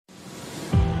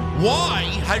Why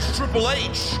has Triple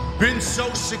H been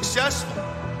so successful?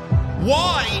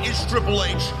 Why is Triple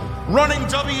H running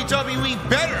WWE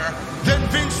better than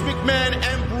Vince McMahon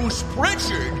and Bruce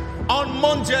Pritchard on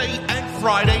Monday and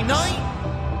Friday night?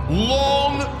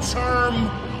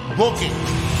 Long-term booking.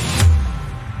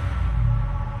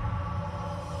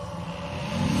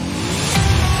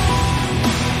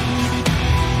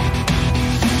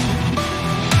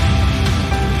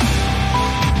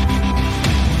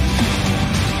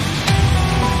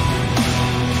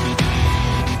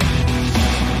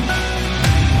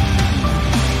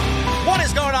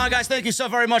 Guys, thank you so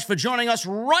very much for joining us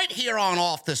right here on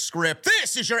Off the Script.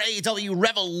 This is your AEW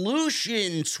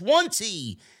Revolution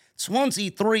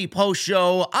 2023 post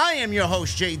show. I am your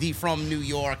host, JD from New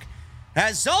York.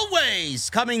 As always,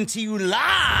 coming to you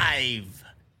live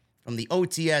from the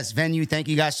OTS venue. Thank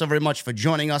you guys so very much for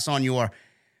joining us on your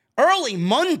early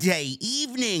Monday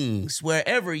evenings,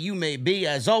 wherever you may be.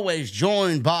 As always,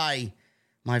 joined by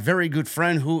my very good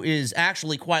friend who is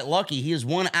actually quite lucky. He is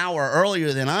 1 hour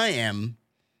earlier than I am.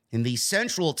 In the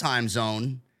central time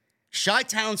zone,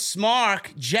 Chi-Town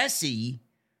Smark, Jesse.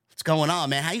 What's going on,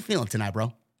 man? How you feeling tonight,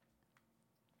 bro?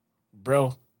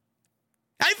 Bro.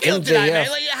 How you feeling tonight, man?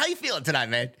 Like, how you feeling tonight,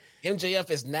 man? MJF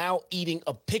is now eating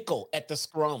a pickle at the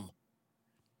scrum.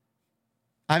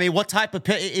 I mean, what type of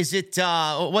is it?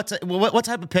 What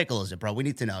type of pickle is it, bro? We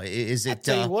need to know. Is it? I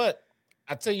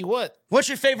tell you what. What's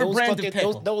your favorite brand of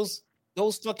pickle?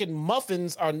 Those fucking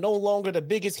muffins are no longer the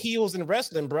biggest heels in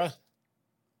wrestling, bro.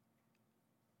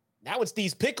 Now it's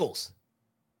these pickles.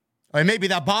 Or maybe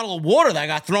that bottle of water that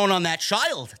got thrown on that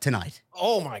child tonight.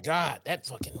 Oh, my God. That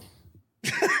kid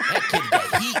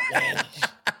got heat, man.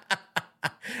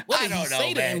 What did he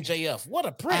say to MJF? What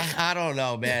a prick. I don't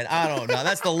know, man. I don't know.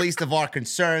 That's the least of our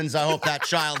concerns. I hope that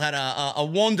child had a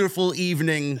wonderful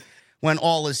evening when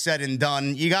all is said and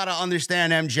done. You got to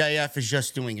understand MJF is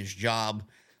just doing his job.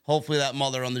 Hopefully that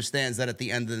mother understands that at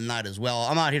the end of the night as well.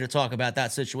 I'm not here to talk about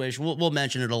that situation. We'll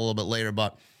mention it a little bit later,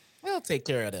 but we'll take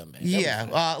care of them, man.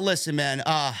 Yeah. Listen, man.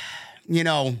 I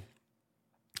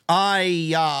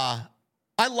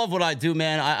love what I do,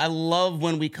 man. I love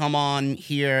when we come on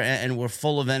here and we're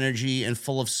full of energy and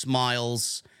full of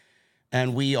smiles,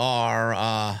 and we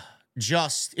are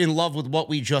just in love with what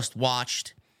we just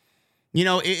watched. You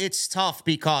know, it's tough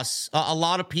because a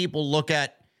lot of people look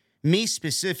at me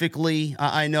specifically.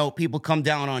 I know people come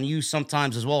down on you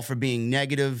sometimes as well for being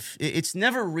negative. It's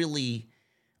never really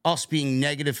us being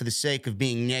negative for the sake of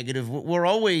being negative. We're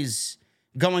always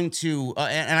going to,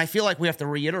 and I feel like we have to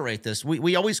reiterate this,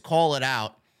 we always call it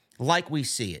out like we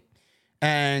see it.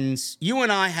 And you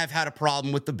and I have had a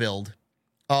problem with the build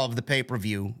of the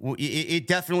pay-per-view. It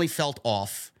definitely felt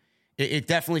off. It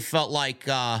definitely felt like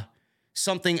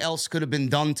something else could have been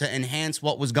done to enhance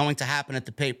what was going to happen at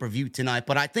the pay-per-view tonight.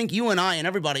 But I think you and I and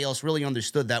everybody else really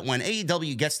understood that when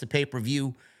AEW gets the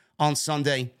pay-per-view on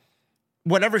Sunday,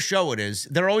 whatever show it is,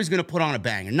 they're always going to put on a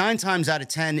banger. 9 times out of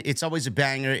 10, it's always a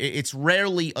banger. It's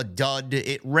rarely a dud.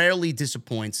 It rarely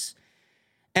disappoints.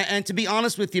 And to be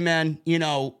honest with you, man, you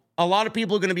know, a lot of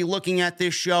people are going to be looking at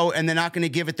this show and they're not going to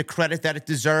give it the credit that it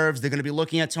deserves. They're going to be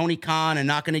looking at Tony Khan and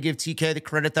not going to give TK the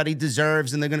credit that he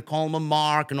deserves. And they're going to call him a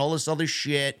mark and all this other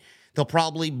shit. They'll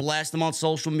probably blast him on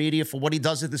social media for what he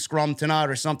does at the scrum tonight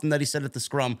or something that he said at the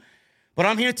scrum. But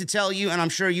I'm here to tell you, and I'm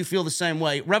sure you feel the same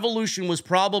way, Revolution was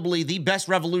probably the best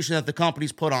Revolution that the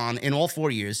company's put on in all 4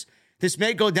 years. This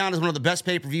may go down as one of the best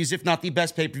pay-per-views, if not the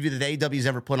best pay-per-view that AEW's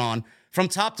ever put on. From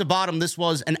top to bottom, this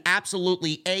was an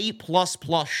absolutely A++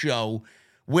 show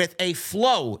with a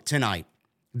flow tonight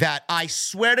that I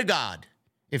swear to God,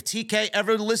 if TK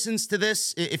ever listens to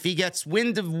this, if he gets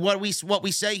wind of what we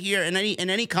say here in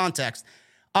any context,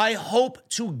 I hope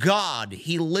to God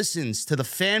he listens to the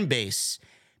fan base.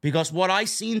 Because what I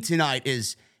seen tonight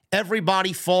is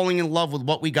everybody falling in love with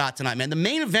what we got tonight, man. The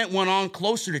main event went on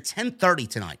closer to 10:30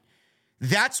 tonight.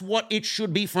 That's what it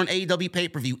should be for an AEW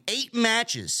pay-per-view. 8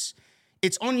 matches.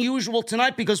 It's unusual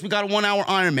tonight because we got a 1-hour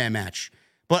Iron Man match.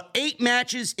 But 8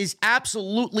 matches is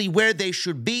absolutely where they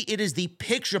should be. It is the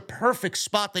picture-perfect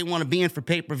spot they want to be in for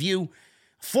pay-per-view.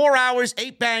 4 hours,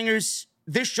 8 bangers.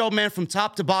 This show, man, from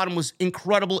top to bottom was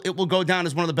incredible. It will go down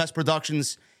as one of the best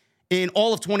productions in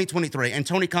all of 2023. And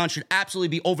Tony Khan should absolutely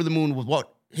be over the moon with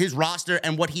what his roster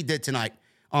and what he did tonight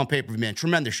on pay-per-view, man.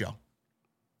 Tremendous show.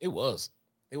 It was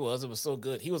so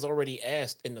good. He was already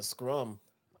asked in the scrum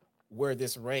where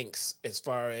this ranks as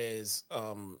far as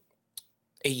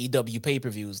AEW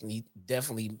pay-per-views, and he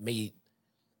definitely made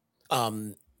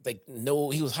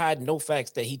he was hiding no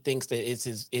facts that he thinks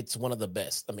that it's one of the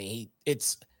best. I mean,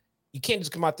 it's you can't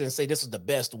just come out there and say this is the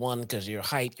best one because you're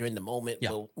hyped, you're in the moment. Yeah.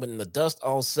 But when the dust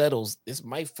all settles, this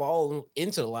might fall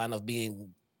into the line of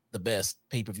being the best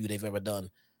pay-per-view they've ever done.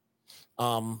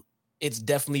 It's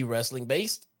definitely wrestling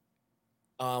based.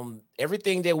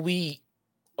 Everything that we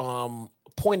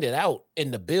pointed out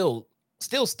in the build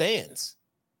still stands.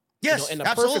 Yes, in a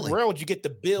perfect world, you get the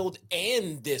build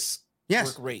and this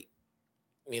work rate.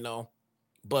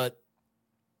 But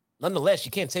nonetheless,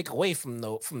 you can't take away from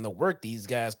the work these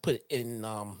guys put in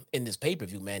this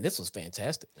pay-per-view, man. This was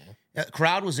fantastic, man. The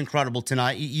crowd was incredible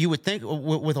tonight. You would think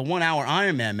with a 1 hour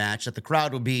Iron Man match that the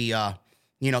crowd would be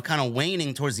kind of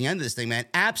waning towards the end of this thing, man.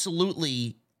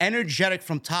 Absolutely energetic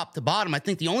from top to bottom. I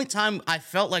think the only time I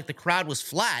felt like the crowd was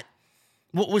flat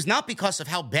was not because of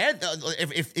how bad,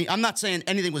 if I'm not saying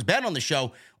anything was bad on the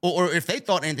show, or if they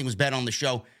thought anything was bad on the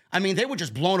show. I mean, they were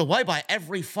just blown away by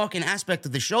every fucking aspect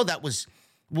of the show that was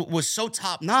so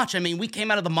top notch. I mean, we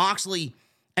came out of the Moxley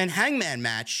and Hangman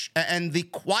match, and the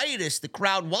quietest the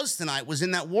crowd was tonight was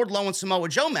in that Wardlow and Samoa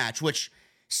Joe match, which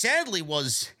sadly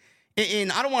was in,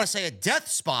 I don't want to say a death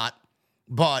spot,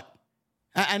 but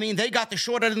I mean, they got the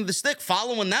short end of the stick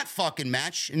following that fucking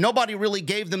match. And nobody really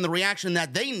gave them the reaction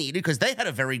that they needed because they had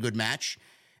a very good match.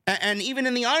 And even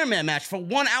in the Iron Man match, for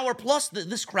 1 hour plus,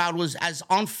 this crowd was as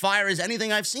on fire as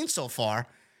anything I've seen so far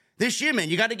this year, man.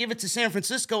 You got to give it to San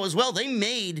Francisco as well. They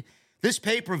made this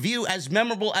pay-per-view as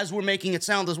memorable as we're making it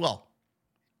sound as well.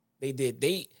 They did.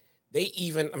 They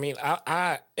even, I mean,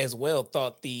 I as well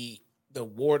thought the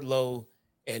Wardlow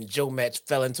and Joe match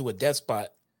fell into a death spot.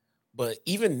 But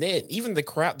even then, even the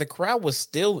crowd was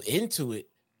still into it,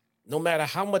 no matter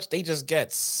how much they just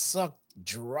got sucked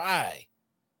dry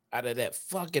out of that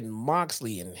fucking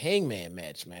Moxley and Hangman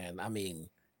match, man. I mean,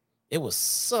 it was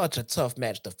such a tough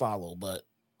match to follow, but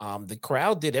the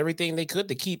crowd did everything they could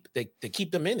to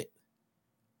keep them in it.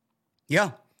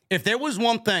 Yeah. If there was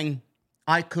one thing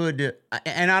I could,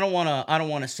 and I don't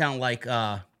want to sound like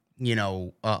a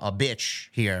bitch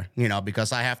here,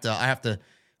 because I have to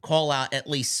call out at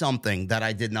least something that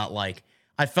I did not like.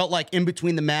 I felt like in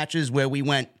between the matches where we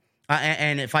went,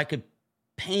 and if I could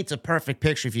paint a perfect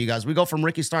picture for you guys, we go from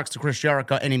Ricky Starks to Chris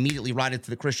Jericho and immediately right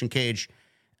into the Christian Cage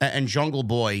and Jungle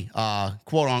Boy,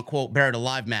 quote unquote, buried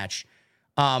alive match.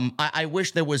 I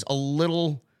wish there was a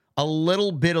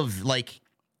little bit of like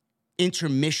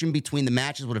intermission between the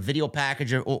matches with a video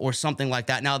package or something like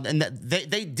that. Now, and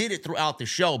they did it throughout the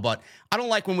show, but I don't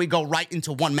like when we go right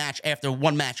into one match after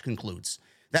one match concludes.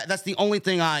 That's the only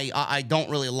thing I don't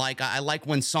really like. I like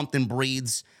when something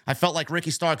breathes. I felt like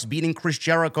Ricky Starks beating Chris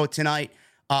Jericho tonight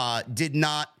did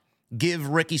not give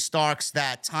Ricky Starks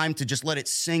that time to just let it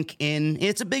sink in.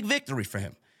 It's a big victory for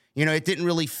him. It didn't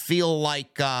really feel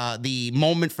like the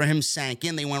moment for him sank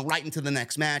in. They went right into the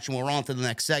next match, and we're on to the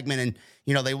next segment. And,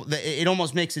 it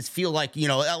almost makes it feel like,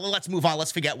 let's move on.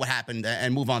 Let's forget what happened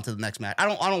and move on to the next match. I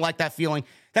don't like that feeling.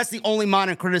 That's the only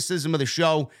minor criticism of the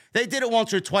show. They did it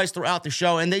once or twice throughout the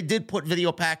show, and they did put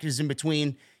video packages in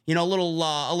between. A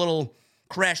little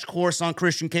crash course on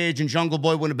Christian Cage and Jungle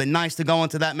Boy would have been nice to go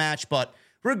into that match. But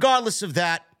regardless of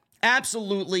that,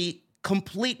 absolutely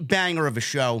complete banger of a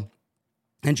show.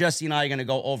 And Jesse and I are going to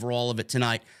go over all of it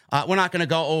tonight. We're not going to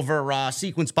go over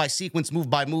sequence by sequence, move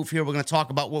by move here. We're going to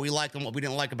talk about what we liked and what we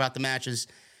didn't like about the matches.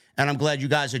 And I'm glad you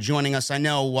guys are joining us. I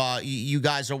know you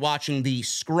guys are watching the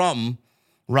Scrum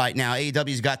right now.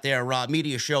 AEW's got their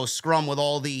media show, Scrum, with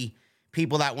all the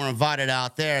people that were invited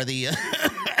out there, the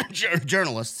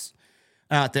journalists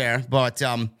out there. But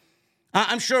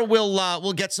I'm sure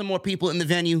we'll get some more people in the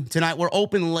venue tonight. We're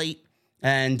open late.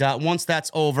 And once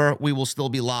that's over, we will still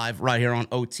be live right here on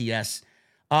OTS.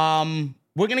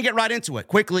 We're gonna get right into it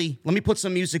quickly. Let me put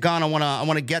some music on. I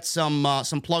wanna get some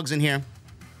plugs in here.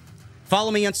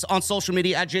 Follow me on social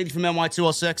media at JD from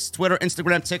NY206, Twitter,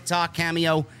 Instagram, TikTok,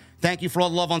 Cameo. Thank you for all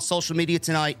the love on social media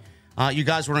tonight. You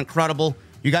guys were incredible.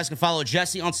 You guys can follow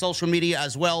Jesse on social media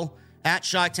as well at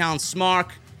Chi-Town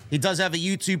Smark. He does have a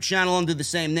YouTube channel under the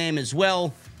same name as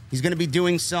well. He's gonna be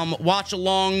doing some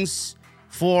watch-alongs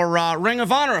for Ring of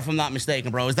Honor, if I'm not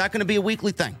mistaken, bro. Is that going to be a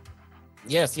weekly thing?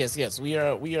 Yes. We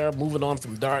are moving on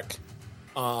from dark.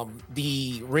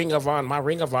 The Ring of Honor, my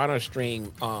Ring of Honor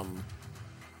stream,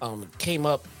 came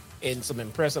up in some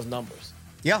impressive numbers.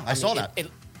 Yeah, I saw that.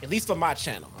 At least for my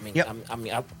channel. I mean, yep. I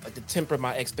like to temper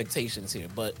my expectations here,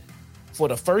 but for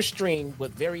the first stream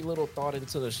with very little thought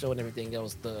into the show and everything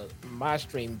else, my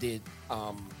stream did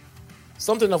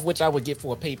something of which I would get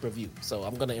for a pay-per-view. So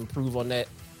I'm going to improve on that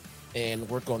and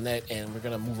work on that, and we're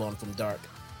gonna move on from dark.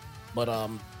 But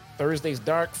Thursday's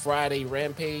dark, Friday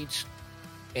Rampage,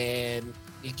 and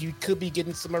you could be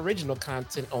getting some original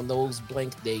content on those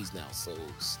blank days now. So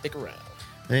stick around.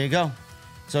 There you go.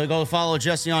 So go follow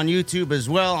Jesse on YouTube as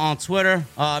well, on Twitter.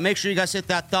 Make sure you guys hit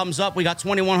that thumbs up. We got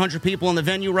 2,100 people in the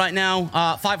venue right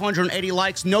now. 580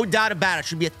 likes. No doubt about it.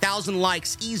 Should be 1,000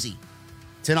 likes easy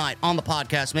tonight on the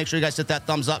podcast. Make sure you guys hit that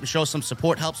thumbs up and show some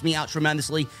support. Helps me out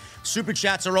tremendously. Super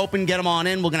chats are open. Get them on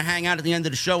in. We're going to hang out at the end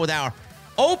of the show with our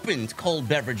opened cold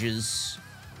beverages.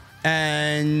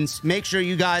 And make sure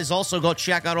you guys also go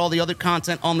check out all the other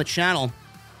content on the channel.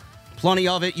 Plenty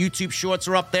of it. YouTube shorts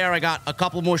are up there. I got a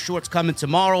couple more shorts coming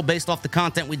tomorrow based off the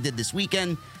content we did this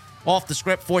weekend. Off the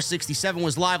Script 467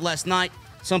 was live last night.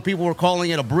 Some people were calling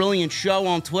it a brilliant show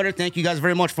on Twitter. Thank you guys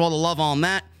very much for all the love on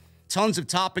that. Tons of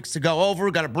topics to go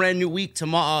over. Got a brand new week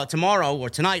tomorrow,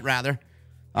 or tonight rather.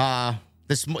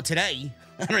 Today.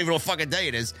 I don't even know what fucking day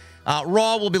it is.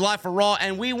 Raw will be live for Raw,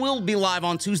 and we will be live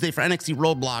on Tuesday for NXT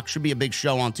Roadblock. Should be a big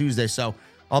show on Tuesday, so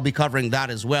I'll be covering that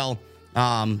as well.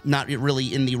 Not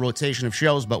really in the rotation of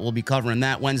shows, but we'll be covering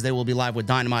that. Wednesday, we'll be live with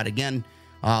Dynamite again,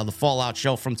 the Fallout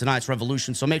show from tonight's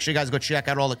Revolution. So make sure you guys go check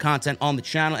out all the content on the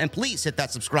channel, and please hit that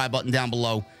subscribe button down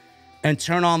below and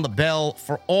turn on the bell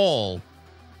for all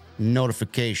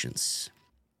notifications.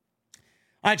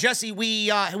 All right, Jesse, we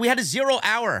had a 0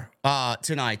 hour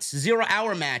tonight, 0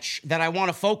 hour match that I want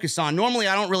to focus on. Normally,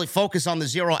 I don't really focus on the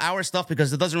 0 hour stuff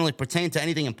because it doesn't really pertain to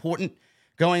anything important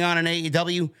going on in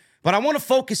AEW. But I want to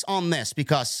focus on this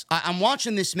because I'm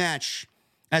watching this match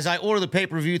as I order the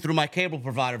pay-per-view through my cable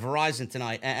provider, Verizon,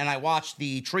 tonight. And I watched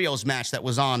the trios match that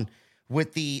was on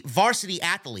with the Varsity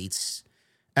Athletes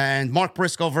and Mark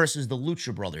Briscoe versus the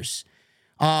Lucha Brothers.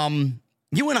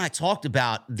 You and I talked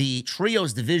about the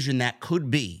trios division that could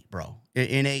be, bro,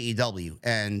 in AEW.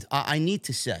 And I need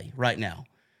to say right now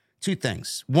 2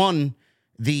 things. One,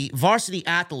 the Varsity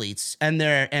Athletes and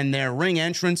their ring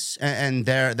entrance and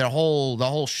their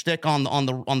whole shtick on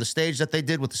the stage that they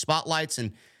did with the spotlights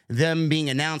and them being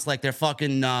announced like they're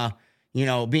fucking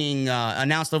being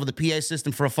announced over the PA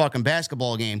system for a fucking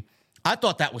basketball game. I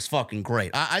thought that was fucking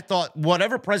great. I thought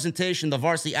whatever presentation the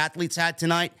Varsity Athletes had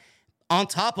tonight, on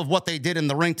top of what they did in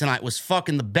the ring tonight, was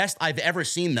fucking the best I've ever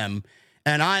seen them.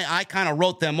 And I kind of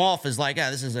wrote them off as like,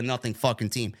 this is a nothing fucking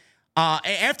team.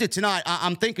 After tonight,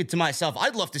 I'm thinking to myself,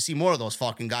 I'd love to see more of those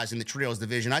fucking guys in the trios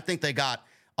division. I think they got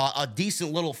a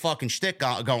decent little fucking shtick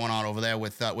going on over there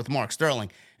with Mark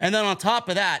Sterling. And then on top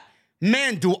of that,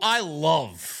 man, do I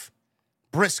love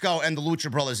Briscoe and the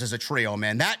Lucha Brothers as a trio,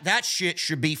 man. That shit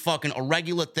should be fucking a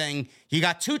regular thing. You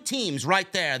got 2 teams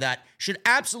right there that should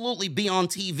absolutely be on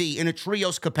TV in a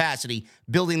trios capacity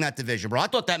building that division, bro. I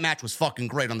thought that match was fucking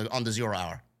great on the 0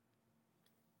 hour.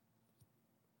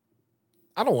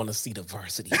 I don't want to see the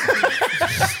Varsity.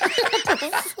 What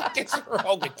the fuck is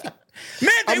wrong with you?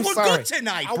 Man, they were good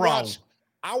tonight, bro.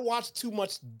 I watched too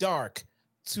much Dark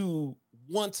to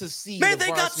want to see. Man, they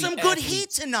got some good heat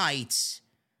tonight.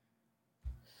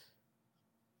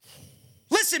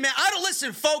 Listen, man,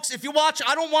 listen, folks, if you watch,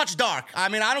 I don't watch Dark. I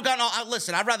mean,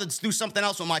 listen, I'd rather do something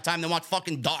else with my time than watch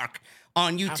fucking Dark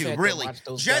on YouTube, really.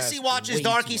 Jesse watches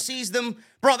Dark, he sees them.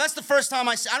 Bro, that's the first time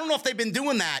I don't know if they've been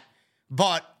doing that,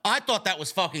 but I thought that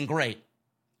was fucking great.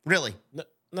 Really.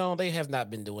 No, they have not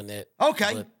been doing that.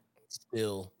 Okay. But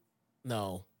still,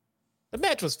 no. The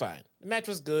match was fine. The match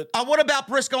was good. What about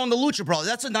Briscoe and the Lucha Brothers?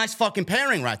 That's a nice fucking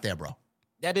pairing right there, bro.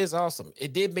 That is awesome.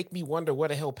 It did make me wonder where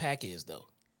the hell Pac is, though.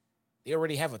 They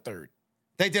already have a third.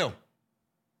 They do.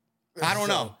 I don't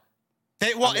know.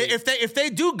 If they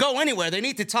do go anywhere, they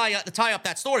need to tie up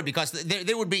that story because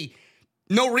there would be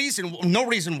no reason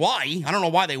why. I don't know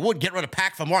why they would get rid of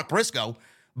Pac for Mark Briscoe,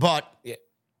 but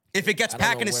if it gets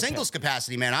Pac in a singles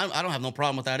capacity, man, I don't have no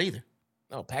problem with that either.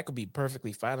 No, Pac would be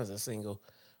perfectly fine as a single.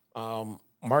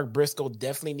 Mark Briscoe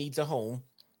definitely needs a home.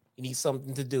 He needs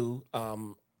something to do.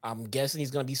 I'm guessing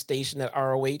he's going to be stationed at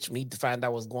ROH. We need to find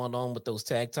out what's going on with those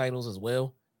tag titles as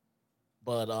well.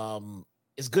 But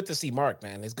it's good to see Mark,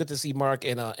 man. It's good to see Mark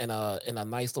in a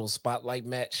nice little spotlight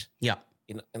match. Yeah,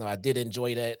 I did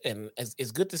enjoy that, and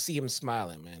it's good to see him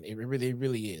smiling, man. It really,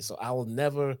 really is. So I will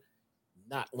never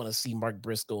not want to see Mark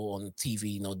Briscoe on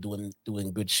TV,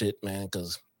 doing good shit, man,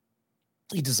 because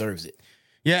he deserves it.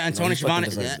 Yeah, and Tony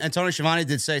Schiavone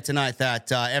did say tonight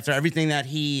that after everything that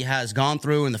he has gone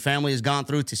through and the family has gone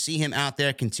through, to see him out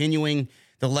there continuing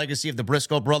the legacy of the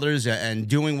Briscoe brothers and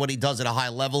doing what he does at a high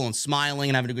level and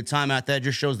smiling and having a good time out there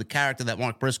just shows the character that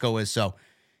Mark Briscoe is. So,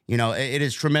 it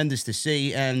is tremendous to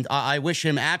see, and I wish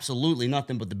him absolutely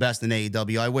nothing but the best in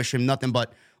AEW. I wish him nothing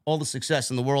but all the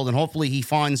success in the world, and hopefully he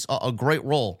finds a great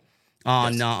role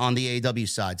on the AEW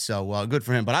side. So good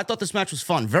for him. But I thought this match was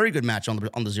fun. Very good match on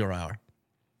the 0 hour.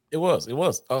 It was.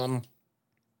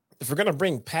 If we're gonna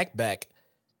bring Pac back,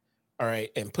 all right,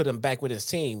 and put him back with his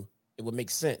team, it would make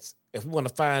sense. if we want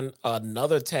to find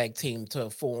another tag team to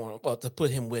form or to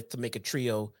put him with to make a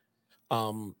trio,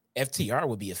 FTR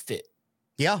would be a fit.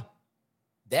 Yeah.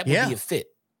 That would be a fit.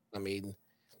 I mean,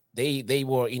 they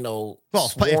were,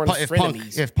 sworn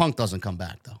frenemies. If Punk doesn't come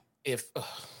back, though.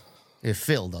 If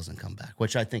Phil doesn't come back,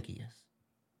 which I think he is.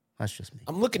 That's just me.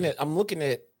 I'm looking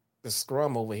at the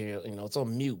scrum over here. It's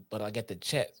on mute, but I got the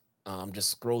chat. I'm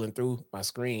just scrolling through my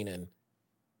screen, and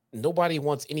nobody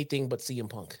wants anything but CM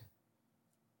Punk.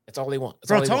 That's all they want.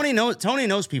 Tony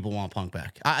knows people want Punk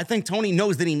back. I think Tony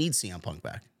knows that he needs CM Punk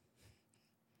back.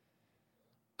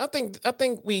 I think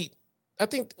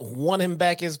wanting him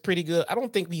back is pretty good. I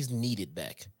don't think he's needed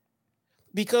back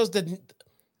because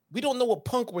we don't know what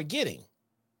Punk we're getting.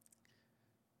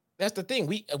 That's the thing.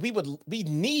 We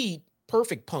need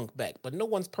perfect Punk back, but no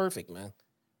one's perfect, man.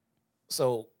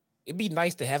 So it'd be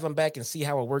nice to have him back and see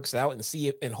how it works out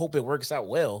and hope it works out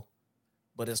well.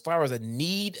 But as far as a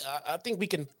need, I think we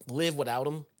can live without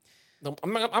him.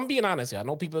 I'm being honest here. I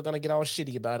know people are gonna get all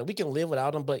shitty about it. We can live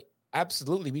without him, but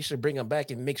absolutely, we should bring him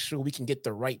back and make sure we can get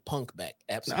the right Punk back.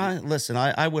 Absolutely. Listen,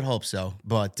 I would hope so,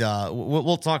 but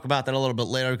we'll talk about that a little bit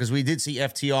later because we did see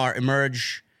FTR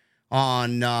emerge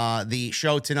on the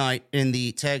show tonight in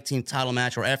the tag team title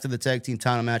match, or after the tag team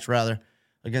title match, rather,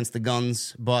 against the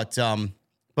Guns.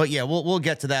 But yeah, we'll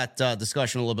get to that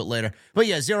discussion a little bit later. But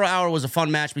yeah, 0 Hour was a fun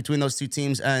match between those two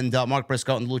teams, and Mark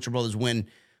Briscoe and the Lucha Brothers win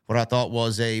what I thought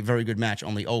was a very good match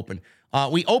on the open.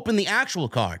 We opened the actual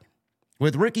card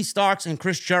with Ricky Starks and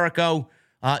Chris Jericho.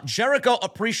 Jericho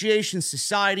Appreciation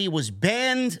Society was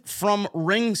banned from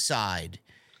ringside.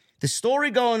 The story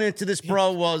going into this,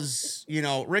 bro, was,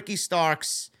 Ricky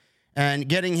Starks and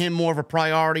getting him more of a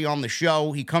priority on the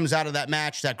show. He comes out of that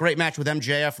match, that great match with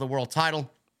MJF for the world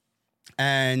title,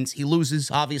 and he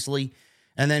loses, obviously.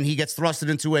 And then he gets thrusted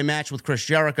into a match with Chris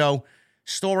Jericho.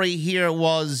 Story here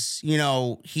was,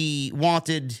 he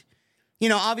wanted,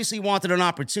 obviously wanted an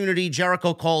opportunity.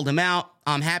 Jericho called him out.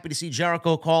 I'm happy to see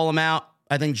Jericho call him out.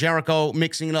 I think Jericho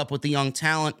mixing it up with the young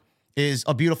talent is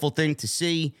a beautiful thing to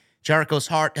see. Jericho's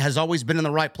heart has always been in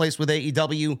the right place with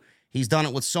AEW. He's done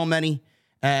it with so many,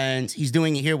 and he's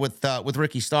doing it here with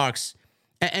Ricky Starks.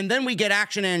 And then we get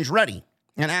Action Andretti.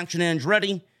 And Action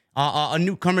Andretti, a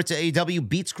newcomer to AEW,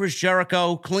 beats Chris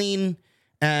Jericho clean,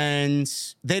 and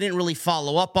they didn't really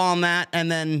follow up on that.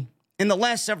 And then in the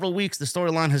last several weeks, the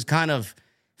storyline has kind of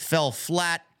fell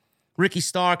flat. Ricky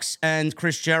Starks and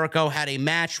Chris Jericho had a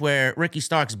match where Ricky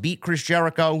Starks beat Chris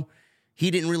Jericho. He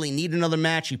didn't really need another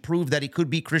match. He proved that he could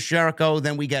beat Chris Jericho.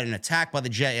 Then we get an attack by the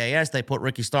JAS. They put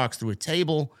Ricky Starks through a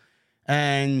table.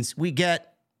 And we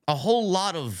get a whole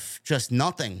lot of just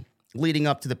nothing leading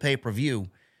up to the pay-per-view,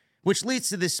 which leads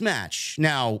to this match.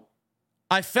 Now,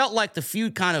 I felt like the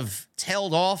feud kind of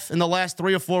tailed off in the last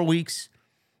 3 or 4 weeks.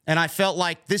 And I felt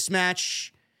like this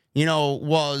match,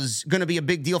 was going to be a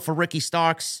big deal for Ricky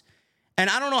Starks. And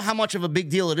I don't know how much of a big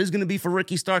deal it is going to be for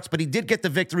Ricky Starks, but he did get the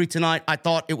victory tonight. I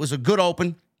thought it was a good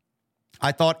open.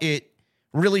 I thought it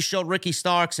really showed Ricky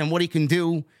Starks and what he can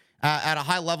do at a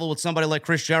high level with somebody like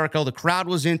Chris Jericho. The crowd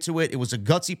was into it. It was a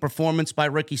gutsy performance by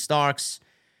Ricky Starks.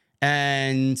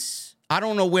 And I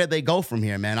don't know where they go from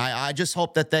here, man. I just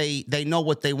hope that they know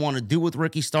what they want to do with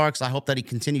Ricky Starks. I hope that he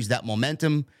continues that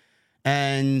momentum.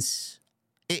 And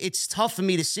it's tough for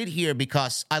me to sit here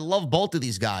because I love both of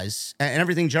these guys, and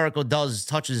everything Jericho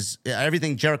touches turns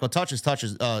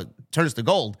to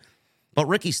gold. But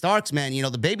Ricky Starks, man,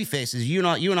 the baby faces, you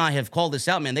and I have called this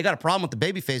out, man. They got a problem with the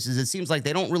baby faces. It seems like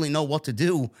they don't really know what to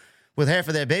do with half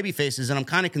of their baby faces, and I'm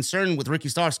kind of concerned with Ricky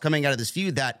Starks coming out of this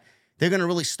feud that they're going to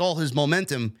really stall his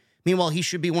momentum. Meanwhile, he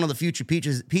should be one of the future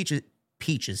pieces.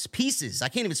 I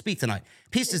can't even speak tonight.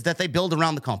 Pieces that they build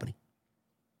around the company.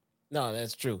 No,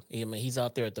 that's true. I mean, he's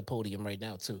out there at the podium right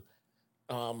now too.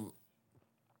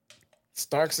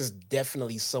 Starks is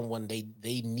definitely someone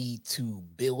they need to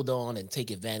build on and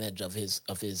take advantage of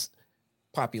his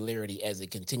popularity as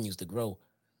it continues to grow.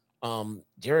 I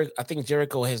think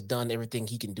Jericho has done everything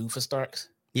he can do for Starks.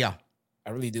 Yeah, I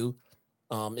really do.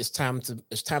 It's time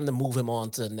to move him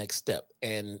on to the next step,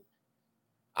 and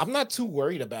I'm not too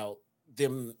worried about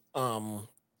them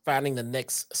finding the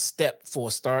next step for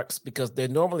Starks because they're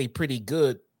normally pretty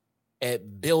good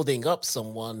at building up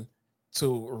someone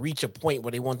to reach a point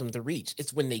where they want them to reach.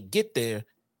 It's when they get there,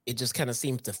 it just kind of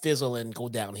seems to fizzle and go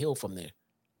downhill from there.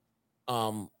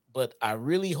 But I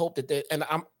really hope that and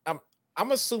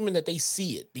I'm assuming that they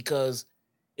see it because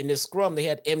in this scrum they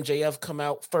had MJF come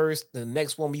out first. The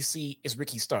next one we see is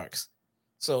Ricky Starks.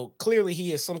 So clearly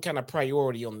he has some kind of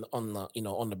priority on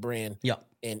the brand. Yeah.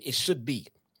 And it should be.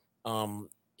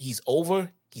 He's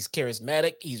over. He's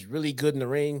charismatic. He's really good in the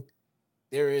ring.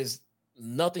 There is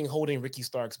nothing holding Ricky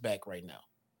Starks back right now.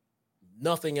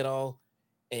 Nothing at all.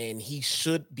 And he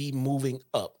should be moving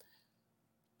up.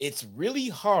 It's really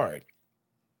hard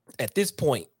at this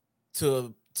point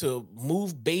to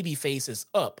move baby faces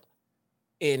up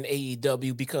in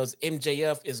AEW because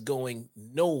MJF is going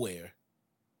nowhere.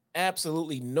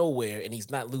 Absolutely nowhere. And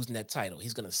he's not losing that title.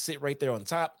 He's going to sit right there on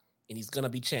top and he's going to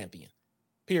be champion.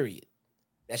 Period.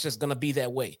 That's just going to be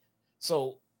that way.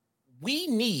 So we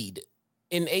need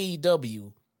in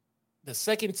AEW, the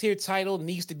second tier title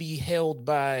needs to be held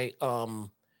by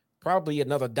probably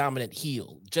another dominant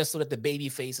heel, just so that the baby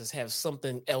faces have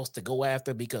something else to go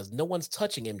after because no one's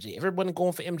touching MJF. Everyone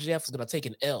going for MJF is going to take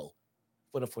an L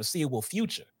for the foreseeable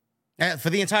future. For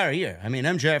the entire year. I mean,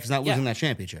 MJF is not losing that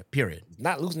championship, period.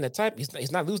 Not losing that title.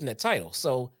 He's not losing that title.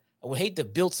 So I would hate to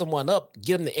build someone up,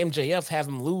 give him the MJF, have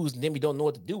him lose, and then we don't know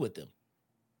what to do with them.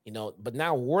 You know, but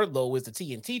now Wardlow is the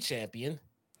TNT champion.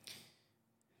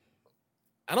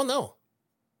 I don't know.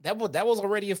 That was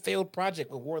already a failed project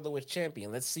with Wardlow as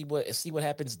champion. Let's see what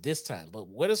happens this time. But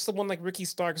where does someone like Ricky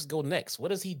Starks go next? What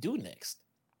does he do next?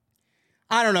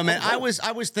 I don't know, man. I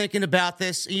was thinking about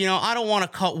this. You know, I don't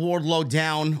want to cut Wardlow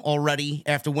down already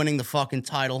after winning the fucking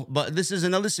title, but this is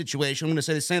another situation. I'm going to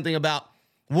say the same thing about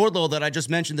Wardlow that I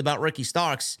just mentioned about Ricky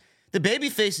Starks. The baby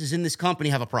faces in this company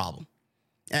have a problem,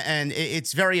 and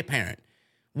it's very apparent.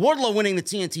 Wardlow winning the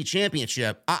TNT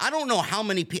championship, I don't know how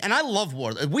many people, and I love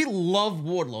Wardlow. We love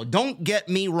Wardlow. Don't get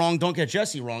me wrong. Don't get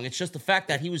Jesse wrong. It's just the fact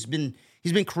that he's been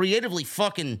creatively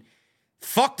fucking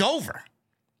fucked over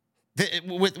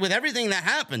with everything that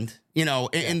happened, you know,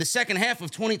 in the second half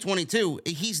of 2022.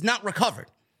 He's not recovered.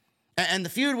 And the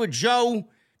feud with Joe,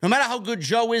 no matter how good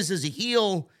Joe is as a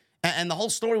heel, and the whole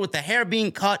story with the hair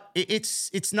being cut,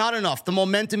 it's not enough. The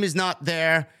momentum is not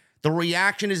there. The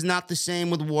reaction is not the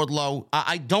same with Wardlow.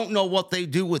 I don't know what they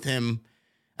do with him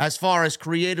as far as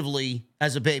creatively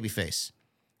as a babyface.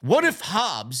 What if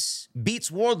Hobbs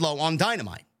beats Wardlow on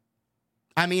Dynamite?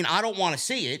 I mean, I don't want to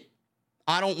see it.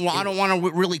 I don't want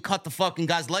to really cut the fucking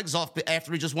guy's legs off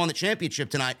after he just won the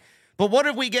championship tonight. But what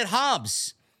if we get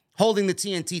Hobbs holding the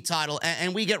TNT title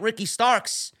and we get Ricky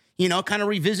Starks, you know, kind of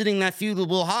revisiting that feud with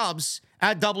Will Hobbs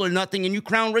at Double or Nothing, and you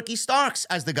crown Ricky Starks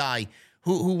as the guy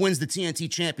who wins the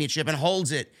TNT championship and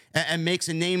holds it and makes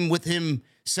a name with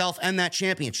himself and that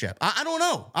championship? I don't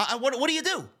know. What do you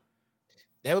do?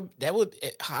 That would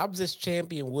Hobbs as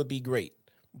champion would be great,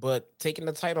 but taking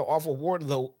the title off of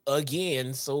Wardlow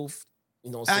again, so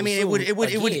I mean, it would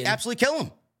absolutely kill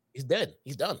him. He's dead.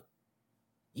 He's done.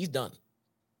 He's done.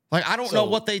 Like I don't know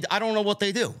what they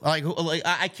do. Like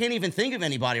I can't even think of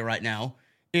anybody right now.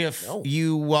 If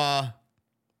you want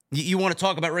to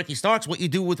talk about Ricky Starks, what you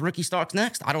do with Ricky Starks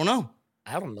next? I don't know.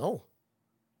 I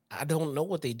don't know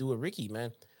what they do with Ricky,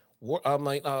 man.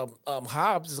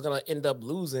 Hobbs is gonna end up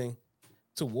losing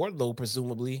to Wardlow,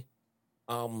 presumably.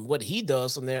 What he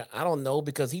does from there, I don't know,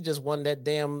 because he just won that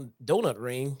damn donut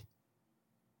ring,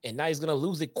 and now he's gonna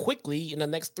lose it quickly in the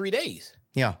next 3 days.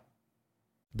 Yeah.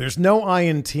 There's no I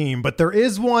in team, but there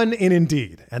is one in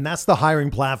Indeed, and that's the hiring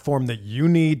platform that you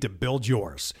need to build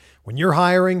yours. When you're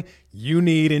hiring, you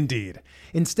need Indeed.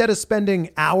 Instead of spending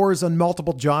hours on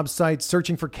multiple job sites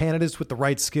searching for candidates with the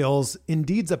right skills,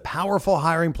 Indeed's a powerful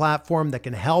hiring platform that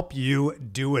can help you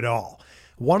do it all.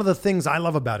 One of the things I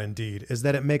love about Indeed is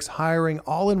that it makes hiring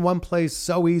all in one place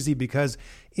so easy because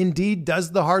Indeed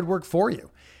does the hard work for you.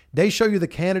 They show you the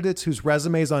candidates whose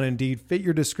resumes on Indeed fit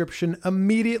your description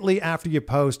immediately after you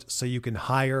post so you can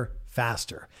hire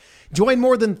faster. Join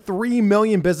more than 3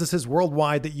 million businesses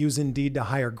worldwide that use Indeed to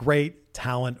hire great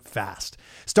talent fast.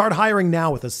 Start hiring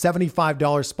now with a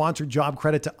 $75 sponsored job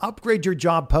credit to upgrade your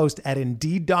job post at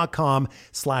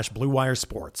Indeed.com/Blue Wire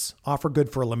Sports. Offer good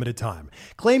for a limited time.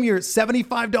 Claim your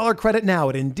 $75 credit now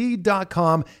at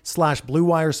Indeed.com/Blue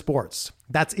Wire Sports.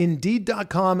 That's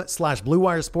Indeed.com/Blue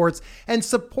Wire Sports, and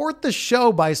support the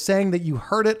show by saying that you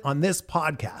heard it on this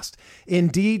podcast.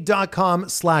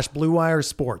 Indeed.com/Blue Wire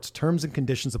Sports. Terms and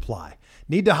conditions apply.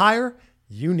 Need to hire?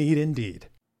 You need Indeed.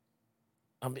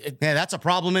 Yeah, that's a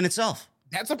problem in itself.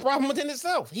 That's a problem within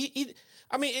itself.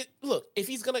 Look, if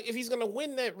he's gonna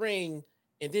win that ring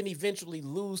and then eventually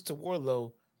lose to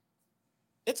Wardlow,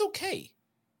 it's okay,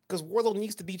 because Wardlow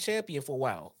needs to be champion for a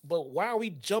while. But why are we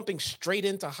jumping straight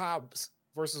into Hobbs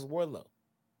versus Wardlow?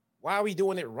 Why are we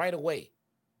doing it right away?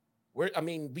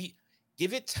 We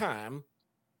give it time,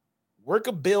 work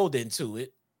a build into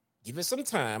it, give it some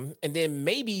time, and then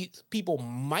maybe people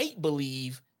might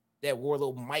believe that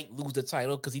Wardlow might lose the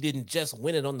title because he didn't just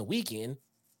win it on the weekend.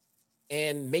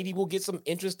 And maybe we'll get some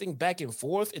interesting back and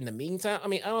forth in the meantime.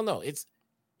 I don't know. It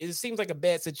seems like a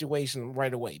bad situation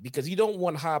right away, because you don't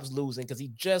want Hobbs losing because he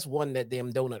just won that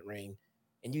damn donut ring.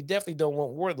 And you definitely don't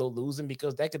want Wardlow losing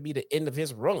because that could be the end of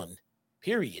his run,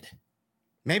 period.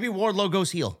 Maybe Wardlow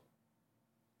goes heel.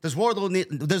 Does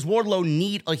Wardlow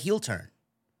need a heel turn?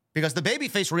 Because the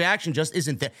babyface reaction just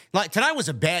isn't there. Like, tonight was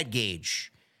a bad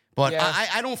gauge. But yeah.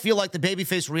 I don't feel like the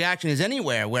babyface reaction is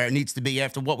anywhere where it needs to be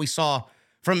after what we saw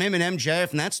from him and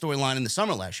MJF and that storyline in the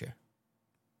summer last year.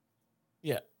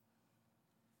 Yeah.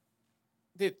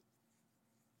 Did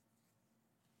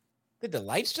the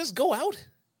lights just go out?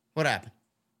 What happened?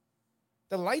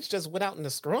 The lights just went out in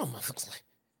the scrum. It looks like.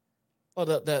 Oh,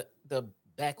 the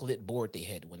backlit board they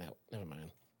had went out.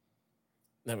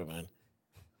 Never mind.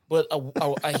 But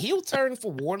a heel turn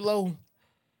for Wardlow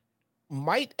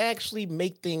might actually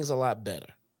make things a lot better.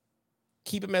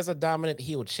 Keep him as a dominant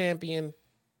heel champion.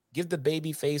 Give the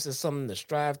baby faces something to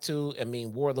strive to. I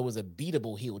mean, Wardlow is a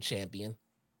beatable heel champion.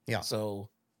 Yeah. So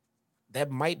that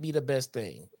might be the best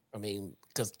thing. I mean,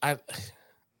 because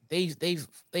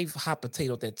they've hot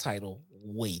potatoed that title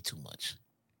way too much.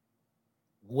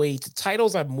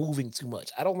 Titles are moving too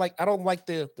much. I don't like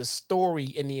the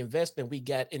story and the investment we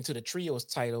got into the trios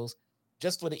titles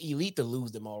just for the elite to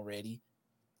lose them already.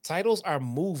 Titles are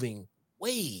moving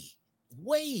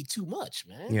way too much,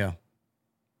 man. Yeah.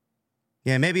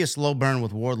 Yeah, maybe a slow burn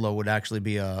with Wardlow would actually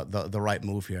be the right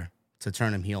move here to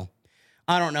turn him heel.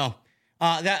 I don't know.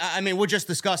 We're just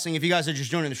discussing, if you guys are just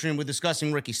joining the stream, we're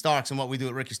discussing Ricky Starks and what we do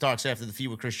with Ricky Starks after the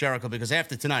feud with Chris Jericho, because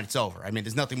after tonight, it's over. I mean,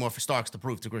 there's nothing more for Starks to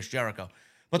prove to Chris Jericho.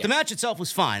 But the match itself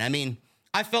was fine. I mean,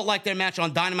 I felt like their match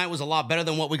on Dynamite was a lot better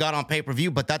than what we got on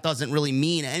pay-per-view, but that doesn't really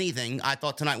mean anything. I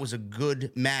thought tonight was a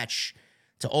good match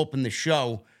to open the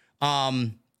show.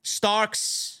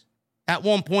 Starks, at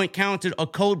one point, countered a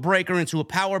code breaker into a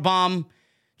powerbomb.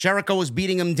 Jericho was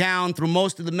beating him down through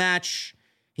most of the match.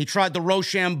 He tried the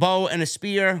Rochambeau and a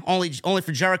spear, only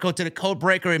for Jericho to the code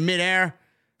breaker in midair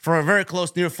for a very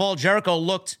close near fall. Jericho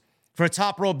looked for a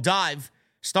top rope dive.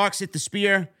 Starks hit the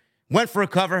spear, went for a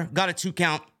cover, got a 2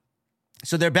 count.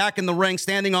 So they're back in the ring,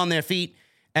 standing on their feet,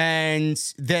 and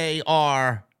they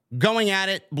are going at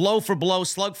it, blow for blow,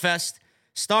 slugfest.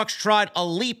 Starks tried a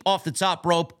leap off the top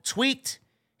rope, tweaked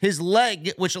his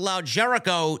leg, which allowed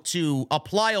Jericho to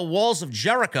apply a Walls of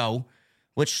Jericho,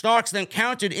 which Starks then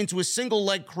countered into a single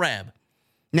leg crab.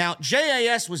 Now,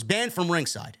 JAS was banned from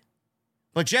ringside.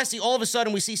 But Jesse, all of a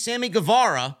sudden, we see Sammy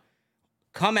Guevara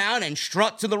come out and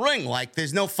strut to the ring like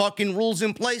there's no fucking rules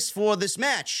in place for this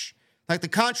match. Like the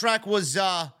contract was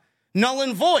null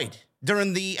and void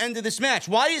during the end of this match.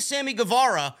 Why is Sammy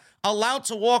Guevara allowed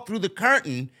to walk through the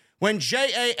curtain when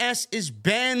JAS is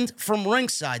banned from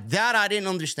ringside? That I didn't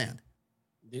understand.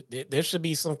 There should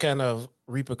be some kind of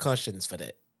repercussions for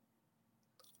that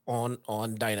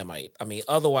on Dynamite. I mean,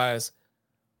 otherwise,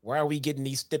 why are we getting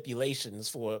these stipulations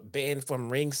for banned from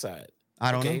ringside?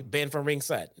 I don't know. Banned from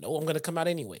ringside. No, I'm going to come out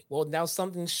anyway. Well, now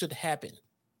something should happen.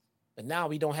 But now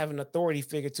we don't have an authority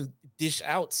figure to dish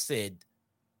out said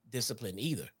discipline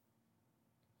either.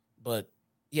 But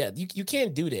yeah, you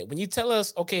can't do that. When you tell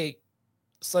us, okay,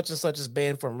 such and such is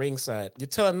banned from ringside, you're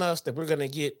telling us that we're going to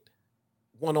get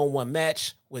one-on-one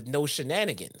match with no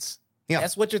shenanigans. Yeah.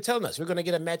 That's what you're telling us. We're going to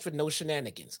get a match with no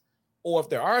shenanigans. Or if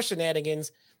there are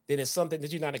shenanigans, then it's something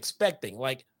that you're not expecting,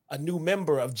 like a new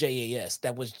member of JAS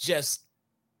that was just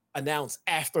announced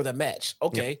after the match.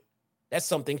 Okay, that's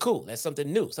something cool. That's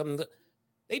something new. Something that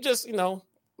they just,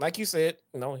 like you said,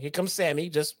 here comes Sammy.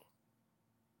 Just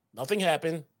nothing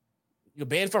happened. You're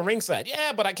banned from ringside.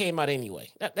 Yeah, but I came out anyway.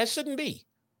 That shouldn't be.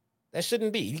 That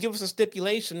shouldn't be. You give us a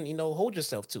stipulation, hold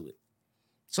yourself to it.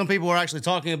 Some people were actually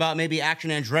talking about maybe Action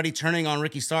Andretti turning on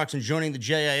Ricky Starks and joining the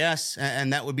JAS,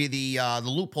 and that would be the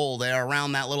loophole there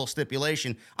around that little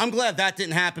stipulation. I'm glad that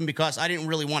didn't happen because I didn't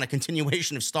really want a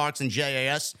continuation of Starks and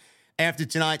JAS after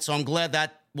tonight, so I'm glad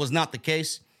that was not the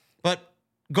case. But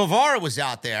Guevara was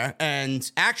out there, and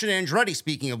Action Andretti,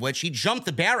 speaking of which, he jumped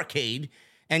the barricade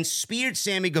and speared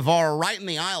Sammy Guevara right in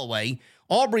the aisleway.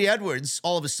 Aubrey Edwards,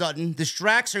 all of a sudden,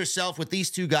 distracts herself with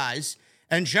these two guys,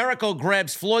 and Jericho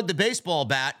grabs Floyd the baseball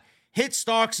bat, hits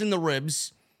Starks in the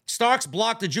ribs. Starks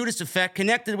blocked the Judas effect,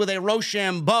 connected with a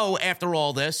Rochambeau after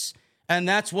all this, and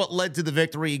that's what led to the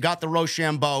victory. He got the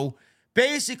Rochambeau.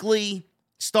 Basically,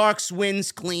 Starks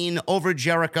wins clean over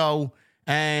Jericho,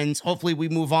 and hopefully we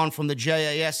move on from the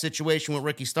JAS situation with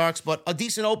Ricky Starks, but a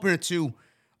decent opener to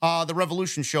the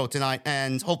Revolution show tonight,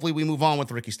 and hopefully we move on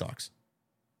with Ricky Starks.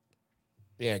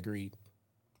 Yeah, agreed.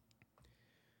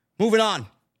 Moving on.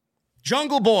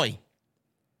 Jungle Boy.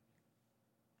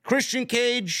 Christian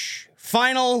Cage,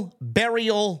 final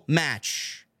burial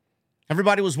match.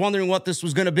 Everybody was wondering what this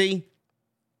was going to be.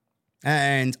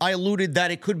 And I alluded that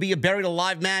it could be a buried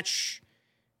alive match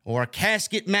or a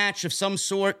casket match of some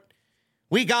sort.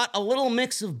 we got a little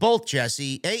mix of both,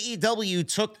 Jesse.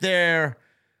 AEW took their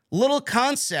little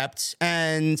concept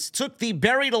and took the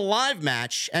Buried Alive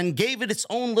match and gave it its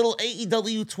own little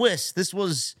AEW twist. This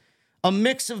was a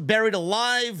mix of Buried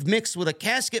Alive mixed with a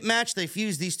casket match. They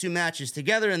fused these two matches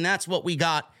together, and that's what we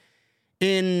got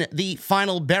in the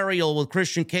final burial with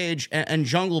Christian Cage and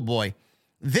Jungle Boy.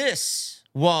 This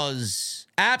was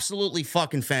absolutely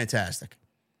fucking fantastic.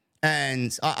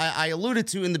 And I alluded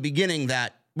to in the beginning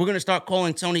that we're going to start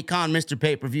calling Tony Khan Mr.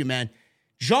 Pay-Per-View, man.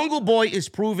 Jungle Boy is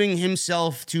proving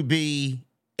himself to be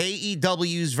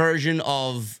AEW's version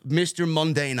of Mr.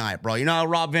 Monday Night, bro. You know how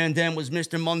Rob Van Dam was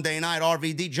Mr. Monday Night,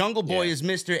 RVD? Jungle Boy is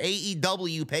Mr.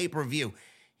 AEW Pay-Per-View.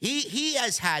 He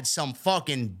has had some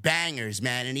fucking bangers,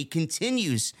 man, and he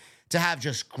continues to have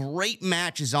just great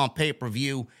matches on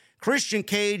pay-per-view. Christian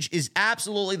Cage is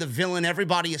absolutely the villain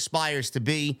everybody aspires to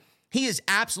be. He is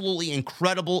absolutely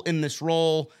incredible in this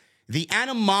role. The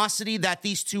animosity that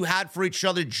these two had for each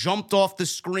other jumped off the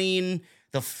screen.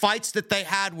 The fights that they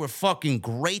had were fucking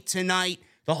great tonight.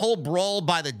 The whole brawl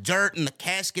by the dirt in the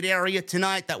casket area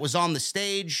tonight that was on the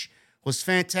stage was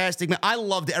fantastic. Man, I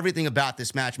loved everything about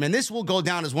this match, man. This will go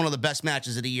down as one of the best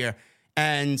matches of the year.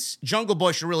 And Jungle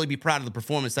Boy should really be proud of the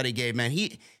performance that he gave, man.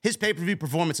 His pay-per-view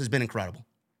performance has been incredible.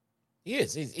 He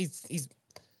is. He's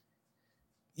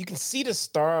you can see the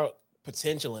star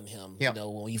potential in him, you know,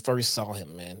 when you first saw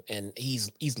him, man. And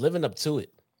he's living up to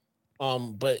it.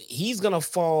 But he's gonna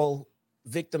fall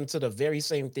victim to the very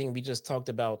same thing we just talked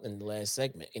about in the last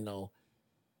segment. You know,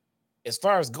 as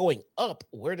far as going up,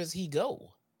 where does he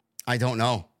go? I don't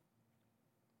know.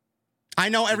 I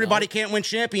know everybody can't win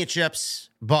championships,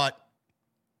 but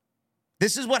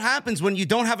this is what happens when you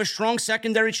don't have a strong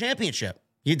secondary championship.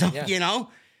 You don't, you know?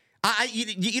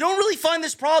 You don't really find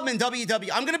this problem in WWE.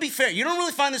 I'm going to be fair. You don't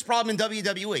really find this problem in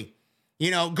WWE.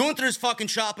 You know, Gunther's fucking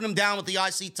chopping him down with the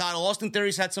IC title. Austin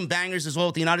Theory's had some bangers as well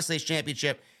with the United States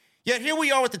Championship. Yet here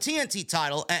we are with the TNT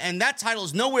title, and that title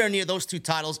is nowhere near those two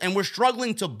titles, and we're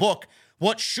struggling to book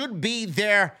what should be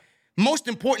their most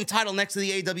important title next to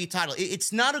the AEW title.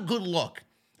 It's not a good look.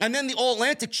 And then the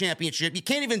All-Atlantic Championship, you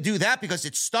can't even do that because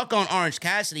it's stuck on Orange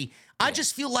Cassidy. I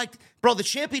just feel like, bro, the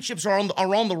championships are on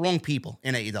the wrong people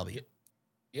in AEW.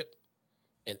 Yep.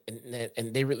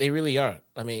 And they really are.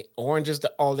 I mean, Orange is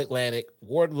the All-Atlantic.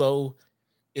 Wardlow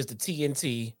is the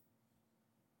TNT.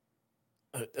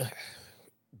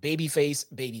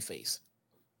 Babyface.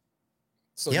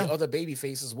 So the other baby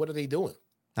faces, what are they doing?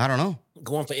 I don't know.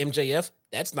 Going for MJF?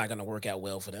 That's not going to work out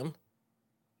well for them.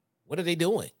 What are they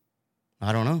doing?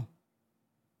 I don't know.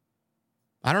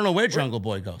 I don't know where Jungle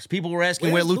Boy goes. People were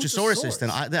asking where Luchasaurus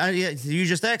is. You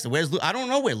just asked him. I don't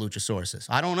know where Luchasaurus is.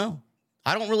 I don't know.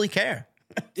 I don't really care.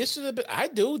 This should have been. I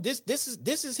do. This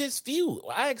is his feud.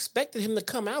 I expected him to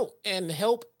come out and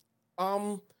help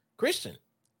Christian.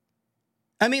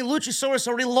 I mean, Luchasaurus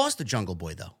already lost to Jungle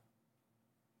Boy, though.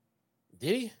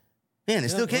 Did he? Yeah, in a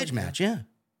steel cage match, yeah.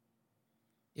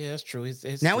 Yeah, that's true.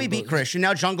 Now he beat Christian.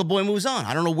 Now Jungle Boy moves on.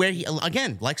 I don't know where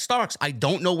again, like Starks, I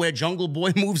don't know where Jungle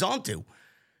Boy moves on to.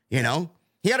 You know?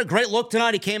 He had a great look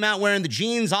tonight. He came out wearing the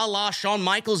jeans a la Shawn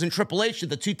Michaels and Triple H at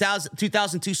the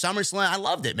 2002 SummerSlam. I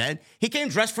loved it, man. He came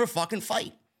dressed for a fucking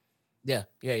fight. Yeah,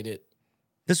 he did.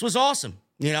 This was awesome.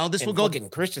 You know, this will go. Fucking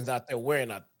Christian's out there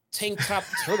wearing a tank top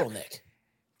turtleneck.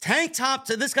 Tank top.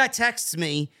 This guy texts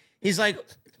me. He's like,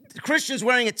 Christian's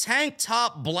wearing a tank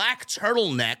top black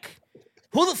turtleneck.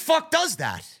 Who the fuck does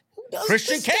that?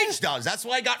 Christian Cage does. That's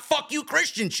why I got "fuck you,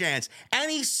 Christian" chants. And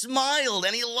he smiled,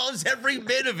 and he loves every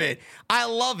bit of it. I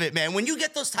love it, man. When you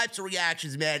get those types of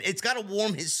reactions, man, it's got to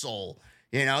warm his soul.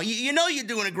 You know, you know you're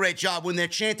doing a great job when they're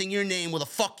chanting your name with a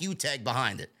 "fuck you" tag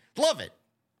behind it. Love it.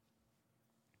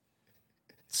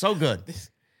 So good.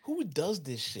 Who does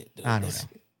this shit, dude? I don't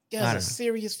know. Guy's a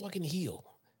serious fucking heel.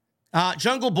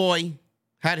 Jungle Boy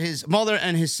had his mother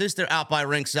and his sister out by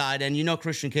ringside, and you know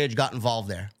Christian Cage got involved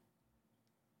there,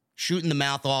 shooting the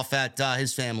mouth off at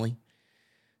his family.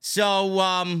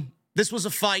 So this was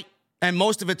a fight, and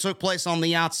most of it took place on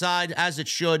the outside, as it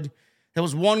should. There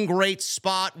was one great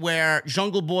spot where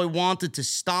Jungle Boy wanted to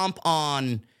stomp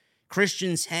on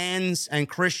Christian's hands, and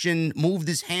Christian moved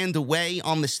his hand away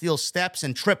on the steel steps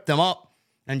and tripped him up.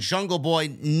 And Jungle Boy,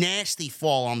 nasty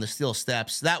fall on the steel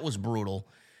steps. That was brutal.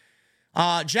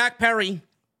 Jack Perry,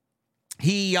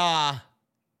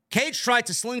 Cage tried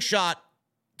to slingshot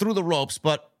through the ropes,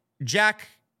 but Jack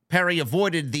Perry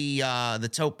avoided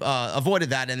avoided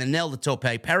that and then nailed the tope.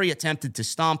 Perry attempted to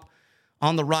stomp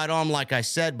on the right arm, like I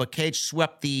said, but Cage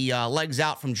swept the legs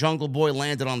out from Jungle Boy,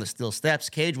 landed on the steel steps.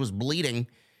 Cage was bleeding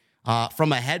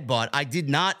from a headbutt. I did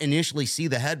not initially see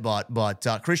the headbutt, but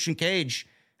Christian Cage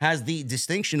has the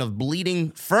distinction of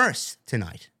bleeding first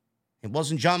tonight. It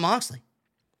wasn't Jon Moxley.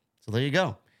 So there you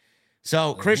go.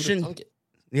 So Christian,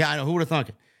 yeah, I know, who would have thunk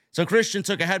it? So Christian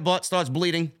took a headbutt, starts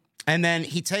bleeding, and then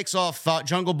he takes off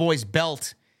Jungle Boy's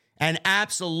belt and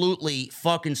absolutely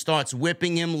fucking starts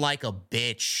whipping him like a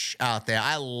bitch out there.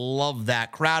 I love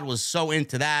that. Crowd was so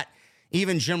into that.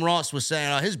 Even Jim Ross was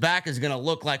saying, his back is going to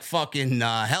look like fucking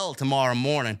hell tomorrow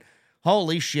morning.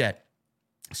 Holy shit.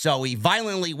 So he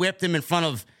violently whipped him in front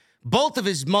of both of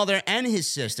his mother and his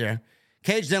sister.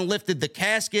 Cage then lifted the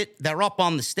casket. They're up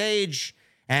on the stage,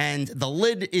 and the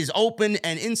lid is open,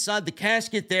 and inside the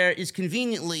casket there is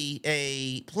conveniently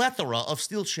a plethora of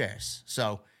steel chairs.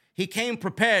 So he came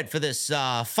prepared for this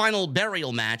final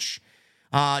burial match.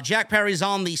 Jack Perry's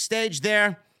on the stage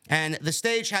there, and the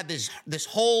stage had this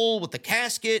hole with the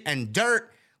casket and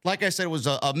dirt. Like I said, it was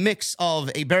a mix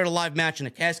of a buried alive match and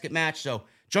a casket match. So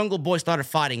Jungle Boy started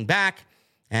fighting back,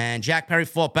 and Jack Perry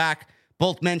fought back.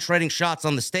 Both men trading shots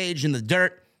on the stage in the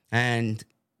dirt, and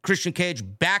Christian Cage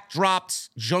backdropped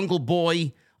Jungle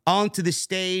Boy onto the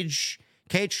stage.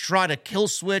 Cage tried a kill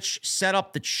switch, set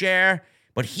up the chair,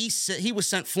 but he was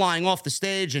sent flying off the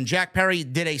stage, and Jack Perry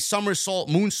did a somersault,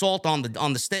 moonsault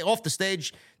off the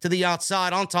stage to the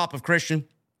outside on top of Christian.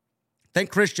 Then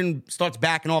Christian starts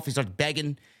backing off. He starts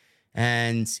begging,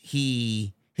 and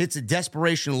he hits a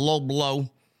desperation low blow.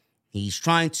 He's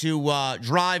trying to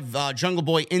drive Jungle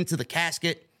Boy into the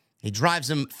casket. He drives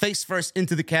him face first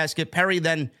into the casket. Perry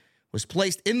then was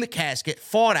placed in the casket,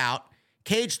 fought out.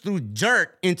 Cage threw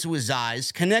dirt into his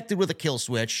eyes, connected with a kill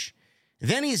switch.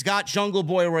 Then he's got Jungle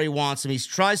Boy where he wants him. He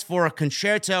tries for a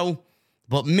concerto,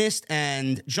 but missed,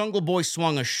 and Jungle Boy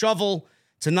swung a shovel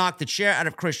to knock the chair out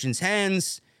of Christian's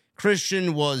hands.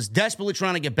 Christian was desperately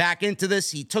trying to get back into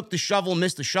this. He took the shovel,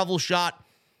 missed the shovel shot.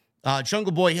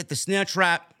 Jungle Boy hit the snare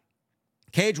trap.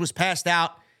 Cage was passed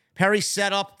out. Perry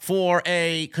set up for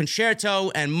a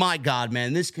concerto, and my God,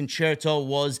 man, this concerto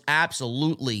was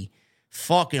absolutely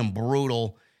fucking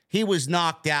brutal. He was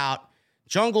knocked out.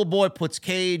 Jungle Boy puts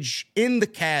Cage in the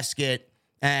casket,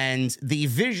 and the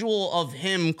visual of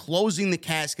him closing the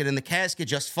casket and the casket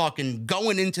just fucking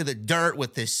going into the dirt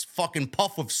with this fucking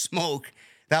puff of smoke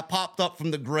that popped up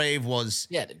from the grave was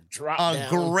a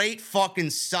great fucking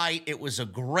sight. It was a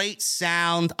great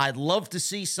sound. I'd love to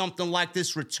see something like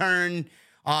this return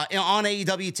on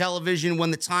AEW television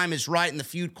when the time is right and the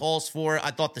feud calls for it.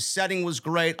 I thought the setting was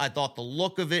great. I thought the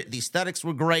look of it, the aesthetics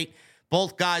were great.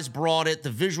 Both guys brought it. The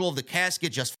visual of the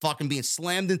casket just fucking being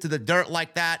slammed into the dirt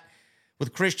like that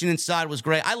with Christian inside was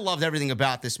great. I loved everything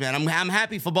about this, man. I'm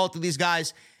happy for both of these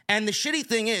guys. And the shitty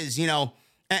thing is,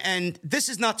 and this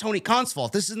is not Tony Khan's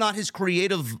fault. This is not his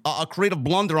creative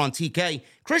blunder on TK.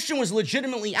 Christian was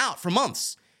legitimately out for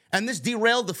months, and this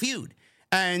derailed the feud.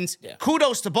 And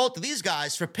kudos to both of these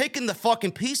guys for picking the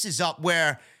fucking pieces up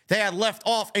where they had left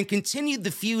off and continued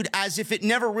the feud as if it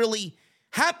never really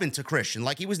happened to Christian,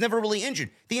 like he was never really injured.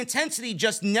 The intensity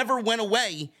just never went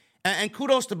away, and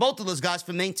kudos to both of those guys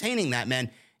for maintaining that, man.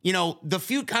 The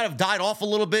feud kind of died off a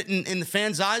little bit in the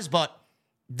fans' eyes, but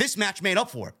this match made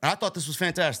up for it. I thought this was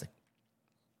fantastic.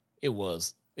 It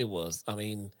was. I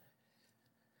mean,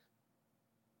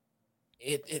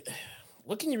 it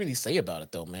what can you really say about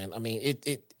it though, man? I mean,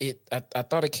 I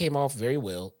thought it came off very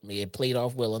well. I mean, it played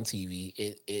off well on TV.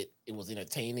 It was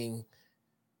entertaining.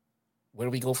 Where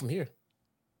do we go from here?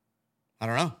 I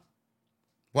don't know.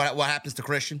 What happens to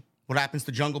Christian? What happens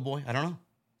to Jungle Boy? I don't know.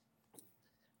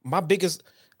 My biggest,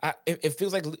 it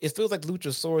feels like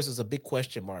Luchasaurus is a big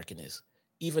question mark in this.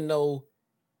 Even though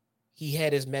he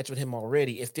had his match with him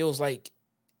already, it feels like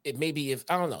maybe if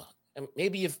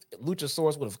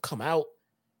Luchasaurus would have come out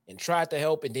and tried to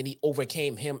help, and then he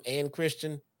overcame him and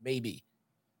Christian, maybe.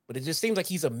 But it just seems like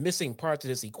he's a missing part to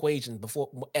this equation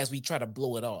as we try to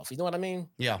blow it off. You know what I mean?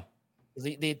 Yeah.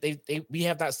 We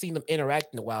have not seen them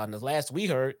interact in a while. And the last we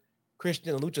heard,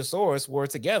 Christian and Luchasaurus were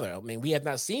together. I mean, we have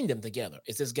not seen them together.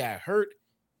 Is this guy hurt?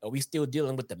 Are we still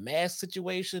dealing with the mask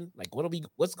situation? Like,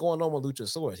 what's going on with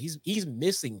Luchasaurus? He's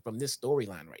missing from this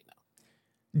storyline right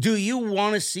now. Do you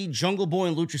want to see Jungle Boy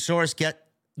and Luchasaurus get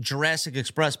Jurassic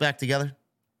Express back together?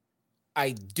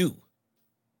 I do.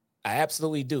 I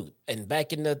absolutely do. And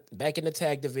back in the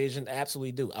tag division, I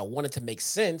absolutely do. I want it to make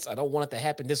sense. I don't want it to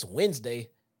happen this Wednesday.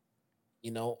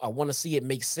 I want to see it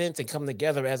make sense and come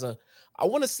together as a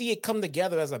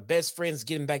best friends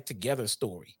getting back together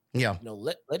story. Yeah.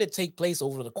 Let it take place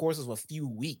over the course of a few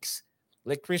weeks.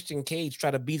 Let Christian Cage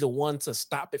try to be the one to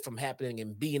stop it from happening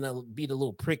and be the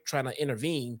little prick trying to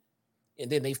intervene.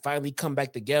 And then they finally come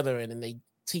back together and then they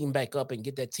team back up and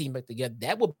get that team back together.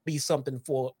 That would be something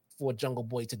for Jungle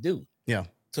Boy to do. Yeah.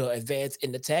 to advance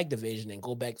in the tag division and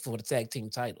go back for the tag team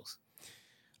titles.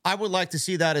 I would like to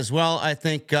see that as well. I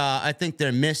think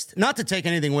they're missed. Not to take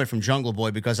anything away from Jungle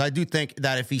Boy, because I do think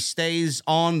that if he stays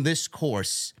on this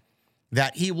course,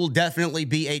 that he will definitely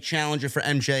be a challenger for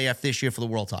MJF this year for the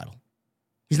world title.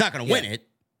 He's not going to win it.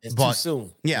 It's too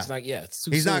soon. Yeah, it's too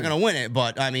he's soon. not going to win it.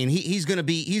 But I mean, he's going to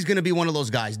be one of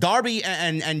those guys. Darby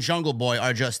and Jungle Boy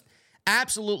are just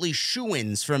absolutely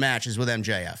shoo-ins for matches with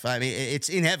MJF. I mean, it's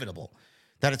inevitable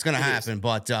that it's going to happen.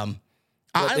 But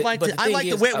I like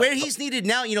where he's needed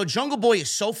now. You know, Jungle Boy is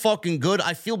so fucking good.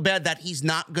 I feel bad that he's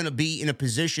not going to be in a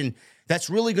position that's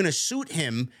really going to suit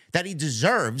him that he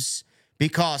deserves,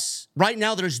 because right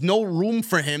now there's no room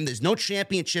for him. There's no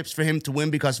championships for him to win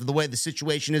because of the way the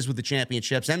situation is with the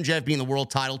championships. MJF being the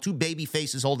world title, two baby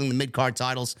faces holding the mid-card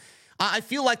titles. I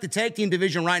feel like the tag team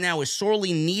division right now is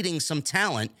sorely needing some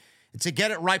talent to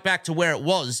get it right back to where it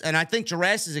was. And I think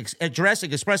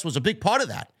Jurassic Express was a big part of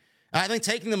that. I think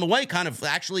taking them away kind of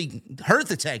actually hurt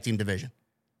the tag team division.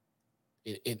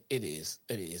 It is.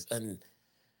 And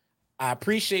I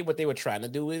appreciate what they were trying to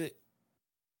do with it,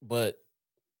 but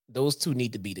those two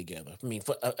need to be together. I mean,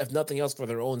 if nothing else, for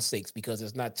their own sakes, because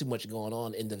there's not too much going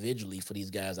on individually for these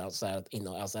guys outside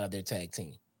of their tag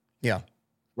team. Yeah.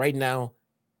 Right now,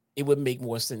 it would make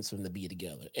more sense for them to be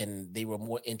together, and they were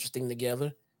more interesting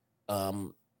together.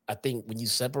 I think when you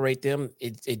separate them,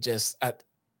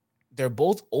 they're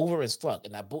both over as fuck,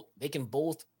 and they can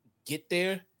both get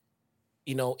there,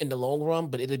 in the long run,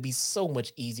 but it'd be so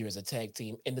much easier as a tag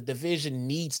team, and the division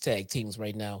needs tag teams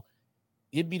right now.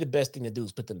 It'd be the best thing to do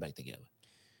is put them back together.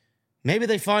 Maybe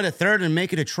they find a third and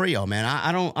make it a trio, man.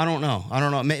 I don't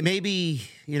know.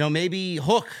 Maybe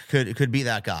Hook could be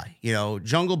that guy.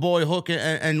 Jungle Boy, Hook,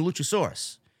 and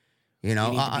Luchasaurus.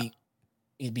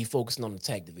 He'd be focusing on the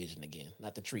tag division again,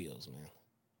 not the trios, man.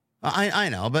 I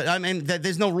know, but I mean,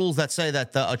 there's no rules that say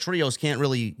that trios can't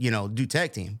really, do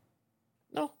tag team.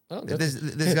 No,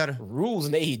 there's got rules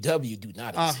in AEW do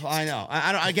not exist. I know.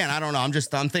 I don't know.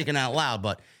 I'm thinking out loud,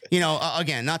 but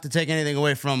again, not to take anything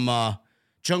away from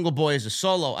Jungle Boy as a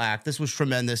solo act. This was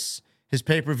tremendous. His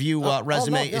pay-per-view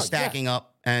resume is stacking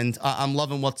up, and I'm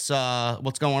loving what's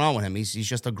going on with him. He's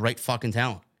just a great fucking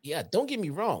talent. Yeah, don't get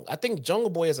me wrong. I think Jungle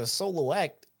Boy as a solo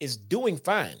act is doing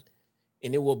fine,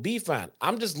 and it will be fine.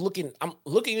 I'm looking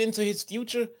into his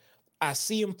future. I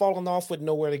see him falling off with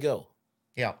nowhere to go.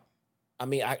 Yeah. I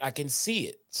mean, I can see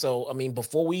it. So, I mean,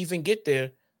 before we even get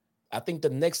there, I think the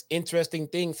next interesting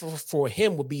thing for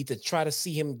him would be to try to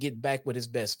see him get back with his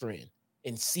best friend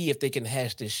and see if they can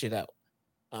hash this shit out.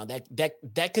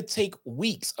 That could take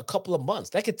weeks, a couple of months.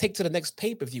 That could take to the next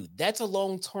pay-per-view. That's a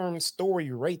long-term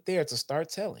story right there to start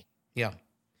telling. Yeah.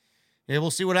 Yeah, we'll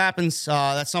see what happens.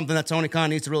 That's something that Tony Khan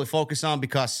needs to really focus on,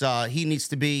 because he needs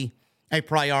to be a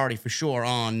priority for sure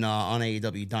on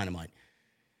AEW Dynamite.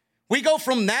 We go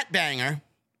from that banger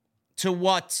to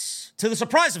the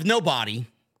surprise of nobody.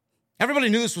 Everybody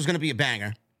knew this was going to be a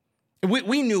banger.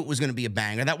 We knew it was going to be a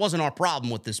banger. That wasn't our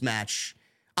problem with this match.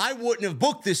 I wouldn't have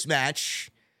booked this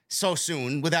match so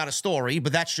soon without a story,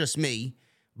 but that's just me.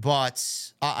 But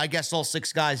I guess all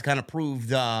six guys kind of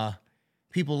proved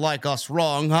people like us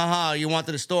wrong. You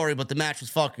wanted a story, but the match was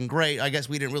fucking great. I guess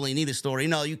we didn't really need a story.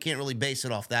 No, you can't really base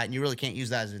it off that, and you really can't use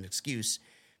that as an excuse,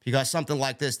 because something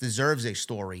like this deserves a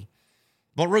story.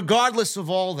 But regardless of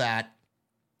all that,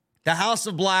 the House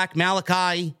of Black,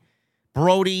 Malachi,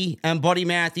 Brody, and Buddy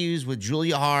Matthews with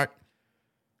Julia Hart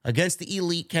against the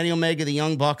Elite, Kenny Omega, the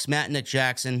Young Bucks, Matt and Nick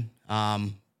Jackson.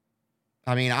 I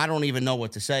don't even know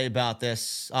what to say about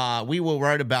this. We were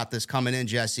worried about this coming in,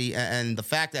 Jesse, and the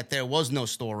fact that there was no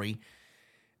story,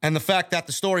 and the fact that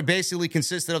the story basically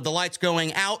consisted of the lights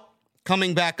going out,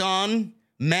 coming back on,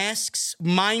 masks,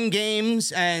 mind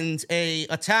games, and a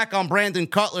attack on Brandon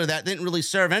Cutler that didn't really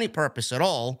serve any purpose at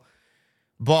all.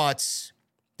 But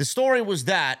the story was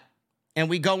that, and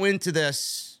we go into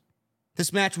this.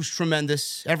 This match was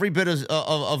tremendous, every bit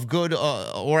of good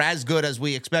or as good as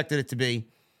we expected it to be.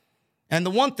 And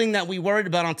the one thing that we worried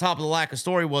about on top of the lack of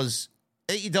story was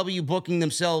AEW booking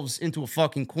themselves into a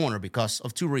fucking corner because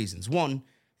of two reasons. One,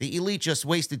 the Elite just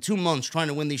wasted 2 months trying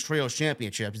to win these trios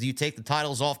championships. Do you take the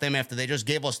titles off them after they just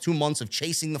gave us 2 months of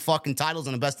chasing the fucking titles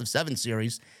in a best-of-7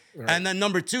 series? Right. And then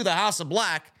number two, the House of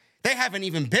Black, they haven't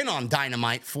even been on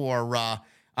Dynamite for...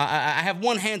 I have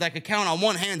one hand, I could count on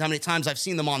one hand how many times I've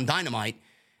seen them on Dynamite,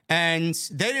 and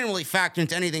they didn't really factor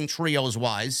into anything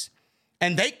trios-wise,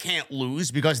 and they can't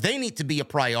lose because they need to be a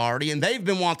priority, and they've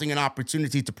been wanting an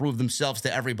opportunity to prove themselves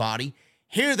to everybody.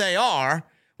 Here they are,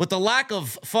 with the lack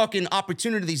of fucking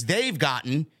opportunities they've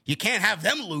gotten. You can't have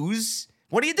them lose.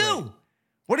 What do you do? Right.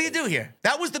 What do you do here?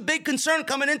 That was the big concern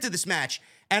coming into this match.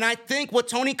 And I think what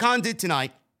Tony Khan did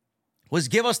tonight was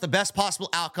give us the best possible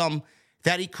outcome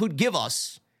that he could give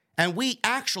us. And we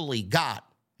actually got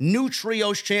new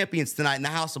trios champions tonight in the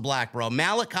House of Black, bro.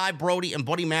 Malachi, Brody, and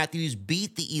Buddy Matthews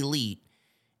beat the Elite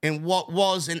in what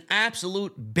was an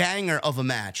absolute banger of a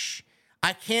match.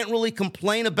 I can't really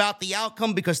complain about the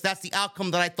outcome because that's the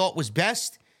outcome that I thought was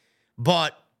best.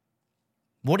 But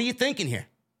what are you thinking here?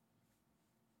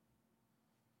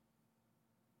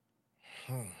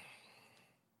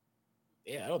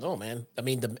 Yeah, I don't know, man. I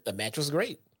mean, the match was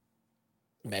great.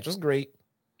 The match was great.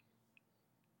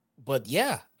 But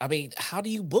yeah, I mean, how do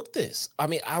you book this? I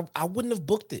mean, I wouldn't have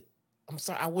booked it. I'm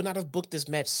sorry, I would not have booked this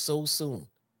match so soon.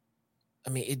 I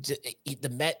mean, the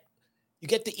match, you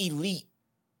get the Elite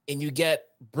and you get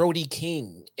Brody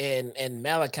King and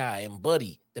Malachi and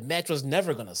Buddy. The match was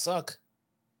never gonna suck.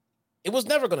 It was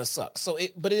never gonna suck. So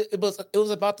it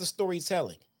was about the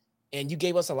storytelling, and you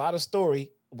gave us a lot of story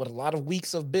with a lot of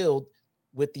weeks of build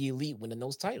with the Elite winning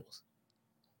those titles,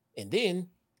 and then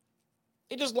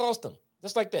they just lost them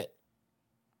just like that.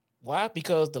 Why?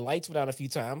 Because the lights went out a few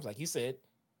times, like you said.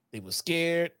 They were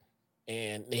scared,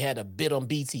 and they had a bid on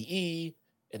BTE,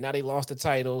 and now they lost the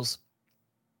titles.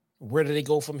 Where do they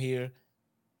go from here?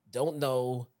 Don't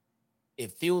know.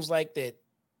 It feels like that.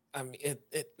 I mean,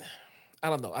 I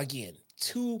don't know. Again,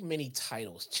 too many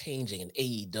titles changing in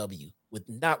AEW with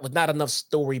not enough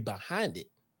story behind it.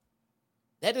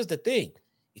 That is the thing.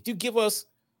 If you give us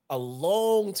a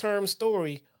long-term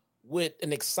story with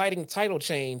an exciting title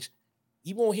change,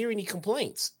 you won't hear any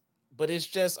complaints. But it's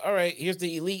just, all right, here's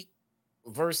the Elite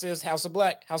versus House of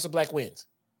Black. House of Black wins.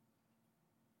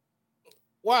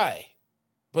 Why?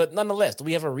 But nonetheless, do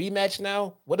we have a rematch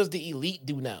now? What does the Elite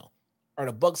do now? Are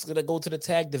the Bucks going to go to the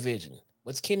tag division?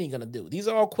 What's Kenny going to do? These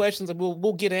are all questions that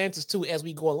we'll get answers to as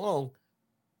we go along.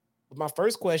 But my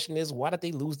first question is, why did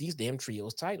they lose these damn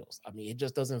trios titles? I mean, it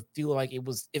just doesn't feel like it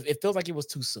was, it feels like it was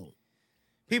too soon.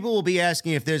 People will be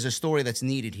asking if there's a story that's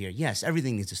needed here. Yes,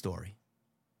 everything needs a story.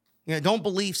 You know, don't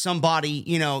believe somebody,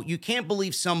 you can't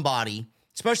believe somebody,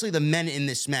 especially the men in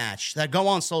this match, that go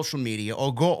on social media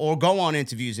or go on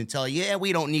interviews and tell you, yeah,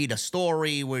 we don't need a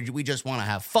story. We just want to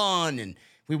have fun and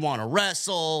we want to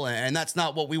wrestle, and that's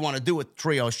not what we want to do with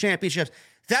trios championships.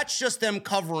 That's just them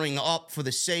covering up for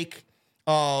the sake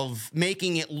of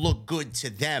making it look good to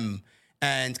them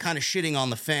and kind of shitting on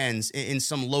the fans in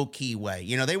some low-key way.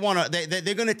 They want to,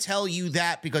 they're going to tell you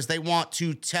that because they want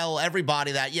to tell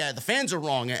everybody that, yeah, the fans are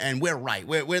wrong and we're right.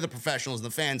 We're the professionals and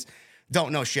the fans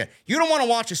don't know shit. You don't want to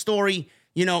watch a story,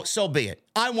 so be it.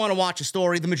 I want to watch a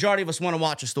story. The majority of us want to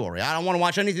watch a story. I don't want to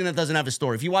watch anything that doesn't have a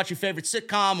story. If you watch your favorite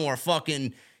sitcom or a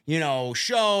fucking,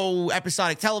 show,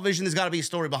 episodic television, there's got to be a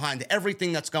story behind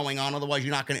everything that's going on. Otherwise,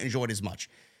 you're not going to enjoy it as much.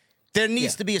 There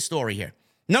needs to be a story here.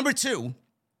 Number two,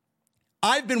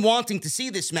 I've been wanting to see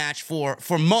this match for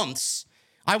months.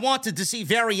 I wanted to see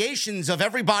variations of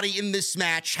everybody in this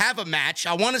match have a match.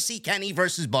 I want to see Kenny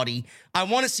versus Buddy. I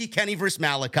want to see Kenny versus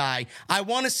Malachi. I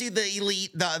want to see the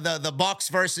Elite, the Bucks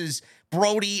versus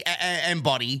Brody and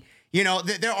Buddy.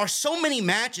 There are so many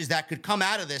matches that could come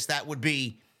out of this that would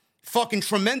be fucking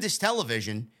tremendous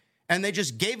television, and they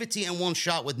just gave it to you in one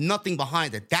shot with nothing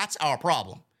behind it. That's our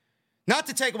problem. Not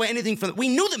to take away anything from it. We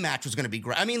knew the match was going to be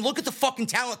great. I mean, look at the fucking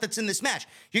talent that's in this match.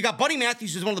 You got Buddy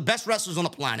Matthews, who's one of the best wrestlers on the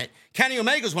planet. Kenny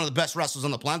Omega's one of the best wrestlers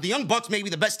on the planet. The Young Bucks may be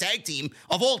the best tag team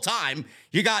of all time.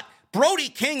 You got Brody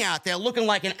King out there looking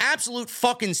like an absolute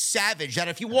fucking savage that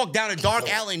if you walk down a dark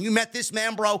alley and you met this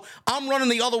man, bro, I'm running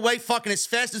the other way fucking as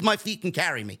fast as my feet can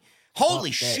carry me.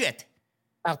 Holy shit.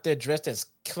 Out there dressed as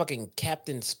fucking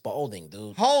Captain Spaulding,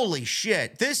 dude. Holy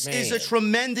shit. This is a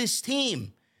tremendous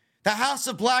team. The House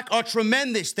of Black are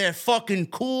tremendous. They're fucking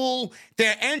cool.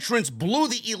 Their entrance blew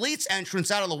the Elite's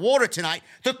entrance out of the water tonight.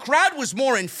 The crowd was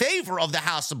more in favor of the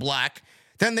House of Black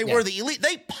than they were the Elite.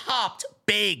 They popped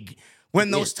big when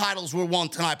those titles were won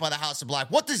tonight by the House of Black.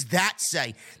 What does that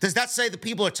say? Does that say the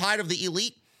people are tired of the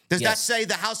Elite? Does that say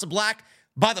the House of Black,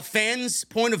 by the fans'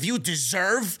 point of view,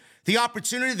 deserve the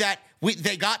opportunity that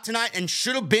they got tonight and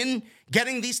should have been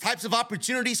getting these types of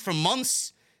opportunities for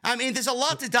months? I mean, there's a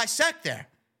lot to dissect there.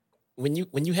 When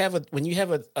you have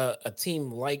a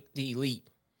team like the Elite,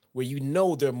 where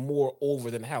they're more over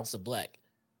than House of Black,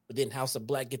 but then House of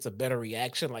Black gets a better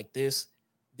reaction like this,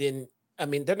 then I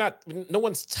mean no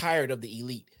one's tired of the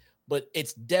Elite, but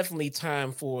it's definitely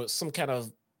time for some kind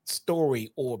of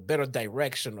story or better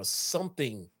direction or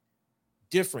something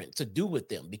different to do with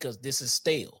them because this is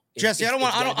stale. Jesse, I don't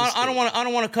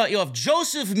want to cut you off.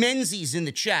 Joseph Menzies in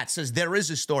the chat says there is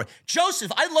a story.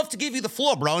 Joseph, I'd love to give you the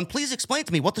floor, bro, and please explain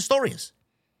to me what the story is.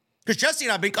 Because Jesse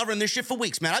and I have been covering this shit for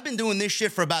weeks, man. I've been doing this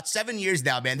shit for about 7 years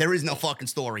now, man. There is no fucking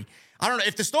story. I don't know.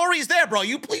 If the story is there, bro,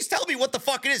 you please tell me what the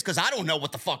fuck it is, because I don't know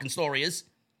what the fucking story is.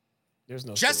 There's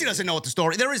no Jesse story doesn't know what the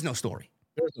story. There is no story.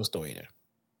 There's no story there.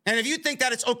 And if you think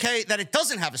that it's okay that it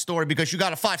doesn't have a story because you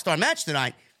got a 5-star match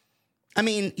tonight, I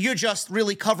mean, you're just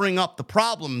really covering up the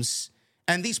problems.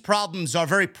 And these problems are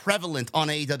very prevalent on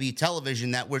AEW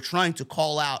television that we're trying to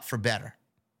call out for better.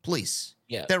 Please.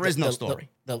 Yeah. There is no story.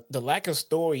 The lack of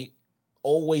story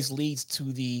always leads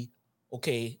to the,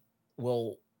 okay,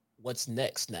 well, what's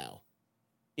next now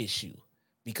issue?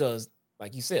 Because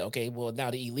like you said, okay, well, now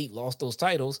the Elite lost those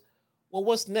titles. Well,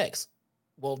 what's next?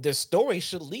 Well, their story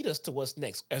should lead us to what's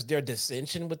next. Is there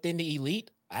dissension within the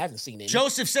Elite? I haven't seen any.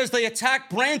 Joseph says they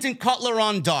attacked Brandon Cutler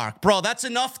on Dark. Bro, that's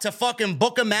enough to fucking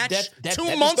book a match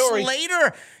 2 months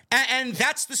later. And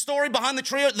that's the story behind the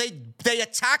trio. They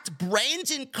attacked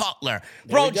Brandon Cutler.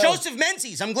 Bro, Joseph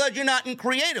Menzies, I'm glad you're not in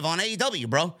creative on AEW,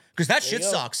 bro. Because that shit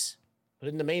sucks. Put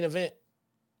it in the main event.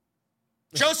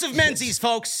 Joseph Menzies,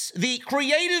 folks, the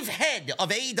creative head of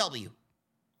AEW.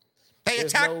 They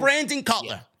attacked Brandon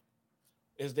Cutler.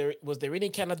 Yeah. Was there any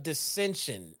kind of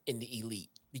dissension in the Elite?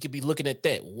 You could be looking at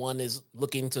that. One is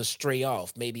looking to stray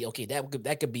off. Maybe, okay,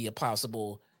 that could be a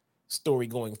possible story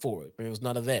going forward. But there was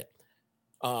none of that.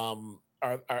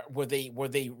 Were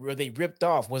they ripped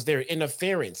off? Was there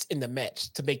interference in the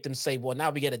match to make them say, well, now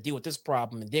we got to deal with this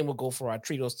problem, and then we'll go for our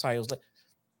trios titles?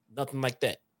 Nothing like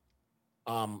that.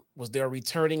 Was there a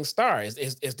returning star?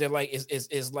 Is there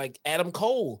like Adam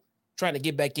Cole trying to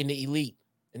get back in the Elite,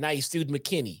 and now he sued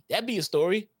McKinney? That'd be a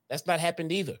story. That's not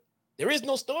happened either. There is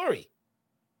no story.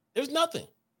 There's nothing.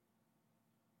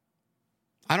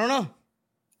 I don't know.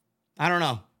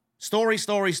 Story.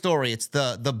 It's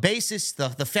the basis,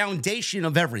 the foundation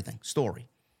of everything. Story.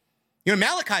 You know,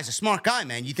 Malachi's a smart guy,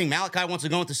 man. You think Malachi wants to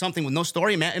go into something with no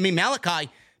story? I mean, Malachi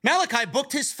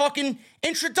booked his fucking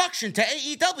introduction to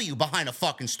AEW behind a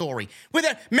fucking story.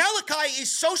 Malachi is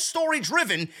so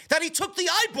story-driven that he took the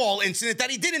eyeball incident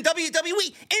that he did in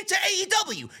WWE into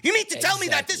AEW. You mean to tell me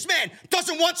that this man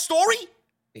doesn't want story?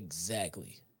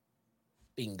 Exactly.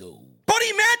 Bingo.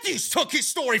 Buddy Matthews took his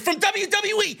story from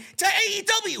WWE to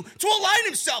AEW to align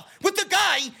himself with the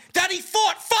guy that he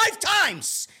fought 5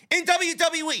 times in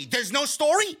WWE. There's no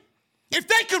story? If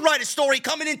they could write a story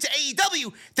coming into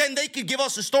AEW, then they could give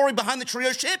us a story behind the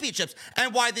Trios Championships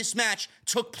and why this match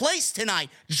took place tonight.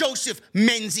 Joseph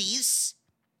Menzies.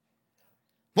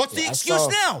 What's the excuse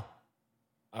now?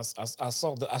 I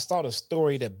saw the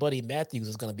story that Buddy Matthews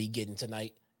is going to be getting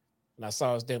tonight, and I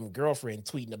saw his damn girlfriend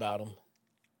tweeting about him.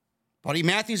 Buddy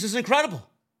Matthews is incredible.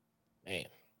 Man.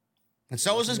 And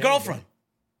so is his girlfriend.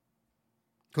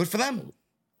 Good for them.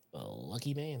 A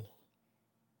lucky man.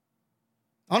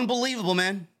 Unbelievable,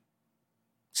 man.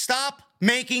 Stop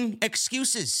making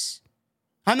excuses.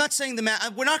 I'm not saying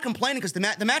we're not complaining because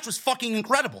the match was fucking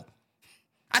incredible.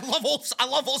 I love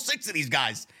all 6 of these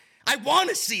guys. I want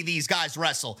to see these guys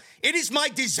wrestle. It is my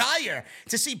desire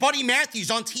to see Buddy Matthews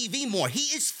on TV more.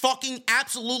 He is fucking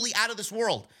absolutely out of this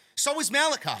world. So is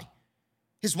Malachi.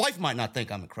 His wife might not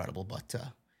think I'm incredible, but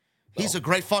he's a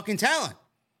great fucking talent.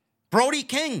 Brody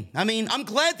King. I mean, I'm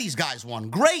glad these guys won.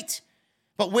 Great.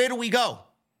 But where do we go?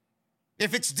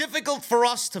 If it's difficult for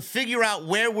us to figure out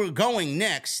where we're going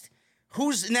next,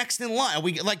 who's next in line? Are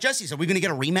we, like Jesse said, are we going to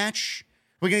get a rematch?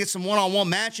 We're going to get some one-on-one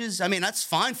matches? I mean, that's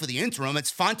fine for the interim. It's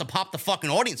fine to pop the fucking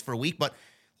audience for a week, but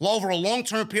over a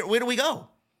long-term period, where do we go?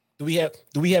 Do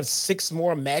we have 6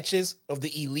 more matches of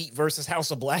the Elite versus House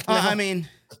of Black now? I mean,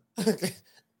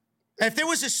 if there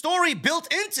was a story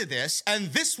built into this and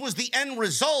this was the end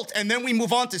result and then we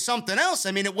move on to something else,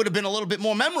 I mean, it would have been a little bit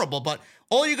more memorable, but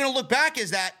all you're going to look back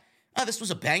is that, oh, this was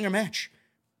a banger match.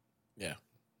 Yeah.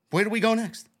 Where do we go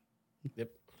next? Yep.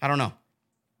 I don't know.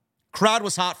 Crowd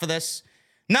was hot for this.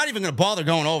 Not even going to bother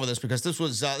going over this because this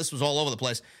was all over the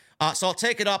place. So I'll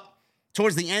take it up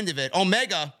towards the end of it.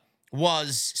 Omega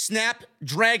was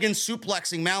snapdragon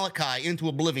suplexing Malachi into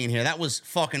oblivion here. That was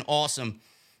fucking awesome.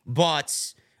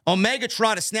 But Omega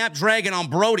tried a snapdragon on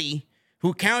Brody,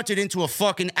 who countered into a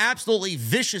fucking absolutely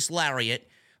vicious lariat.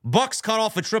 Bucks cut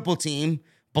off a triple team.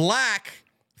 Black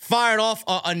fired off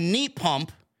a knee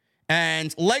pump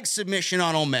and leg submission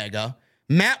on Omega.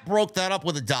 Matt broke that up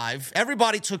with a dive.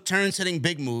 Everybody took turns hitting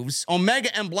big moves.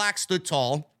 Omega and Black stood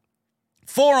tall.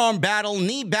 Forearm battle,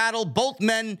 knee battle. Both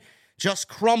men just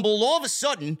crumbled. All of a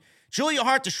sudden, Julia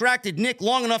Hart distracted Nick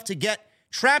long enough to get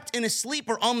trapped in a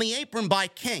sleeper on the apron by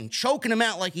King, choking him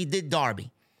out like he did Darby.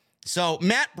 So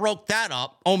Matt broke that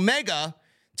up. Omega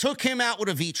took him out with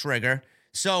a V-trigger.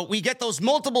 So we get those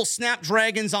multiple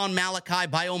snapdragons on Malachi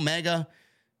by Omega.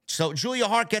 So Julia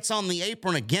Hart gets on the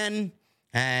apron again.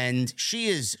 And she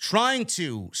is trying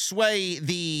to sway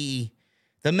the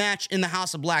match in the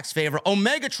House of Black's favor.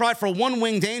 Omega tried for a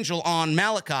one-winged angel on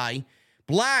Malachi.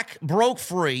 Black broke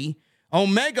free.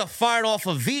 Omega fired off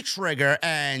a V-trigger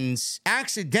and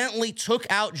accidentally took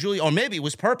out Julia. Or maybe it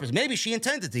was purpose. Maybe she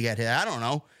intended to get hit. I don't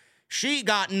know. She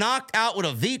got knocked out with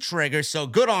a V-trigger, so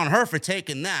good on her for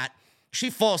taking that. She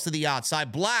falls to the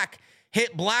outside. Black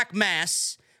hit Black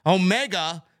Mass.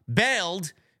 Omega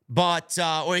bailed,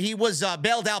 or he was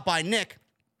bailed out by Nick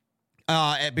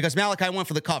because Malachi went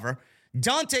for the cover.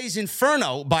 Dante's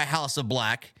Inferno by House of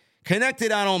Black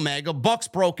connected on Omega. Bucks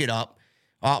broke it up.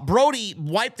 Brody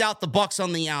wiped out the Bucks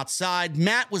on the outside.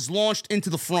 Matt was launched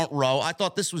into the front row. I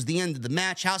thought this was the end of the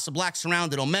match. House of Black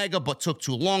surrounded Omega, but took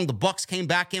too long. The Bucks came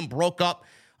back in, broke up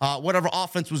whatever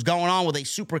offense was going on with a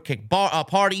super kick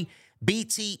party.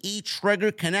 BTE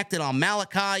trigger connected on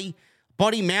Malachi.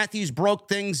 Buddy Matthews broke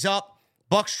things up.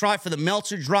 Bucks tried for the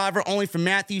Meltzer driver, only for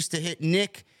Matthews to hit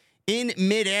Nick in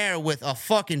midair with a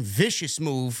fucking vicious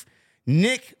move.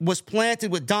 Nick was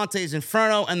planted with Dante's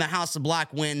Inferno, and the House of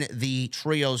Black win the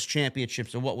Trios Championship.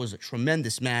 So what was a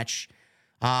tremendous match.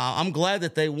 I'm glad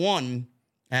that they won,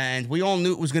 and we all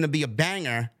knew it was going to be a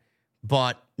banger.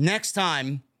 But next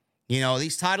time,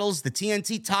 these titles, the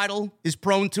TNT title is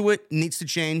prone to it, needs to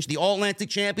change. The All-Atlantic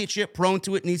Championship, prone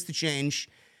to it, needs to change.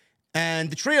 And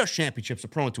the Trios Championships are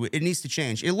prone to it. It needs to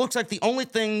change. It looks like the only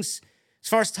things, as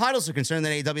far as titles are concerned,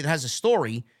 that AEW that has a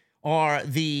story are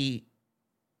the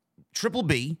Triple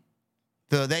B,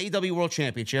 the AEW World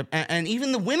Championship, and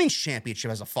even the Women's Championship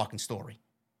has a fucking story.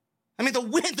 I mean,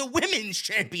 the Women's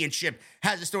Championship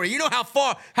has a story. You know how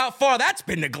far that's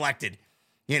been neglected,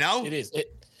 It is.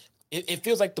 It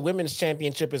feels like the Women's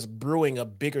Championship is brewing a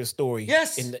bigger story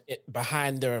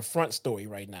behind their front story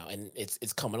right now, and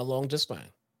it's coming along just fine.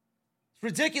 It's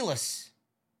ridiculous.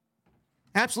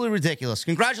 Absolutely ridiculous.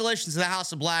 Congratulations to the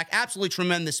House of Black. Absolutely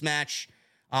tremendous match.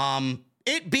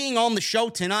 It being on the show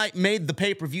tonight made the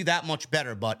pay-per-view that much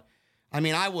better, but, I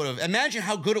mean, I would have... Imagine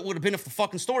how good it would have been if the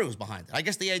fucking story was behind it. I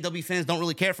guess the AEW fans don't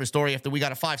really care for a story after we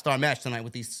got a 5-star match tonight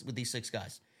with these 6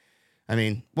 guys. I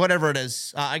mean, whatever it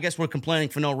is, I guess we're complaining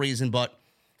for no reason, but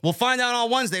we'll find out on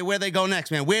Wednesday where they go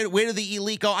next, man. Where do the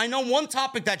Elite go? I know one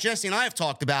topic that Jesse and I have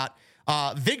talked about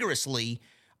vigorously.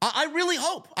 I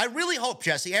really hope,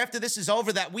 Jesse, after this is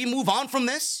over, that we move on from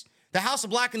this. The House of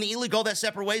Black and the Elite go their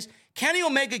separate ways. Kenny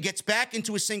Omega gets back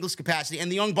into a singles capacity,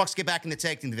 and the Young Bucks get back in the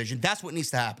tag team division. That's what needs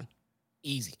to happen.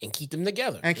 Easy. And keep them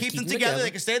together. And keep them together.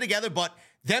 They can stay together, but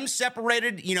them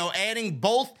separated, adding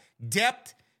both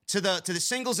depth to the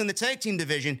singles and the tag team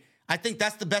division, I think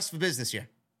that's the best for business here.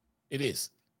 It is.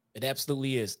 It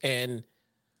absolutely is. And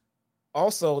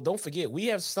also, don't forget, we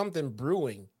have something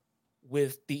brewing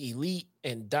with the Elite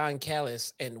and Don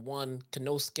Callis and one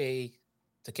Konosuke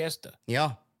Takeshita.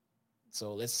 Yeah.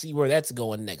 So let's see where that's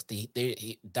going next.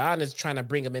 Don is trying to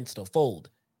bring him into the fold.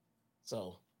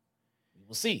 So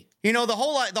we'll see. The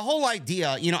whole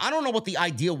idea, I don't know what the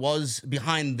idea was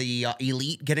behind the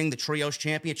Elite getting the Trios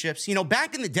Championships.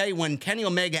 Back in the day when Kenny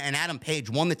Omega and Adam Page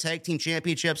won the tag team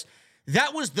championships,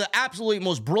 that was the absolutely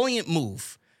most brilliant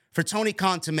move for Tony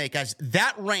Khan to make, as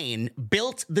that reign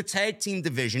built the tag team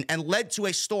division and led to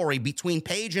a story between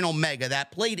Page and Omega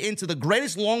that played into the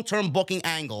greatest long-term booking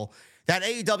angle that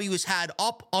AEW has had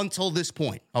up until this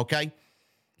point, okay?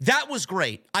 That was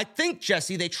great. I think,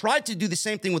 Jesse, they tried to do the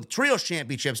same thing with the Trios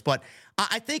Championships, but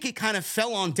I think it kind of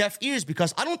fell on deaf ears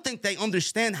because I don't think they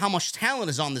understand how much talent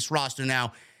is on this roster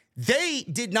now. They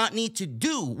did not need to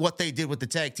do what they did with the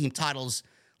tag team titles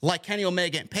like Kenny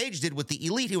Omega and Page did with the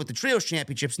Elite here with the Trios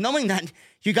Championships, knowing that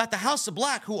you got the House of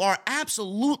Black, who are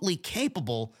absolutely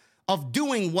capable of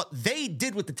doing what they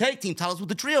did with the tag team titles with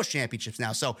the Trios Championships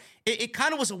now. So it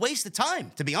kind of was a waste of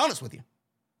time, to be honest with you.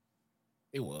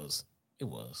 It was,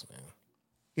 man.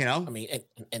 I mean,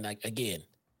 and again,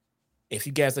 if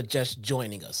you guys are just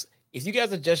joining us,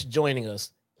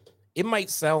 it might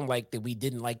sound like that we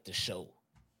didn't like the show.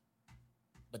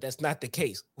 But that's not the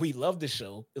case. We love the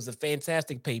show. It was a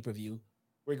fantastic pay-per-view.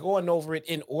 We're going over it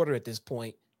in order at this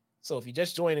point. So if you're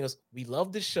just joining us, we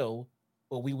love the show,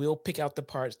 but we will pick out the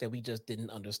parts that we just didn't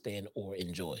understand or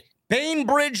enjoy.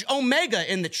 Bainbridge Omega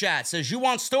in the chat says, you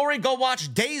want story? Go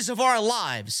watch Days of Our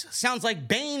Lives. Sounds like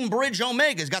Bainbridge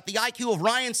Omega's got the IQ of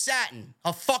Ryan Satin,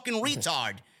 a fucking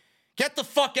retard. Get the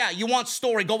fuck out. You want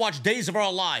story? Go watch Days of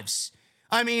Our Lives.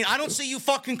 I mean, I don't see you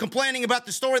fucking complaining about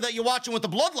the story that you're watching with the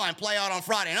Bloodline play out on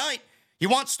Friday night. You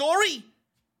want story?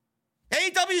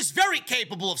 AEW is very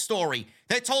capable of story.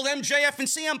 They told MJF and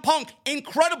CM Punk,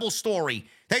 incredible story.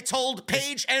 They told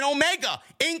Page and Omega,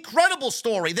 incredible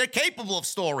story. They're capable of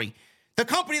story. The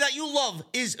company that you love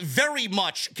is very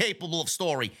much capable of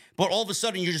story, but all of a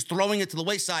sudden you're just throwing it to the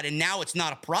wayside, and now it's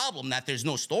not a problem that there's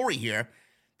no story here.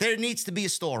 There needs to be a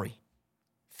story.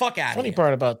 Fuck out of here. Funny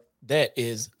part about that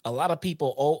is a lot of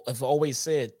people have always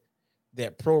said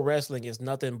that pro wrestling is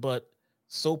nothing but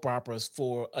soap operas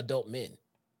for adult men.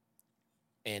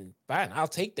 And fine, I'll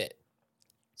take that.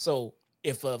 So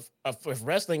if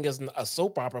wrestling is a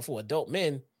soap opera for adult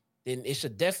men, then it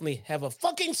should definitely have a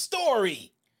fucking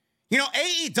story. You know,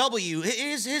 AEW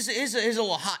is a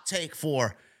little hot take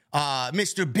for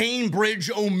Mr. Bainbridge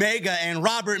Omega and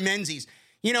Robert Menzies.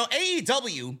 You know,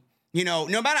 AEW, you know,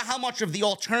 no matter how much of the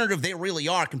alternative they really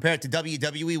are compared to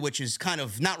WWE, which is kind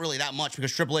of not really that much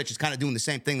because Triple H is kind of doing the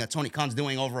same thing that Tony Khan's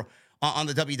doing over on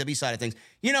the WWE side of things.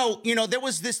 You know, there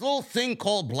was this little thing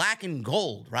called Black and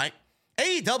Gold, right?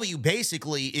 AEW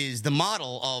basically is the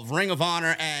model of Ring of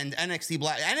Honor and NXT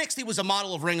Black. NXT was a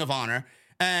model of Ring of Honor,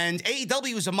 and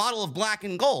AEW is a model of Black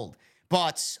and Gold.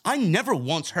 But I never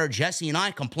once heard Jesse and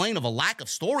I complain of a lack of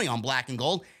story on Black and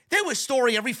Gold. There was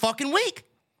story every fucking week.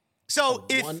 So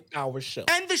a 1 hour show.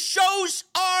 And the shows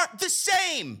are the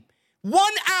same.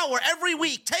 1 hour every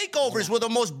week. Takeovers were the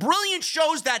most brilliant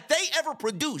shows that they ever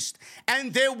produced.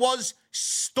 And there was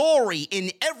story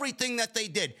in everything that they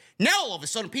did. Now, all of a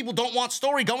sudden, people don't want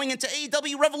story going into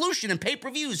AEW Revolution and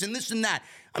pay-per-views and this and that.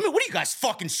 I mean, what are you guys,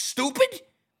 fucking stupid?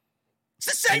 It's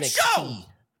the same show.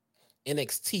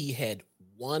 NXT had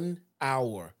 1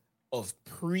 hour of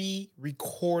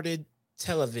pre-recorded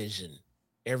television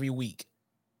every week.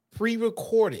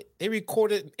 Pre-recorded. They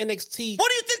recorded NXT. What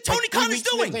do you think Tony Khan is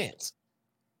doing? It's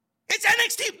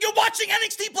NXT. You're watching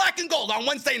NXT Black and Gold on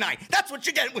Wednesday night. That's what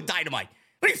you're getting with Dynamite.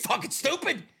 What are you, fucking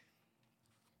stupid?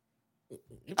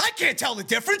 I can't tell the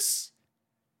difference.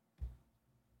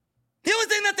 The only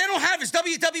thing that they don't have is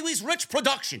WWE's rich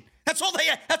production. That's all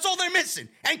they're missing.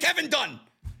 And Kevin Dunn.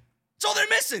 That's all they're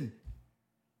missing.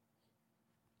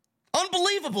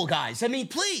 Unbelievable, guys. I mean,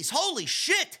 please, holy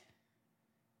shit.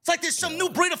 It's like there's some new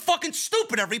breed of fucking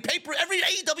stupid every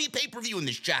AEW pay-per-view in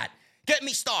this chat. Get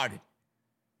me started.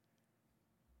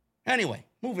 Anyway,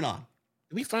 moving on.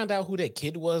 Did we find out who that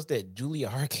kid was that Julia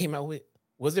Hart came out with?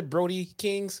 Was it Brody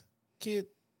King's kid?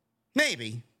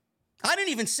 Maybe. I didn't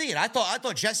even see it. I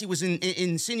thought Jesse was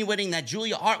insinuating that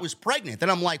Julia Hart was pregnant. Then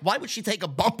I'm like, why would she take a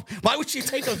bump? Why would she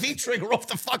take a V-trigger off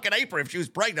the fucking apron if she was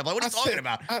pregnant? I'm like, what are you talking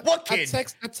about? What kid?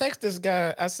 I text this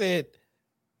guy. I said,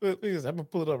 I'm gonna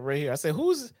pull it up right here. I said,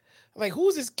 who's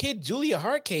this kid Julia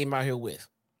Hart came out here with?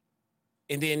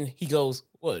 And then he goes,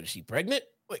 what, is she pregnant?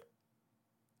 Like,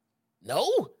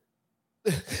 no.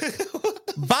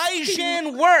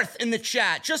 Bijan Worth in the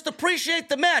chat. Just appreciate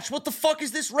the match. What the fuck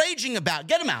is this raging about?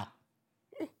 Get him out.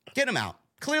 Get him out.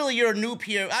 Clearly you're a noob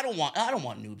here. I don't want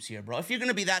noobs here, bro. If you're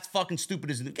gonna be that fucking stupid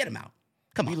as a noob, get him out.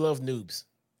 Come on. We love noobs.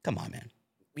 Come on, man.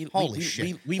 Holy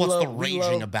shit. What's the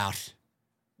raging about?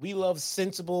 We love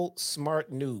sensible,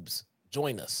 smart noobs.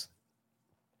 Join us.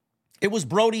 It was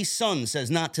Brody's son, says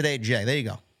not today, Jay. There you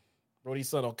go. Brody's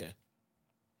son, okay.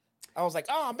 I was like,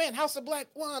 oh man, House of Black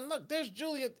won. Look, there's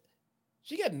Julia.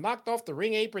 She got knocked off the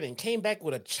ring apron and came back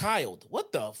with a child.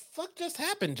 What the fuck just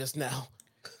happened just now?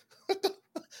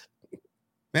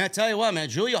 Man, I tell you what, man,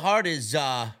 Julia Hart is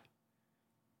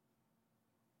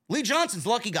Lee Johnson's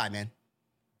lucky guy, man.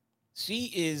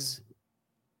 She is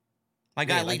my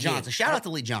guy, Lee Johnson. Shout out to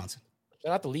Lee Johnson.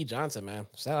 Shout out to Lee Johnson, man.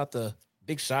 Shout out to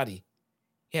Big Shotty.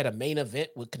 He had a main event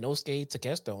with Konosuke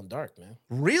Takeshita on Dark, man.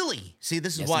 Really? See,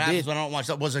 this is what happens when I don't watch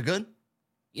that. Was it good?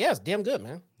 Yes, damn good,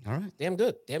 man. All right. Damn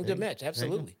good. Damn good match.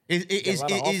 Absolutely.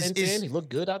 He looked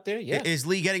good out there. Yeah. Is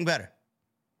Lee getting better?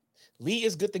 Lee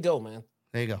is good to go, man.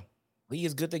 There you go. Lee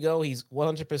is good to go. He's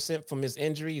 100% from his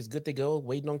injury. He's good to go.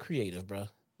 Waiting on creative, bro.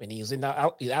 And he's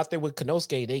out there with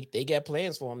Konosuke. They got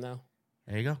plans for him now.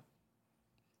 There you go.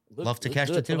 Love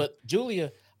Takeshita too. But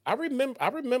Julia, I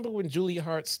remember when Julia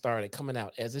Hart started coming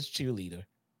out as his cheerleader,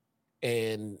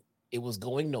 and it was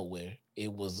going nowhere.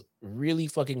 It was really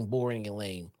fucking boring and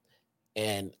lame.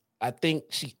 And I think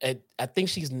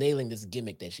she's nailing this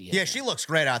gimmick that she has. Yeah, she looks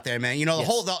great out there, man. You know,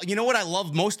 you know what I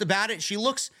love most about it? She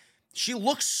looks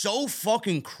so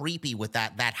fucking creepy with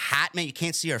that hat, man. You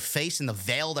can't see her face and the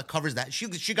veil that covers that.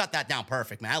 She got that down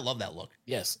perfect, man. I love that look.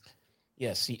 Yes.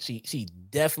 She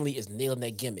definitely is nailing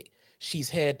that gimmick. She's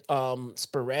had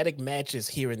sporadic matches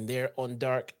here and there on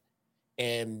Dark,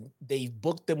 and they've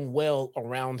booked them well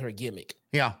around her gimmick.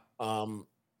 Yeah.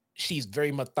 She's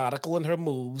very methodical in her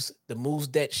moves. The moves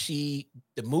that she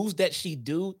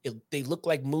do, they look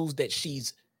like moves that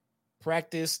she's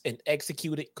practiced and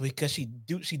executed because she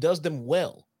does them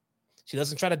well. She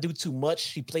doesn't try to do too much.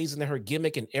 She plays into her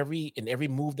gimmick in every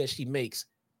move that she makes.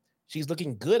 She's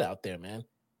looking good out there, man.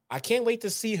 I can't wait to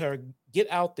see her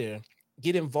get out there,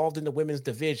 get involved in the women's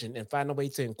division, and find a way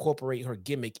to incorporate her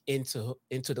gimmick into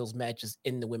those matches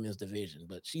in the women's division.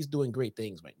 But she's doing great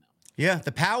things right now. Yeah,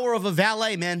 the power of a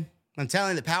valet, man. I'm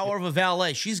telling you, the power of a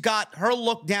valet. She's got her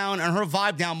look down and her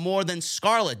vibe down more than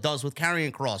Scarlett does with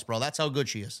Karrion Kross, bro. That's how good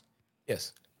she is.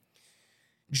 Yes.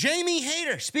 Jamie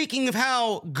Hayter. Speaking of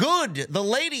how good the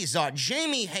ladies are,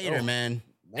 Jamie Hayter, man.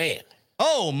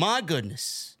 Oh, my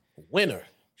goodness. Winner.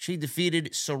 She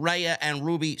defeated Saraya and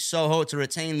Ruby Soho to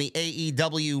retain the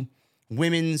AEW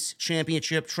Women's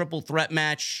Championship triple threat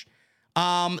match.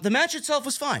 The match itself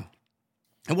was fine.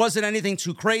 It wasn't anything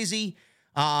too crazy.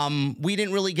 We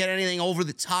didn't really get anything over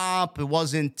the top. It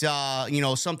wasn't,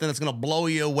 something that's going to blow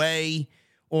you away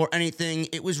or anything.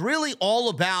 It was really all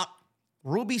about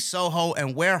Ruby Soho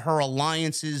and where her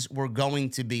alliances were going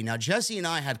to be. Now, Jesse and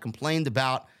I had complained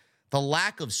about the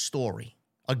lack of story.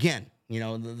 Again,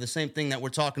 the same thing that we're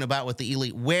talking about with the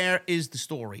Elite. Where is the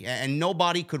story? And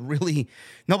nobody could really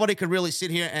sit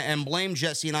here and blame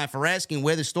Jesse and I for asking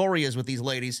where the story is with these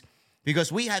ladies,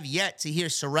 because we have yet to hear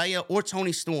Saraya or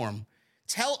Toni Storm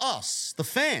tell us, the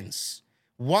fans,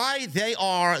 why they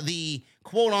are the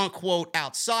quote-unquote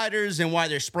outsiders and why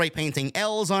they're spray painting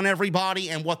L's on everybody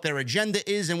and what their agenda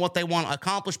is and what they want to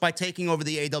accomplish by taking over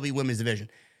the AEW Women's Division.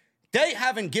 They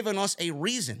haven't given us a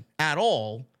reason at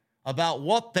all about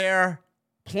what their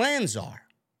plans are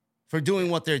for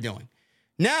doing what they're doing.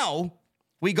 Now,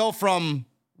 we go from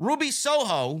Ruby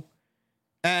Soho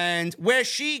and where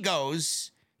she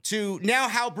goes to now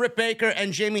how Britt Baker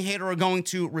and Jamie Hayter are going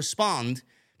to respond,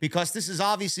 because this is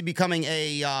obviously becoming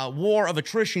a war of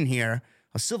attrition here,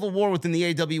 a civil war within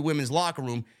the AEW women's locker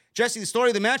room. Jesse, the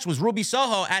story of the match was Ruby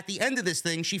Soho, at the end of this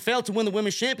thing, she failed to win the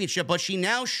women's championship, but she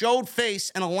now showed face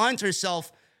and aligned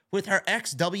herself with her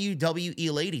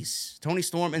ex-WWE ladies. Toni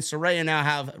Storm and Saraya now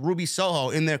have Ruby Soho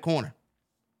in their corner.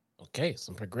 Okay,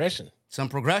 some progression.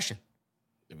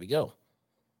 There we go.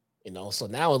 So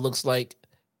now it looks like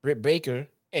Britt Baker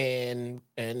and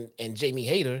Jamie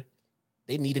Hayter,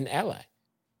 they need an ally.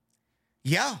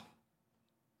 Yeah.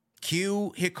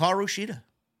 Cue Hikaru Shida.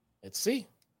 Let's see.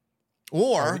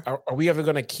 Or are we ever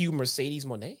going to cue Mercedes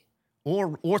Moné?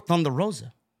 Or Thunder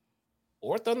Rosa.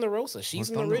 She's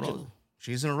an original.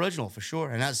 She's an original for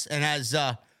sure. And as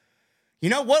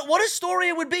what a story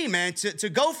it would be, man, to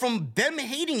go from them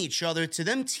hating each other to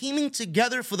them teaming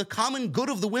together for the common good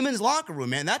of the women's locker room,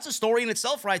 man. That's a story in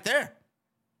itself right there.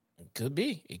 It could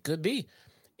be.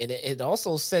 And it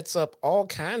also sets up all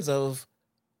kinds of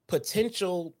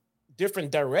potential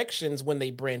different directions when they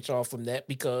branch off from that,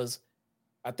 because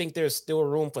I think there's still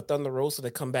room for Thunder Rosa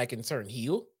to come back and turn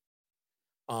heel.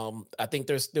 I think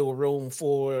there's still room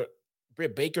for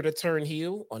Britt Baker to turn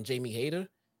heel on Jamie Hayter.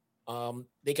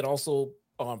 They could also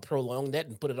prolong that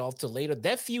and put it off to later.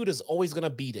 That feud is always going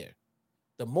to be there.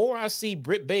 The more I see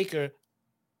Britt Baker,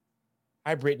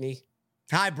 hi, Brittany.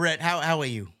 Hi, Britt. How are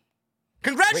you?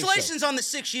 Congratulations on the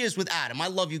 6 years with Adam. I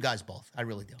love you guys both. I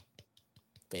really do.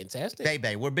 Fantastic.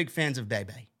 Bebe. We're big fans of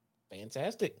Bebe.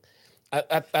 Fantastic.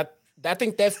 I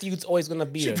think that feud's always going to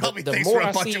be there. Probably thinks we're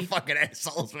a bunch of fucking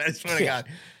assholes, man. I swear to God.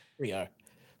 We are.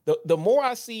 The more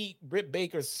I see Britt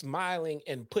Baker smiling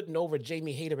and putting over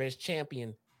Jamie Hayter as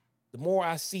champion, the more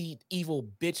I see evil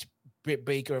bitch Britt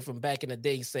Baker from back in the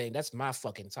day saying, that's my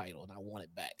fucking title and I want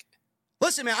it back.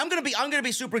 Listen, man, I'm gonna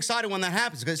be super excited when that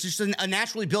happens, because it's just a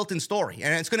naturally built-in story,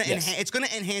 and it's gonna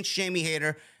enhance Jamie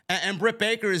Hayter, and Britt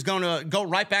Baker is gonna go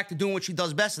right back to doing what she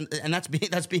does best, and that's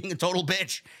being a total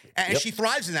bitch, and she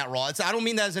thrives in that role. I don't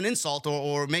mean that as an insult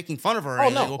or making fun of her.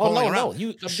 No.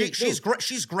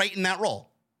 She's great in that role.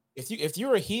 If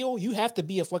you're a heel, you have to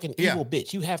be a fucking evil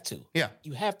bitch. You have to. Yeah.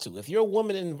 You have to. If you're a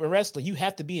woman and a wrestler, you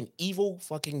have to be an evil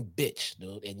fucking bitch,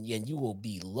 dude, and you will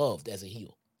be loved as a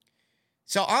heel.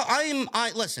 So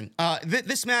listen.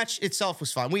 This match itself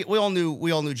was fine. We all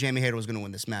knew Jamie Hayter was going to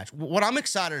win this match. What I'm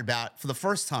excited about for the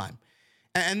first time,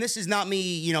 and this is not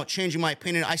me, changing my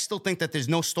opinion. I still think that there's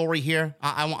no story here.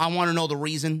 I want to know the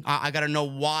reason. I got to know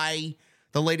why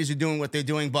the ladies are doing what they're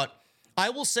doing. But I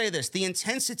will say this: the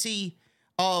intensity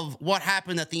of what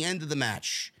happened at the end of the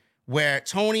match, where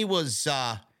Toni was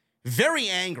very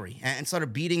angry and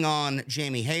started beating on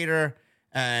Jamie Hayter,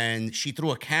 and she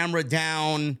threw a camera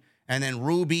down. And then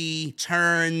Ruby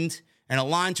turned and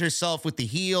aligned herself with the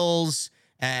heels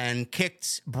and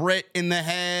kicked Britt in the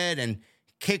head and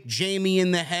kicked Jamie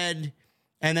in the head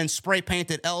and then spray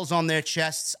painted L's on their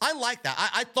chests. I like that.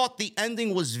 I thought the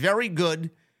ending was very good,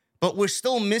 but we're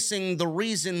still missing the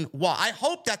reason why. I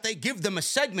hope that they give them a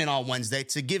segment on Wednesday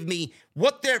to give me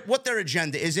what their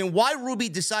agenda is and why Ruby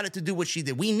decided to do what she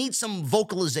did. We need some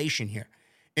vocalization here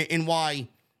in why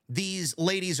these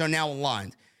ladies are now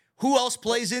aligned. Who else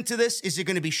plays into this? Is it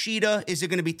going to be Sheeta? Is it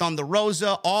going to be Thunder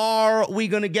Rosa? Are we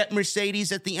going to get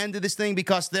Mercedes at the end of this thing?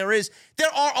 Because there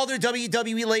are other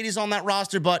WWE ladies on that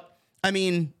roster, but I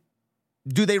mean,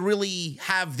 do they really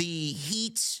have the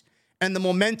heat and the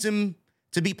momentum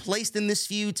to be placed in this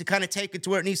feud to kind of take it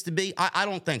to where it needs to be? I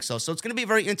don't think so. So it's going to be a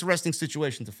very interesting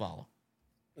situation to follow.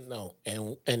 No,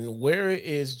 and where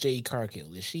is Jade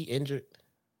Cargill? Is she injured?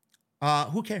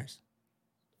 Who cares?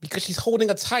 Because she's holding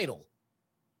a title.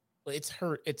 It's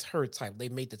her title. They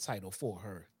made the title for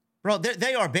her. Bro,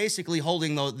 they are basically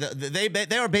holding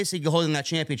they are basically holding that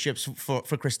championships for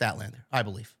Chris Statlander, I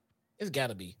believe. It's got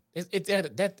to be.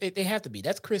 They have to be.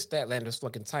 That's Chris Statlander's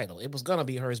fucking title. It was gonna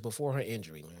be hers before her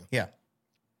injury, man. Yeah.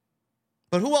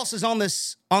 But who else is on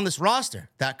this roster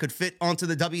that could fit onto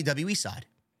the WWE side?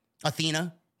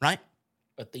 Athena, right?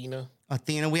 Athena.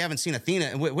 We haven't seen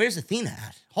Athena. Where's Athena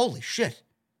at? Holy shit.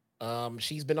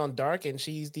 She's been on Dark, and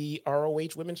she's the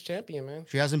ROH Women's Champion, man.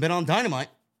 She hasn't been on Dynamite.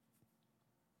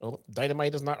 Oh,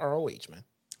 Dynamite is not ROH, man.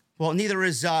 Well, neither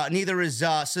is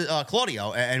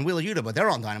Claudio and Wheeler Yuta, but they're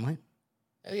on Dynamite.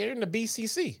 They're in the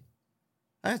BCC.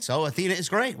 And so Athena is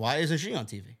great. Why isn't she on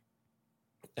TV?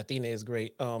 Athena is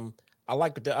great. I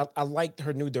liked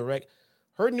her new direct.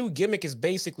 Her new gimmick is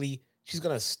basically she's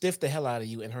gonna stiff the hell out of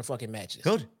you in her fucking matches.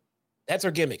 Good. That's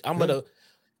her gimmick.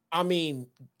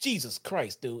 Jesus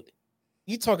Christ, dude.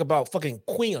 You talk about fucking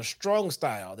Queen of Strong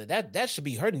style. That should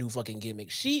be her new fucking gimmick.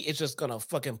 She is just gonna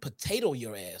fucking potato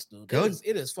your ass, dude. Good.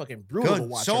 It is fucking brutal to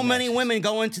watch. So many women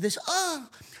go into this. Oh,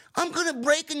 I'm gonna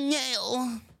break a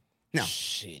nail. No,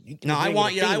 shit. No, I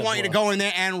want you to go in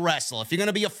there and wrestle. If you're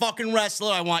gonna be a fucking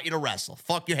wrestler, I want you to wrestle.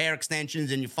 Fuck your hair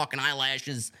extensions and your fucking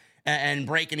eyelashes and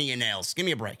breaking of your nails. Give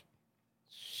me a break.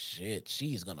 Shit,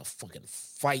 she's gonna fucking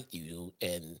fight you,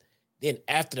 and then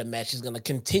after the match, she's gonna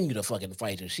continue to fucking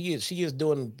fight her. She is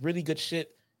doing really good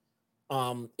shit.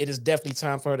 It is definitely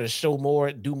time for her to show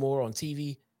more, do more on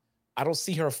TV. I don't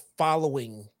see her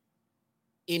following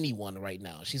anyone right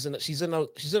now. She's in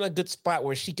a good spot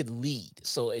where she could lead.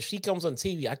 So if she comes on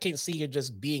TV, I can't see her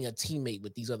just being a teammate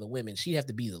with these other women. She have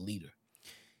to be the leader.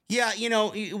 Yeah,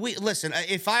 listen.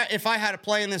 If I had a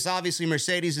play in this, obviously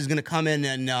Mercedes is going to come in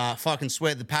and fucking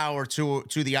sway the power to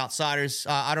the outsiders.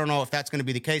 I don't know if that's going to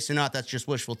be the case or not. That's just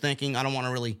wishful thinking. I don't want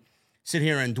to really sit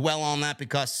here and dwell on that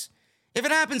because if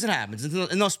it happens, it happens.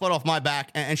 And no sweat off my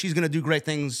back. And she's going to do great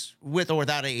things with or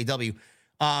without AEW.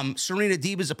 Serena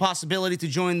Deeb is a possibility to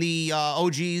join the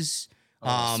OGs.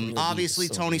 Obviously,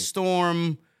 so Tony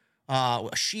Storm,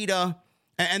 Sheeta.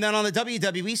 And then on the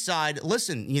WWE side,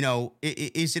 listen,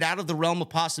 is it out of the realm of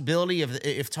possibility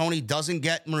if Tony doesn't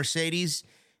get Mercedes,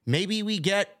 maybe we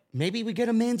get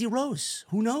a Mandy Rose.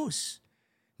 Who knows?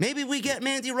 Maybe we get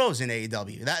Mandy Rose in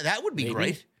AEW. That would be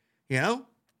great.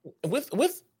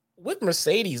 With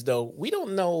Mercedes though, we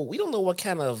don't know what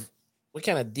kind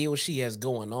of deal she has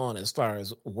going on as far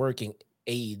as working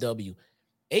AEW.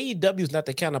 AEW is not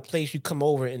the kind of place you come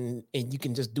over and you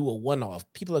can just do a one-off.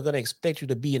 People are going to expect you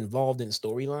to be involved in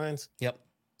storylines. Yep.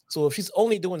 So if she's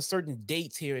only doing certain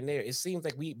dates here and there, it seems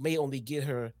like we may only get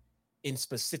her in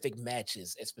specific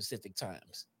matches at specific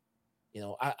times.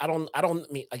 I don't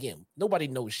mean, again, nobody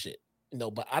knows shit,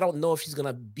 but I don't know if she's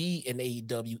going to be in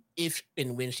AEW if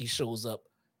and when she shows up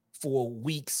for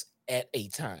weeks at a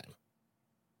time.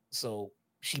 So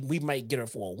we might get her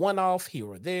for a one-off here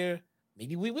or there.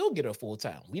 Maybe we will get her full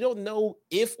time. We don't know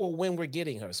if or when we're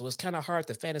getting her. So it's kind of hard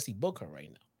to fantasy book her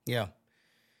right now. Yeah.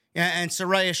 Yeah, and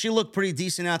Saraya, she looked pretty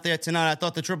decent out there tonight. I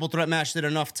thought the triple threat match did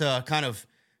enough to kind of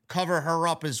cover her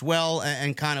up as well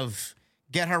and kind of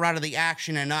get her out of the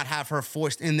action and not have her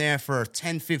forced in there for a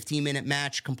 10, 15-minute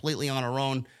match completely on her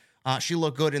own. She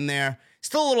looked good in there.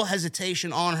 Still a little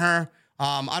hesitation on her.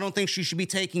 I don't think she should be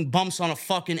taking bumps on a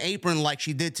fucking apron like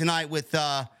she did tonight with...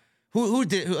 Who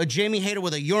did Jamie Hayter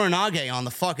with a urinage on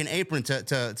the fucking apron to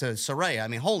Saraya? I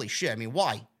mean, holy shit. I mean,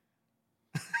 why?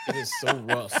 It is so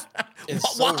rough.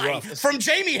 It's why? So rough. From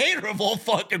Jamie Hayter of all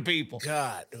fucking people.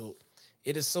 God, dude.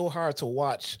 It is so hard to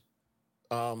watch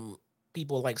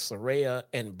people like Saraya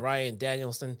and Bryan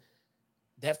Danielson.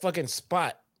 That fucking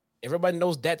spot. Everybody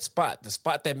knows that spot. The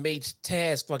spot that made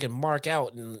Taz fucking mark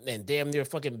out and damn near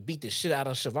fucking beat the shit out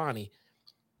of Shivani.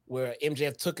 Where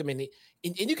MJF took him and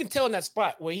you can tell in that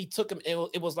spot where he took him.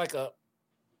 It was like a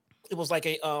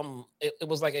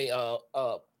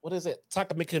what is it?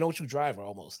 Taka Michinoku driver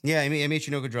almost. Yeah,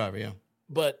 Michinoku driver. Yeah,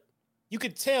 but you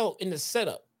could tell in the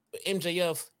setup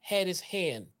MJF had his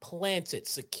hand planted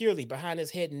securely behind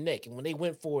his head and neck, and when they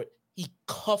went for it, he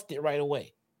cuffed it right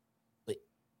away. But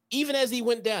even as he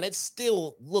went down, it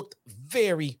still looked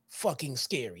very fucking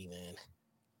scary, man.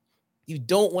 You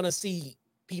don't want to see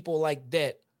people like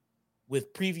that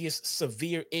with previous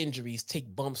severe injuries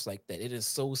take bumps like that. It is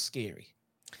so scary.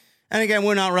 And again,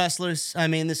 we're not wrestlers. I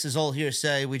mean, this is all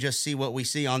hearsay. We just see what we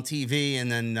see on TV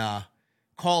and then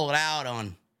call it out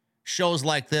on shows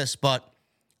like this. But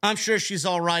I'm sure she's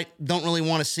all right. Don't really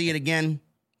want to see it again.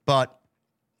 But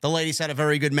the ladies had a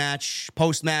very good match.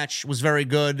 Post-match was very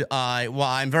good.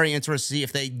 I'm very interested to see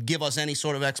if they give us any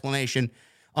sort of explanation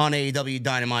on AEW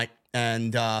Dynamite.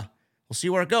 And we'll see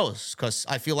where it goes. Because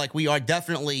I feel like we are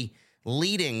definitely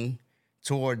leading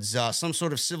towards some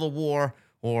sort of civil war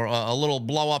or a little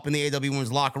blow up in the AEW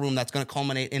Women's locker room that's going to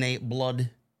culminate in a blood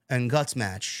and guts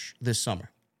match this summer.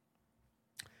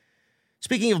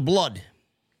 Speaking of blood,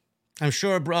 I'm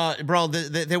sure, bro,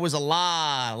 there was a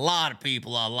lot of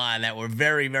people online that were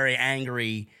very, very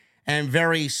angry and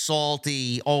very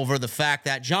salty over the fact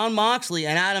that Jon Moxley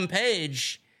and Adam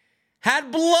Page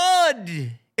had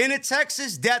blood in a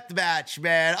Texas death match,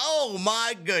 man. Oh,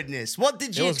 my goodness. What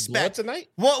did you expect? Blood tonight?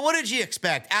 What did you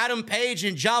expect? Adam Page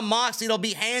and Jon Moxley, they'll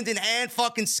be hand in hand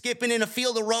fucking skipping in a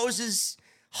field of roses?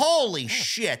 Holy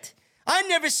shit. I've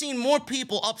never seen more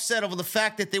people upset over the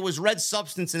fact that there was red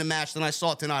substance in the match than I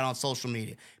saw tonight on social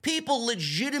media. People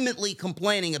legitimately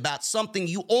complaining about something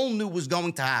you all knew was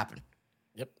going to happen.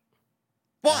 Yep.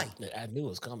 Why? I knew it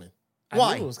was coming.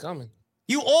 Why? I knew it was coming.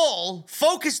 You all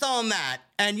focused on that,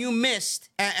 and you missed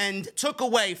and took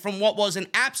away from what was an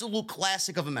absolute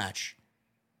classic of a match.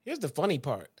 Here's the funny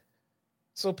part.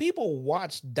 So people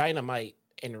watch Dynamite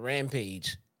and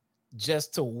Rampage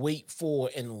just to wait for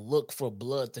and look for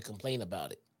blood to complain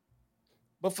about it.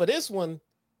 But for this one,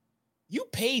 you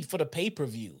paid for the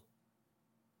pay-per-view.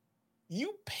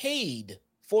 You paid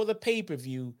for the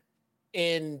pay-per-view,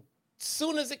 and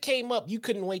soon as it came up, you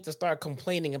couldn't wait to start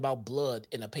complaining about blood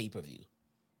in a pay-per-view.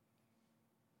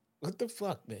 What the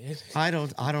fuck, man? I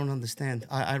don't understand.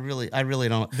 I really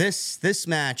don't. This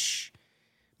match,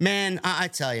 man, I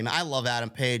tell you, man, I love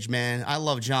Adam Page, man. I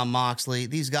love Jon Moxley.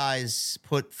 These guys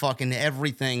put fucking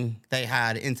everything they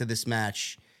had into this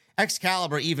match.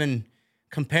 Excalibur even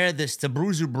compared this to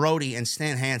Bruiser Brody and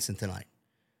Stan Hansen tonight.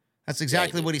 That's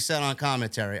exactly what he said on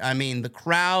commentary. I mean, the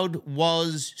crowd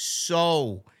was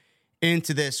so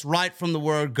into this right from the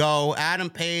word go. Adam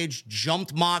Page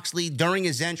jumped Moxley during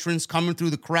his entrance, coming through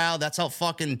the crowd. That's how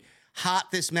fucking hot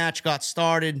this match got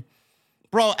started.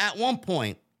 Bro, at one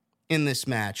point in this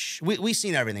match, we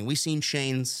seen everything. We seen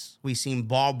chains. We seen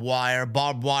barbed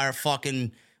wire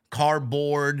fucking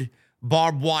cardboard,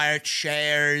 barbed wire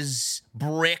chairs,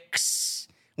 bricks.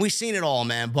 We seen it all,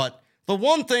 man. But the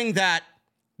one thing that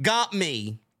got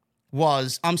me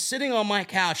was I'm sitting on my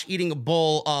couch eating a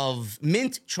bowl of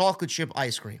mint chocolate chip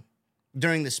ice cream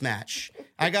during this match.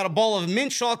 I got a bowl of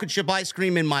mint chocolate chip ice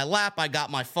cream in my lap. I got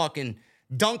my fucking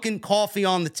Dunkin' coffee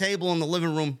on the table in the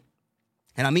living room,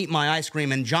 and I'm eating my ice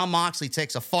cream, and Jon Moxley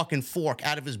takes a fucking fork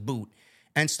out of his boot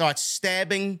and starts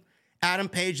stabbing Adam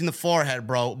Page in the forehead,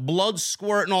 bro. Blood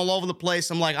squirting all over the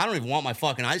place. I'm like, I don't even want my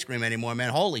fucking ice cream anymore, man.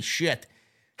 Holy shit.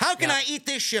 How can I eat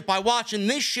this shit by watching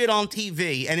this shit on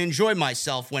TV and enjoy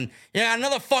myself when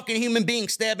another fucking human being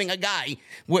stabbing a guy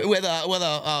with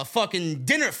a fucking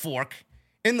dinner fork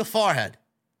in the forehead?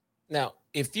 Now,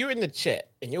 if you're in the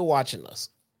chat and you're watching us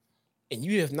and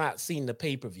you have not seen the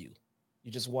pay-per-view,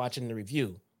 you're just watching the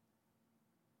review.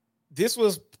 This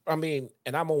was, and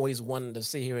I'm always one to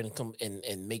sit here and come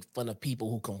and make fun of people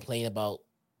who complain about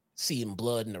seeing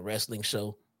blood in a wrestling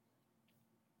show.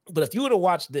 But if you were to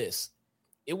watch this,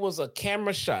 it was a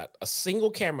camera shot, a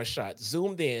single camera shot,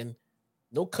 zoomed in,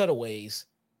 no cutaways,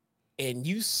 and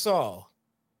you saw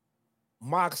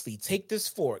Moxley take this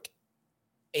fork,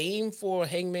 aim for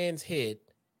Hangman's head,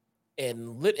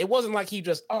 and it wasn't like he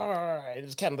just, it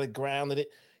just kind of like grounded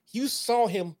it. You saw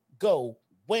him go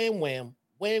wham, wham,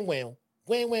 wham, wham,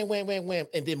 wham, wham, wham, wham, wham,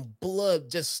 and then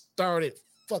blood just started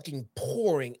fucking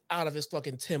pouring out of his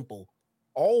fucking temple.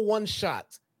 All one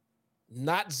shot,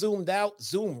 not zoomed out,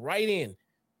 zoomed right in.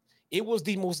 It was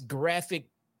the most graphic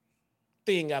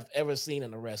thing I've ever seen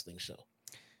in a wrestling show,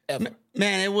 ever.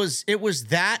 Man, it was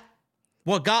that.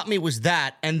 What got me was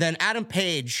that, and then Adam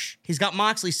Page, he's got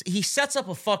Moxley. He sets up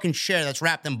a fucking chair that's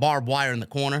wrapped in barbed wire in the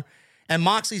corner, and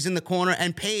Moxley's in the corner,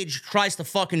 and Page tries to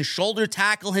fucking shoulder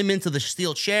tackle him into the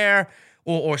steel chair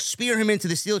or spear him into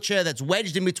the steel chair that's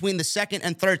wedged in between the second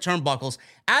and third turnbuckles.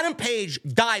 Adam Page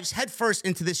dives headfirst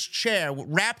into this chair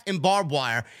wrapped in barbed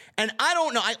wire, and I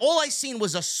don't know. All I seen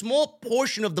was a small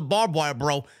portion of the barbed wire,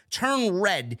 bro, turn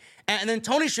red. And then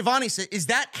Tony Schiavone said, is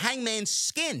that Hangman's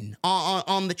skin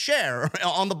on the chair,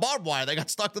 on the barbed wire? They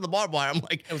got stuck to the barbed wire. I'm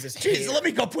like, jeez, let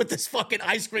me go put this fucking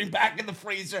ice cream back in the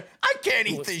freezer. I can't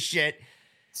eat this shit.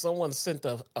 Someone sent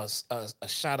a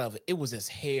shot of it. It was his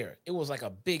hair. It was like a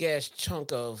big ass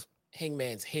chunk of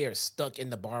Hangman's hair stuck in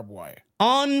the barbed wire.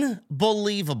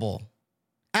 Unbelievable.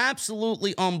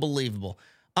 Absolutely unbelievable.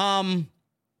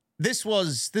 This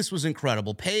was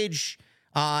incredible. Paige,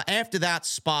 after that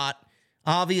spot,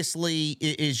 obviously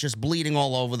is just bleeding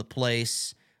all over the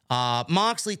place.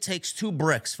 Moxley takes 2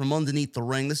 bricks from underneath the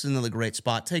ring. This is another great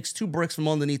spot. Takes 2 bricks from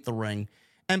underneath the ring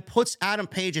and puts Adam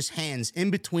Page's hands in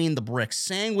between the bricks,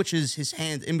 sandwiches his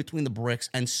hand in between the bricks,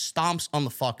 and stomps on the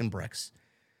fucking bricks.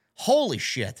 Holy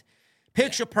shit.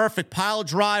 Picture perfect pile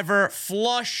driver,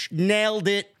 flush, nailed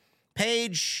it.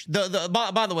 Paige,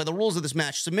 by the way, the rules of this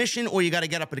match, submission or you got to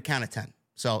get up at a count of 10.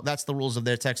 So that's the rules of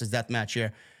their Texas death match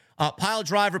here. Pile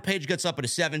driver, Paige gets up at a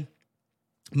 7.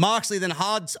 Moxley then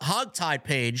hog-tied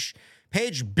Paige.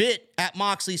 Paige bit at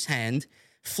Moxley's hand,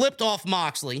 flipped off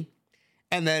Moxley,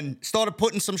 and then started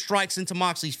putting some strikes into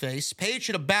Moxley's face. Paige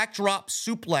hit a backdrop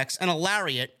suplex and a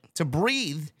lariat to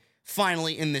breathe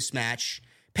finally in this match.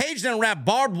 Paige then wrapped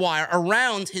barbed wire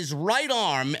around his right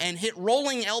arm and hit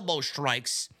rolling elbow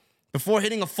strikes before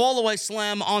hitting a fallaway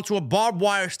slam onto a barbed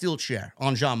wire steel chair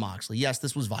on Jon Moxley. Yes,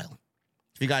 this was violent,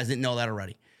 if you guys didn't know that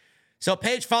already. So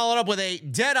Paige followed up with a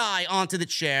deadeye onto the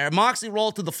chair. Moxley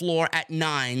rolled to the floor at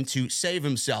 9 to save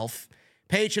himself.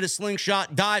 Paige hit a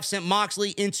slingshot dive, sent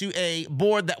Moxley into a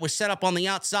board that was set up on the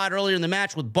outside earlier in the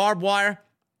match with barbed wire.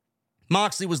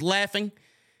 Moxley was laughing.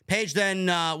 Paige then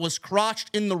was crotched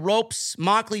in the ropes.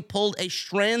 Moxley pulled a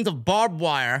strand of barbed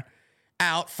wire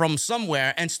out from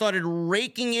somewhere and started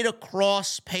raking it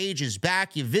across Paige's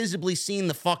back. You visibly seen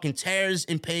the fucking tears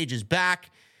in Paige's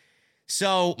back.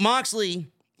 So Moxley,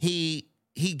 he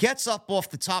gets up off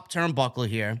the top turnbuckle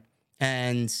here,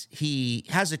 and he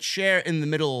has a chair in the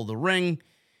middle of the ring.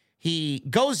 He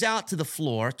goes out to the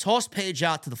floor, tossed Paige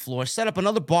out to the floor, set up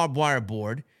another barbed wire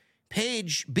board.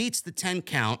 Paige beats the 10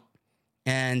 count,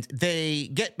 and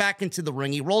they get back into the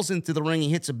ring. He rolls into the ring. He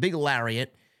hits a big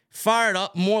lariat, fired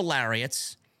up more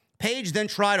lariats. Paige then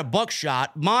tried a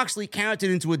buckshot. Moxley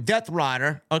countered into a Death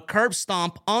Rider, a curb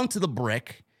stomp onto the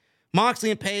brick.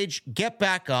 Moxley and Paige get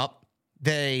back up.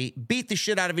 They beat the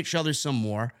shit out of each other some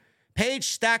more. Paige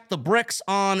stacked the bricks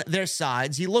on their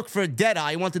sides. He looked for a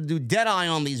deadeye. He wanted to do deadeye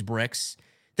on these bricks.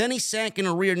 Then he sank in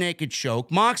a rear naked choke.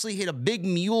 Moxley hit a big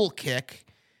mule kick,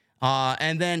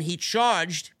 and then he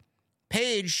charged.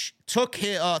 Paige took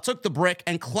the brick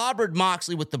and clobbered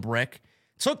Moxley with the brick,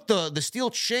 took the steel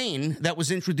chain that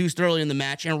was introduced earlier in the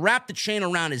match and wrapped the chain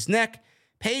around his neck.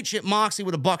 Paige hit Moxley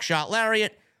with a buckshot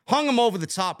lariat, hung him over the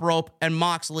top rope, and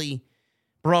Moxley,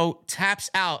 taps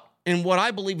out in what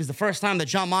I believe is the first time that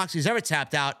Jon Moxley's ever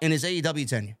tapped out in his AEW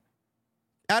tenure.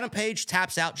 Adam Page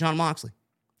taps out Jon Moxley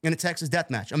in a Texas death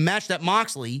match, a match that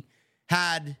Moxley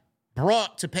had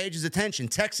brought to Page's attention,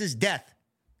 Texas death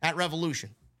at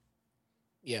Revolution.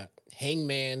 Yeah,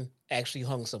 Hangman actually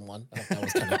hung someone. I thought that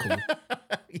was kind of cool.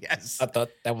 Yes. I thought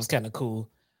that was kind of cool.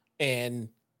 And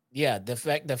yeah, the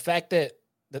fact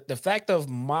of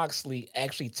Moxley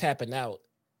actually tapping out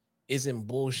isn't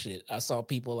bullshit. I saw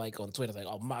people like on Twitter like,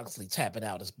 "Oh, Moxley tapping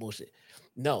out is bullshit."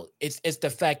 No, it's the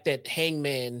fact that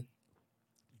Hangman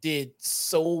did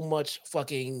so much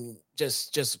fucking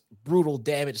just brutal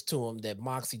damage to him that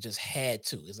Moxley just had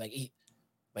to. It's like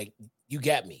you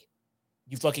got me,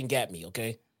 you fucking got me,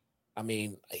 okay? I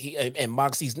mean,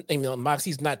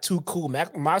 Moxley's not too cool.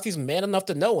 Moxley's man enough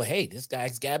to know, hey, this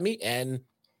guy's got me, and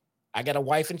I got a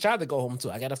wife and child to go home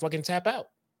to. I got to fucking tap out.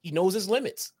 He knows his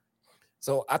limits.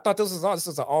 So I thought this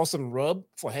was an awesome rub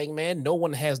for Hangman. No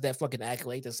one has that fucking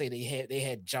accolade to say they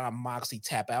had Jon Moxley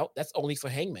tap out. That's only for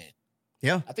Hangman.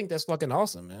 Yeah. I think that's fucking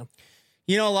awesome, man.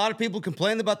 You know, a lot of people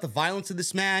complained about the violence of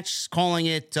this match, calling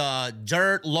it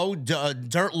dirt low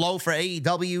for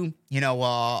AEW. You know,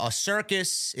 a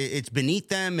circus. It's beneath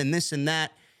them and this and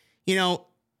that. You know,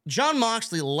 Jon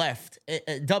Moxley left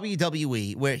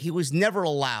WWE where he was never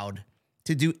allowed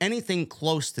to do anything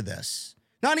close to this.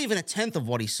 Not even a tenth of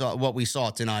what we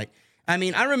saw tonight. I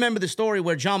mean, I remember the story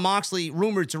where Jon Moxley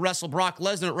rumored to wrestle Brock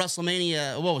Lesnar at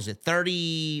WrestleMania. What was it?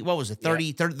 32?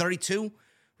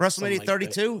 WrestleMania like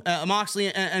 32.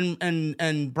 Moxley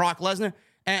and Brock Lesnar.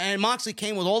 And Moxley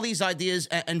came with all these ideas,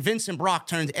 and Vince and Brock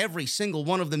turned every single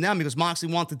one of them down because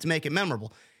Moxley wanted to make it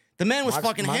memorable. The man was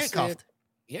fucking handcuffed.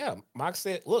 Mox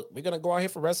said, "Look, we're gonna go out here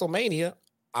for WrestleMania.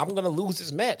 I'm gonna lose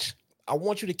this match. I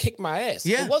want you to kick my ass."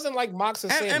 Yeah. It wasn't like Mox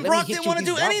is saying, and Brock didn't want to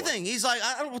do anything. He's like,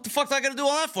 I don't know what the fuck I got to do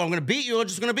all that for. I'm going to beat you. I'm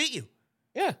just going to beat you.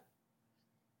 Yeah.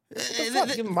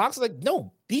 Mox is like,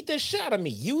 no, beat the shit out of me.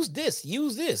 Use this.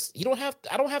 You don't have.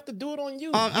 I don't have to do it on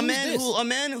you. A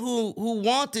man who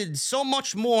wanted so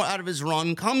much more out of his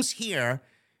run comes here,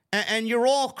 and you're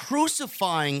all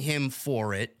crucifying him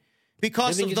for it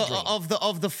because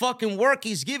of the fucking work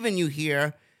he's given you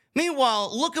here.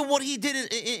 Meanwhile, look at what he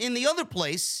did in the other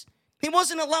place. He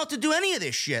wasn't allowed to do any of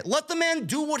this shit. Let the man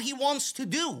do what he wants to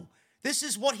do. This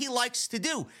is what he likes to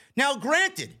do. Now,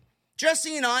 granted,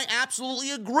 Jesse and I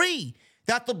absolutely agree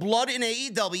that the blood in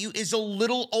AEW is a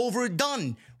little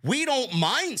overdone. We don't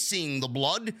mind seeing the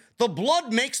blood. The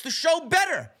blood makes the show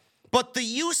better. But the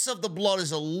use of the blood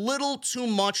is a little too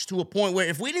much to a point where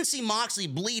if we didn't see Moxley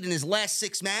bleed in his last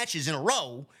 6 matches in a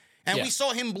row, and we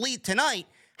saw him bleed tonight,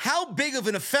 how big of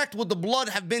an effect would the blood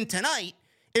have been tonight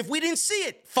if we didn't see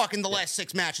it fucking the last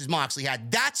 6 matches Moxley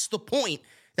had? That's the point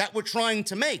that we're trying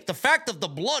to make. The fact of the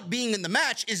blood being in the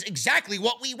match is exactly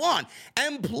what we want.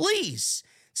 And please,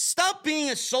 stop being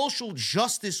a social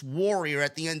justice warrior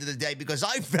at the end of the day, because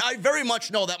I very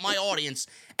much know that my audience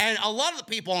and a lot of the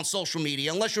people on social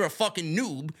media, unless you're a fucking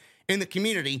noob in the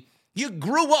community, you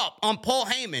grew up on Paul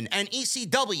Heyman and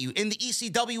ECW in the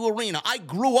ECW arena. I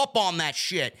grew up on that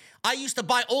shit. I used to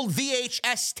buy old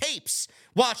VHS tapes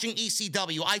watching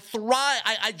ECW.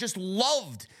 I just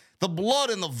loved the blood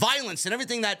and the violence and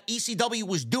everything that ECW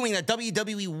was doing that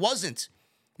WWE wasn't.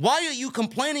 Why are you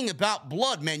complaining about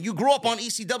blood, man? You grew up on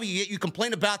ECW, yet you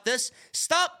complain about this?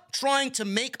 Stop trying to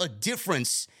make a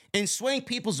difference in swaying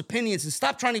people's opinions and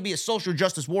stop trying to be a social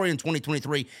justice warrior in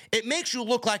 2023. It makes you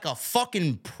look like a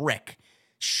fucking prick.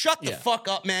 Shut the fuck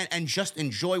up, man, and just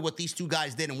enjoy what these two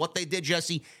guys did. And what they did,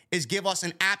 Jesse, is give us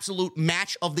an absolute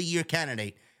match of the year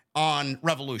candidate on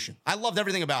Revolution. I loved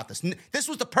everything about this. This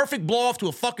was the perfect blow-off to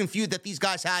a fucking feud that these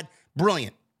guys had.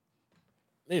 Brilliant.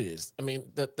 It is. I mean,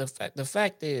 the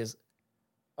fact is,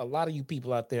 a lot of you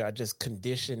people out there are just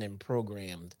conditioned and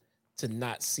programmed to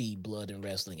not see blood in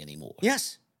wrestling anymore.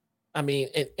 Yes. I mean,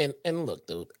 and look,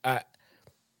 dude,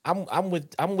 I'm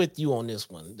with you on this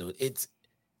one, dude.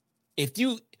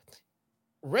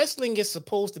 Wrestling is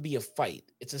supposed to be a fight.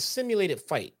 It's a simulated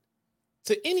fight.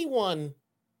 To anyone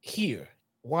here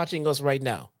watching us right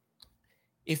now,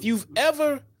 if you've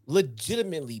ever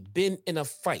legitimately been in a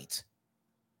fight,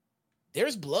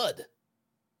 there's blood.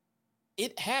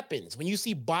 It happens. When you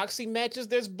see boxing matches,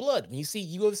 there's blood. When you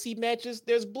see UFC matches,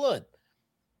 there's blood.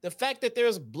 The fact that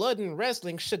there's blood in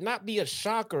wrestling should not be a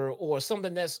shocker or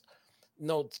something that's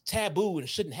taboo and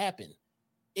shouldn't happen.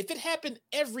 If it happened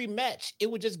every match, it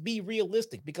would just be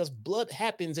realistic because blood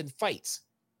happens in fights.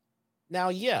 Now,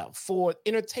 yeah, for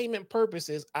entertainment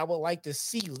purposes, I would like to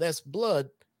see less blood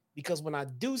because when I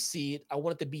do see it, I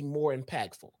want it to be more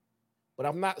impactful. But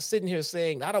I'm not sitting here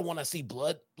saying, I don't want to see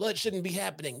blood. Blood shouldn't be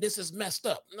happening. This is messed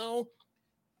up. No,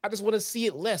 I just want to see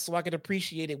it less so I can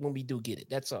appreciate it when we do get it.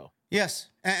 That's all. Yes.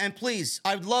 And please,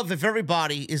 I'd love if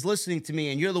everybody is listening to me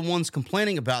and you're the ones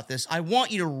complaining about this. I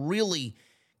want you to really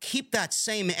keep that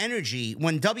same energy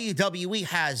when WWE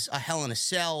has a Hell in a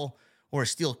Cell or a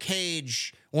steel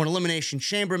cage or an Elimination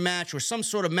Chamber match or some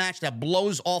sort of match that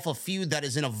blows off a feud that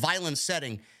is in a violent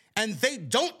setting and they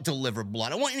don't deliver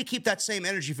blood. I want you to keep that same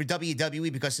energy for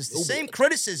WWE because it's the same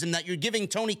criticism that you're giving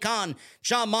Tony Khan,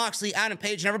 Jon Moxley, Adam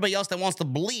Page, and everybody else that wants to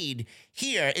bleed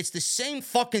here. It's the same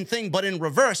fucking thing, but in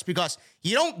reverse because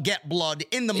you don't get blood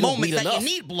in the moment that you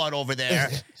need blood over there.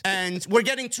 And we're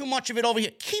getting too much of it over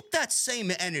here. Keep that same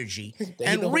energy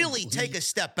and really take a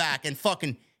step back and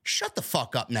fucking shut the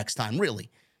fuck up next time,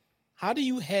 really. How do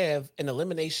you have an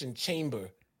Elimination Chamber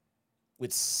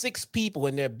with 6 people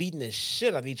and they're beating the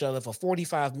shit out of each other for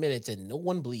 45 minutes and no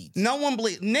one bleeds? No one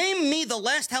bleeds. Name me the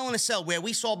last Hell in a Cell where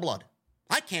we saw blood.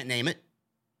 I can't name it.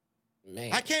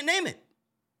 Man. I can't name it.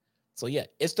 So yeah,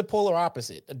 it's the polar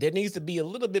opposite. There needs to be a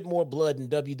little bit more blood in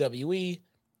WWE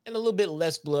and a little bit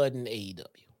less blood in AEW.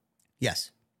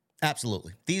 Yes,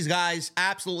 absolutely. These guys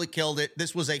absolutely killed it.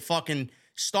 This was a fucking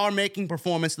star-making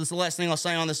performance. This is the last thing I'll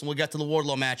say on this, and we'll get to the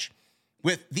Wardlow match.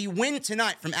 With the win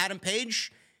tonight from Adam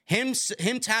Page, him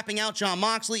tapping out Jon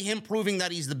Moxley, him proving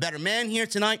that he's the better man here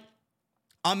tonight,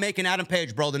 I'm making Adam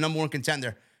Page, bro, the number 1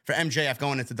 contender for MJF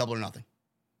going into Double or Nothing.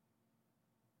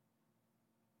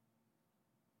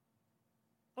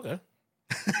 Okay.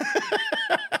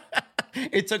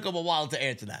 It took him a while to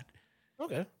answer that.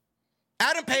 Okay.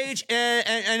 Adam Page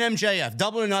and MJF,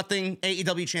 Double or Nothing,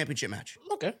 AEW Championship match.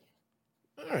 Okay.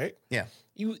 All right. Yeah.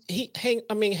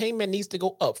 Hangman needs to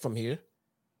go up from here.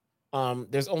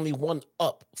 There's only one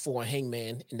up for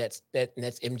Hangman, and that's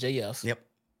MJF. Yep.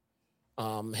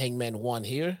 Hangman won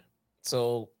here,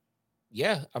 so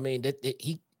yeah. I mean,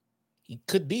 he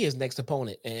could be his next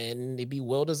opponent, and it'd be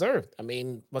well deserved. I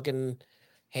mean, fucking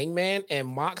Hangman and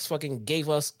Mox fucking gave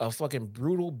us a fucking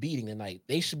brutal beating tonight.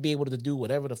 They should be able to do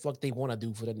whatever the fuck they want to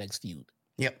do for the next feud.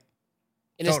 Yep.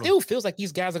 And it still feels like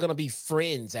these guys are gonna be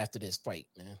friends after this fight,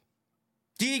 man.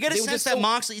 Do you get a sense that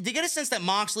Moxley? Do you get a sense that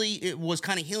Moxley was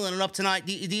kind of healing it up tonight?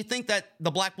 Do you think that the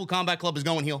Blackpool Combat Club is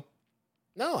going heel?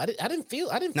 No, I didn't feel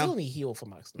any heel for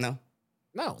Moxley. No,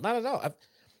 not at all.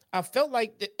 I felt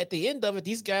like at the end of it,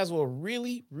 these guys were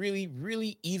really, really,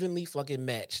 really evenly fucking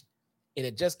matched, and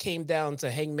it just came down to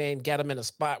Hangman got him in a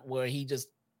spot where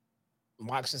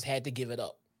Mox just had to give it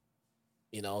up.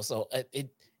 So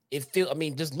it feel. I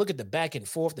mean, just look at the back and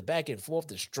forth,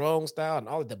 the strong style, and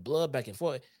all of the blood back and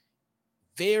forth.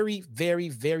 Very, very,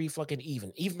 very fucking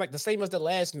even. Even like the same as the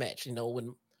last match.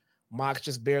 When Mox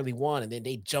just barely won, and then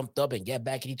they jumped up and got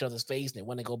back in each other's face, and they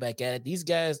want to go back at it. These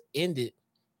guys ended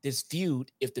this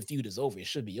feud. If the feud is over, it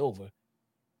should be over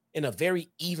in a very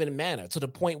even manner, to the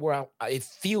point where it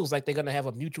feels like they're gonna have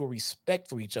a mutual respect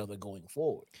for each other going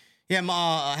forward. Yeah,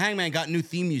 Hangman got new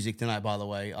theme music tonight, by the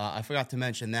way. I forgot to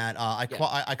mention that.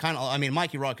 I mean,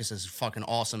 Mikey Ruckus is fucking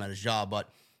awesome at his job, but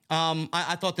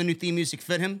I thought the new theme music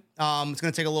fit him. It's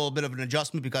going to take a little bit of an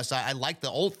adjustment because I like the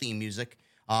old theme music.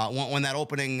 When that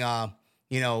opening,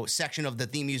 section of the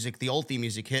theme music, the old theme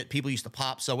music hit, people used to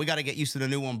pop. So we got to get used to the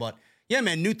new one. But yeah,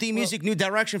 man, new theme music, new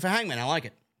direction for Hangman. I like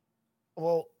it.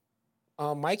 Well,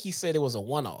 Mikey said it was a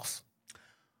one-off.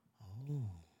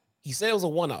 He said it was a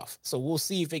one-off, so we'll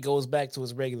see if it goes back to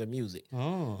his regular music.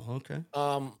 Oh, okay.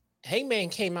 Hangman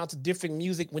came out to different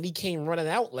music when he came running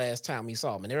out last time we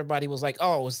saw him, and everybody was like,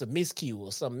 "Oh, it's a miscue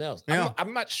or something else." Yeah.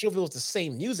 I'm not sure if it was the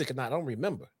same music or not. I don't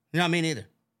remember. Yeah, me neither.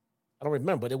 I don't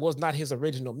remember. It was not his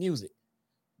original music.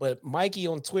 But Mikey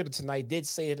on Twitter tonight did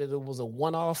say that it was a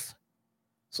one-off,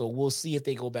 so we'll see if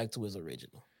they go back to his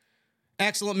original.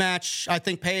 Excellent match. I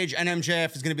think Paige and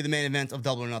MJF is going to be the main event of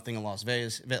Double or Nothing in Las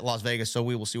Vegas. So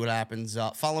we will see what happens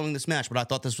following this match. But I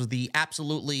thought this was the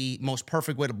absolutely most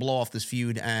perfect way to blow off this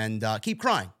feud and keep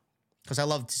crying, because I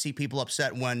love to see people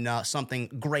upset when something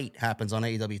great happens on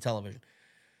AEW television.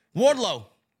 Wardlow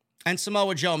and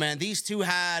Samoa Joe, man, these two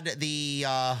had the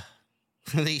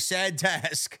sad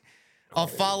task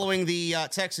of following the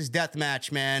Texas Death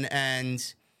Match, man,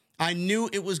 and I knew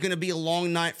it was going to be a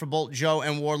long night for both Joe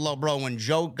and Wardlow, bro. When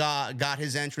Joe got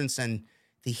his entrance, and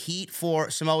the heat for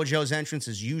Samoa Joe's entrance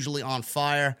is usually on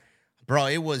fire, bro,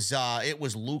 it was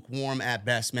lukewarm at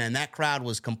best, man. That crowd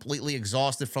was completely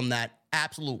exhausted from that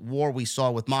absolute war we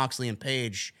saw with Moxley and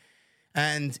Paige,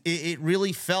 and it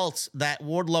really felt that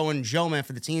Wardlow and Joe, man,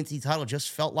 for the TNT title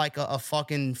just felt like a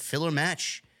fucking filler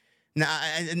match. Now,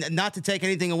 not to take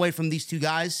anything away from these two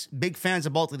guys, big fans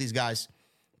of both of these guys,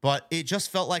 but it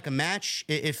just felt like a match.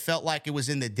 It felt like it was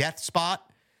in the death spot.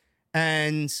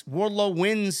 And Wardlow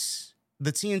wins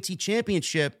the TNT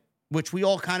Championship, which we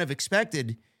all kind of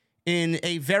expected, in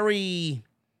a very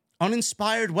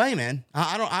uninspired way, man.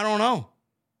 I don't know.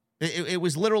 It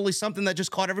was literally something that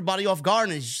just caught everybody off guard,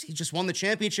 and he just won the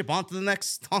championship on to the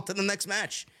next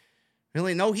match.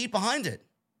 Really, no heat behind it.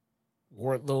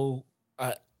 Wardlow,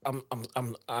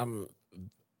 I'm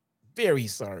very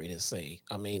sorry to say.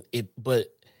 I mean, but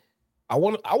I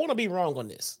want to be wrong on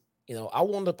this. I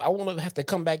want to have to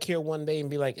come back here one day and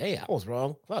be like, "Hey, I was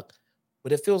wrong." Fuck.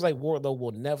 But it feels like Wardlow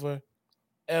will never,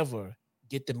 ever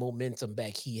get the momentum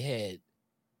back he had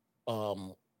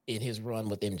in his run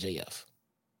with MJF.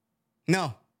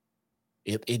 No.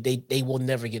 They will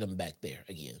never get him back there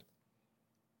again.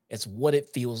 It's what it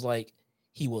feels like.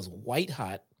 He was white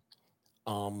hot.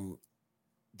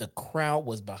 The crowd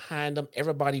was behind him.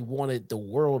 Everybody wanted the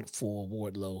world for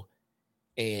Wardlow.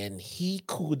 And he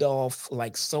cooled off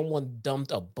like someone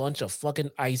dumped a bunch of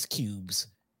fucking ice cubes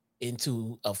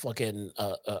into a fucking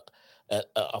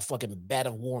a fucking vat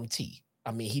of warm tea.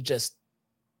 I mean, he just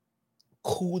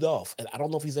cooled off, and I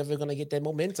don't know if he's ever going to get that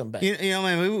momentum back.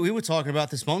 Man, we were talking about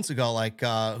this months ago. Like,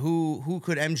 who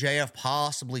could MJF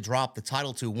possibly drop the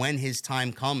title to when his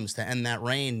time comes to end that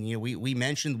reign? We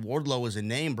mentioned Wardlow as a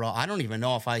name, bro. I don't even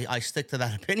know if I stick to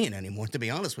that opinion anymore, to be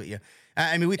honest with you.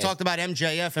 I mean, we talked about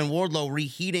MJF and Wardlow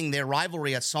reheating their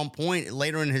rivalry at some point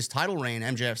later in his title reign,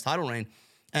 MJF's title reign,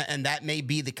 and that may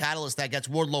be the catalyst that gets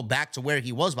Wardlow back to where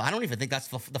he was. But I don't even think that's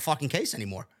the fucking case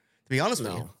anymore, to be honest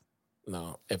with you.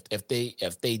 No, if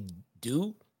they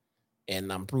do,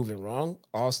 and I'm proven wrong,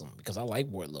 awesome, because I like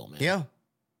Wardlow, man. Yeah,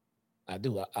 I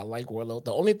do. I like Wardlow.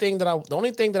 The only thing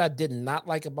that I did not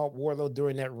like about Wardlow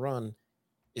during that run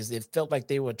is it felt like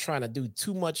they were trying to do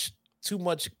too much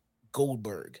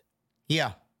Goldberg.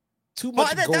 Yeah, too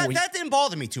much. That didn't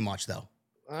bother me too much though.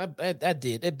 That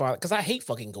did. It bothered because I hate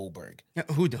fucking Goldberg. Yeah,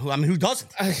 who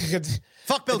doesn't?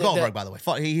 Fuck Bill Goldberg, by the way.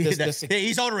 Fuck,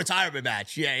 he's on a retirement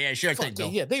match. Yeah, sure thing, Bill.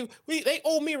 Yeah, they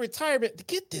owe me a retirement.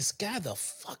 Get this guy the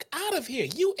fuck out of here.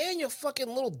 You and your fucking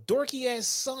little dorky ass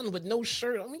son with no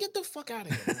shirt. I mean, get the fuck out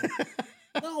of here.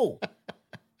 No.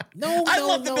 I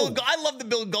love the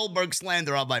Bill Goldberg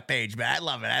slander on my page, man. I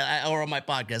love it. Or on my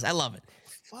podcast. I love it.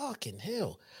 Fucking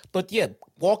hell. But yeah,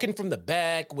 walking from the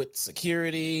back with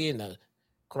security and the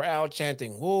crowd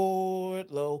chanting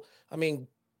Wardlow. I mean,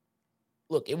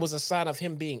 look, it was a sign of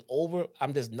him being over.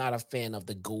 I'm just not a fan of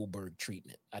the Goldberg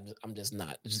treatment. I'm just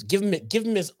not. Just give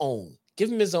him his own.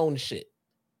 Give him his own shit.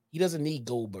 He doesn't need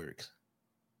Goldberg.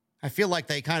 I feel like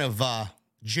they kind of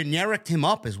genericked him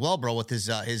up as well, bro, with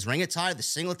his ring attire, the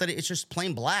singlet that it's just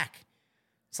plain black.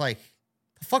 It's like,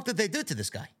 the fuck did they do to this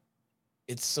guy?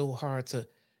 It's so hard to,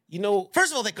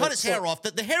 First of all, they cut his hair off.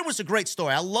 The hair was a great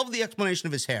story. I love the explanation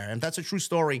of his hair. And if that's a true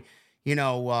story,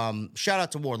 shout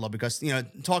out to Wardlow because,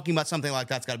 talking about something like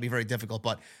that's got to be very difficult.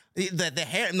 But the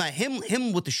hair,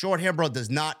 him with the short hair, bro, does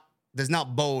not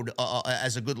bode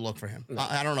as a good look for him. No.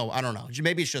 I don't know.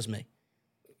 Maybe it's just me.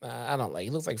 I don't like.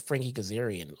 He looks like Frankie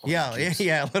Kazarian. Yeah,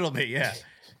 a little bit, yeah.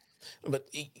 But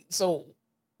so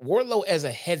Wardlow as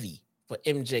a heavy for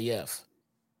MJF,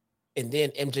 and then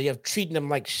MJF treating him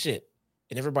like shit,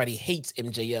 and everybody hates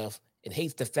MJF and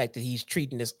hates the fact that he's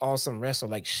treating this awesome wrestler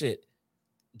like shit,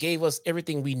 gave us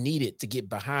everything we needed to get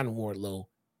behind Wardlow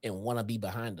and want to be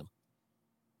behind him.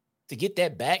 To get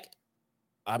that back,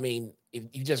 I mean, if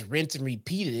you just rinse and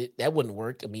repeated it, that wouldn't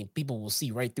work. I mean, people will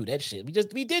see right through that shit.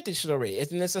 We did this shit already.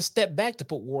 And it's a step back to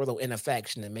put Wardlow in a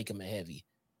faction and make him a heavy.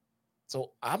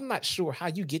 So I'm not sure how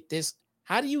you get this.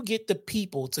 How do you get the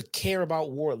people to care about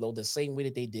Wardlow the same way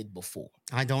that they did before?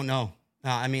 I don't know.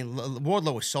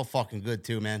 Wardlow was so fucking good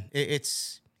too, man.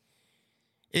 It's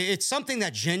something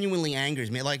that genuinely angers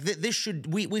me. Like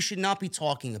we should not be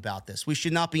talking about this. We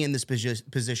should not be in this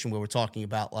position where we're talking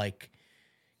about like,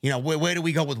 where do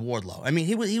we go with Wardlow? I mean,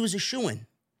 he was a shoo-in.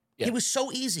 Yeah. He was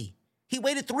so easy. He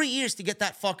waited 3 years to get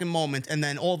that fucking moment, and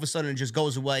then all of a sudden it just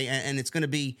goes away, and it's going to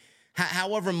be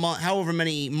however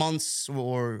many months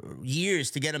or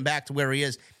years to get him back to where he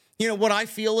is. What I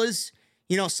feel is,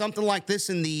 something like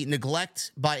this in the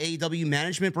neglect by AEW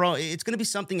management, bro, it's going to be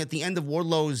something at the end of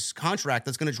Wardlow's contract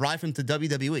that's going to drive him to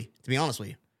WWE, to be honest with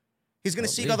you. He's going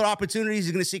to seek other opportunities.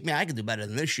 He's going to seek, man, I can do better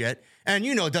than this shit. And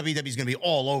WWE's going to be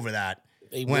all over that.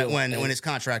 When his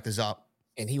contract is up.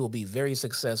 And he will be very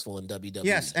successful in WWE.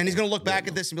 Yes, and he's going to look back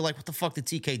at this and be like, what the fuck did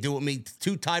TK do with me?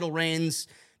 2 title reigns,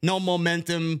 no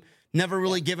momentum, never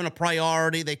really given a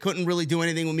priority. They couldn't really do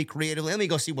anything with me creatively. Let me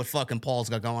go see what fucking Paul's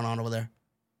got going on over there.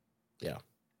 Yeah.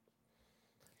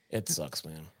 It sucks,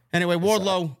 man. Anyway,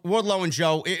 Wardlow and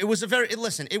Joe, it was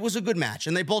it was a good match,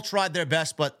 and they both tried their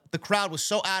best, but the crowd was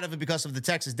so out of it because of the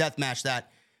Texas Death Match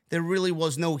that there really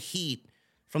was no heat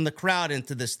from the crowd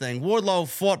into this thing. Wardlow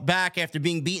fought back after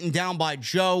being beaten down by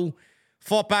Joe,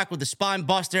 fought back with the spine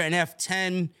buster and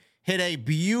F10, hit a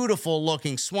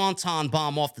beautiful-looking swanton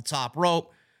bomb off the top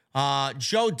rope.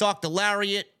 Joe ducked the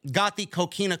lariat, got the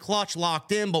coquina clutch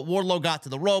locked in, but Wardlow got to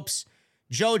the ropes.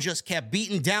 Joe just kept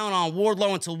beating down on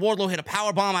Wardlow until Wardlow hit a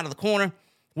power bomb out of the corner.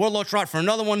 Wardlow tried for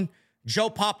another one. Joe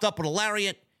popped up with a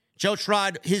lariat. Joe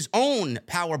tried his own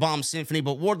powerbomb symphony,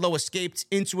 but Wardlow escaped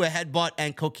into a headbutt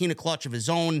and coquina clutch of his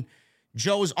own.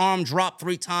 Joe's arm dropped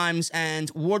 3 times,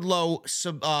 and Wardlow,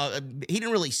 he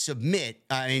didn't really submit,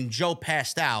 and Joe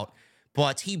passed out,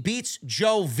 but he beats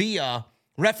Joe via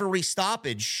referee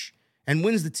stoppage and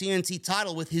wins the TNT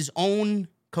title with his own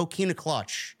coquina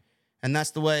clutch. And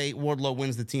that's the way Wardlow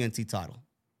wins the TNT title.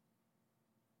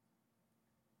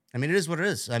 I mean, it is what it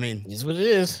is. It is what it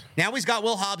is. Now he's got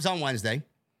Will Hobbs on Wednesday.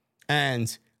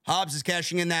 And Hobbs is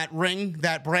cashing in that ring,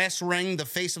 that brass ring, the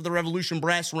Face of the Revolution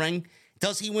brass ring.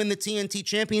 Does he win the TNT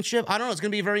championship? I don't know. It's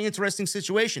going to be a very interesting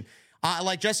situation.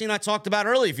 Like Jesse and I talked about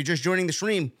earlier, if you're just joining the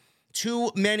stream,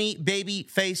 too many baby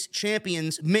face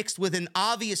champions mixed with an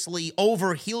obviously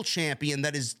over heel champion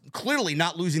that is clearly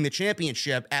not losing the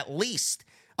championship, at least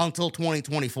until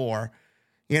 2024.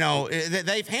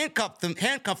 They've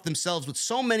handcuffed themselves with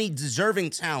so many deserving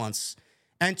talents,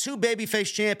 and 2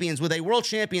 babyface champions with a world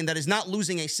champion that is not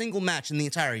losing a single match in the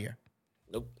entire year.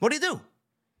 Nope. What do you do?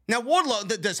 Now,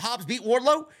 Wardlow, does Hobbs beat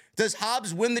Wardlow? Does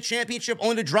Hobbs win the championship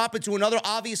only to drop it to another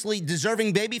obviously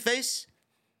deserving babyface?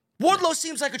 Wardlow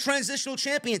seems like a transitional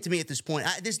champion to me at this point.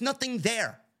 There's nothing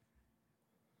there.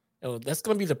 Oh, that's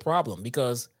going to be the problem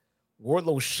because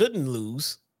Wardlow shouldn't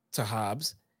lose to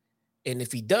Hobbs. And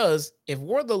if he does, if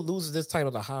Wardlow loses this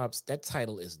title to Hobbs, that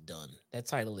title is done. That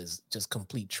title is just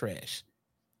complete trash.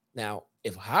 Now,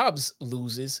 if Hobbs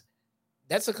loses,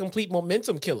 that's a complete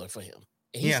momentum killer for him.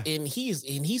 And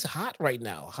he's hot right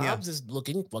now. Hobbs is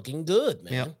looking fucking good,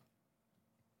 man. Yep.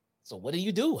 So what do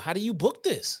you do? How do you book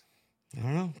this? I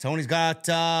don't know. Tony's got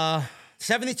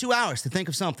 72 hours to think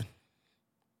of something.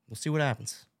 We'll see what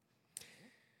happens.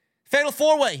 Fatal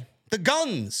 4-Way. The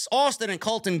Guns. Austin and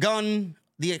Colton Gunn.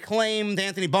 The Acclaimed.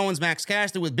 Anthony Bowens, Max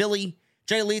Caster with Billy,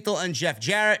 Jay Lethal, and Jeff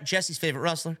Jarrett. Jesse's favorite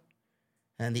wrestler.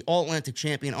 and the All-Atlantic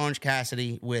champion Orange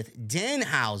Cassidy with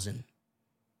Danhausen.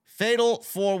 Fatal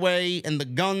 4-way, and the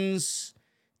Guns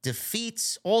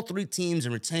defeats all three teams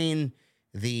and retain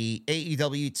the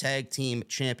AEW Tag Team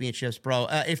Championships, bro.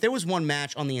 If there was one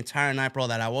match on the entire night, bro,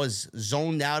 that I was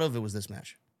zoned out of, it was this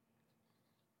match.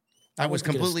 I was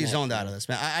completely zoned out of this,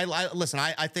 man. Listen,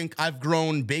 I think I've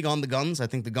grown big on the Guns. I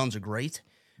think the Guns are great.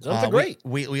 Guns are great.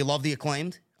 We love the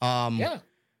Acclaimed. Yeah.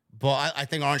 But I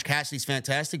think Orange Cassidy's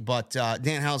fantastic, but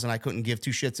Danhausen I couldn't give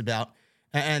two shits about.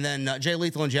 And then Jay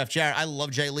Lethal and Jeff Jarrett. I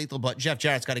love Jay Lethal, but Jeff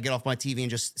Jarrett's got to get off my TV and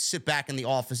just sit back in the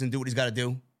office and do what he's got to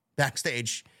do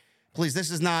backstage. Please,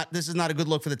 this is not a good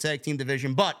look for the tag team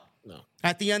division. But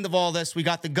at the end of all this, we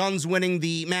got the Guns winning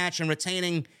the match and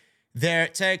retaining their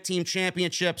tag team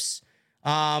championships.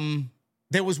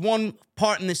 There was one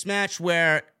part in this match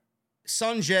where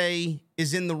Sanjay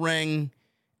is in the ring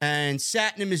and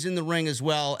Satnam is in the ring as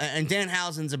well. And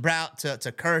Danhausen's about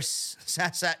to curse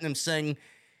Satnam Singh.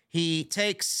 He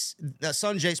takes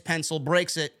Sanjay's pencil,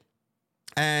 breaks it,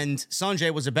 and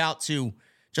Sanjay was about to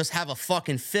just have a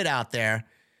fucking fit out there.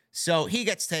 So he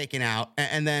gets taken out,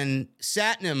 and then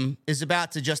Satnam is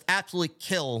about to just absolutely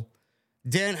kill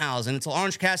Danhausen until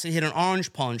Orange Cassidy hit an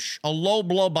orange punch, a low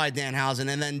blow by Danhausen,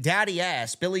 and then daddy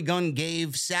ass, Billy Gunn gave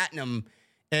Satnam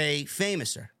a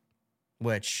famouser,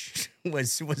 which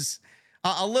was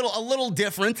a little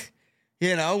different.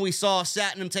 You know, we saw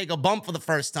Satnam take a bump for the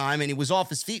first time, and he was off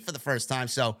his feet for the first time.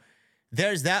 So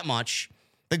there's that much.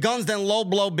 The Guns then low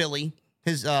blow Billy,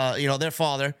 their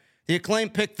father. The Acclaim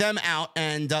picked them out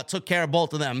and took care of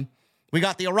both of them. We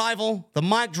got the arrival, the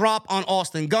mic drop on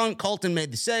Austin Gunn. Colton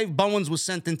made the save. Bowens was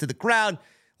sent into the crowd.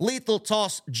 Lethal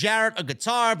tossed Jarrett a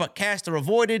guitar, but Caster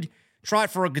avoided. Tried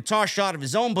for a guitar shot of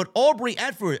his own, but Aubrey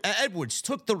Edwards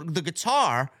took the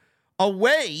guitar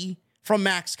away from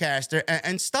Max Caster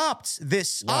and stopped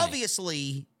this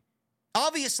obviously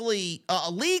a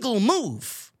legal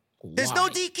move. There's no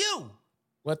DQ.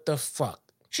 What the fuck?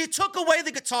 She took away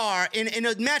the guitar in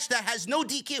a match that has no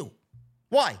DQ.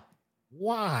 Why?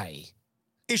 Why?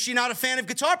 Is she not a fan of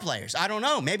guitar players? I don't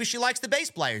know. Maybe she likes the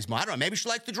bass players more. I don't know. Maybe she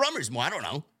likes the drummers more. I don't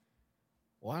know.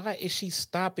 Why is she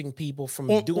stopping people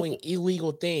from doing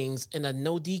illegal things in a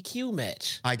no DQ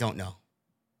match? I don't know.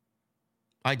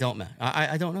 I don't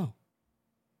know.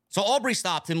 So Aubrey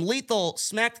stopped him. Lethal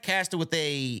smacked Caster with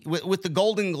the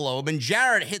Golden Globe, and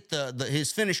Jarrett hit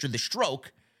his finisher, the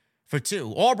stroke, for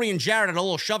 2. Aubrey and Jarrett had a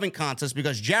little shoving contest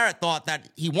because Jarrett thought that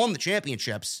he won the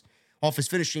championships off his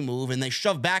finishing move, and they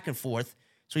shoved back and forth.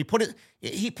 So he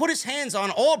put his hands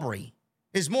on Aubrey.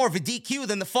 Is more of a DQ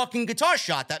than the fucking guitar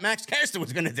shot that Max Caster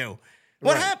was going to do.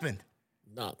 What happened?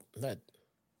 No, that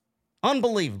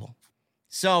unbelievable.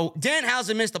 So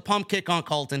Danhausen missed a pump kick on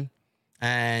Colton,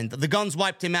 and the Guns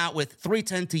wiped him out with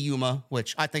 310 to Yuma,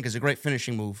 which I think is a great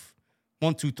finishing move.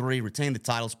 1, 2, 3, retained the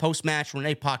titles. Post-match,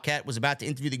 Renee Paquette was about to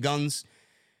interview the Guns,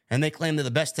 and they claim they're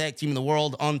the best tag team in the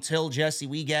world until, Jesse,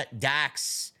 we get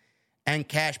Dax and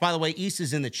Cash. By the way,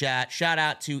 Issa's in the chat. Shout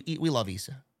out to we love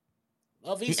Issa.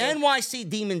 Love Issa. The NYC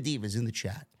Demon Divas in the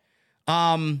chat.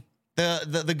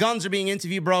 The Guns are being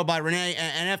interviewed, bro, by Renee,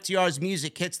 and FTR's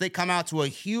music hits. They come out to a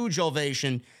huge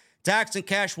ovation. Dax and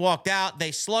Cash walked out.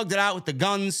 They slugged it out with the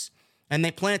Guns, and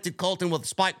they planted Colton with a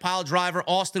spike pile driver,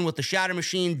 Austin with the shatter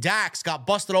machine. Dax got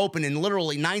busted open in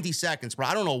literally 90 seconds, bro.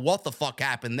 I don't know what the fuck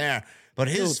happened there, but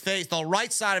his face, the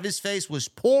right side of his face was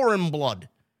pouring blood.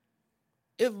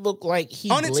 It looked like he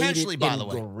unintentionally, by the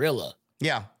way. Gorilla.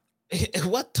 Yeah.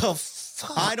 What the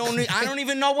fuck? I don't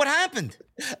even know what happened.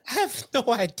 I have no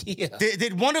idea.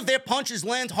 Did one of their punches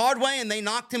land hard way and they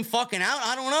knocked him fucking out?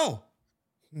 I don't know.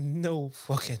 No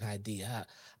fucking idea.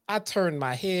 I turned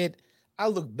my head. I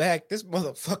looked back. This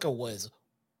motherfucker was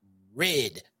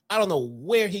red. I don't know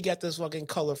where he got this fucking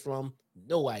color from.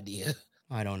 No idea.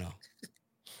 I don't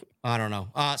know.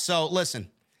 So listen.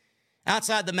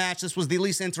 Outside the match, this was the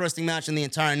least interesting match in the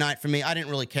entire night for me. I didn't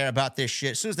really care about this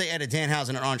shit. As soon as they added Danhausen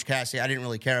and Orange Cassidy, I didn't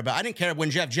really care about it. I didn't care when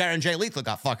Jeff Jarrett and Jay Lethal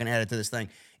got fucking added to this thing.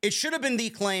 It should have been the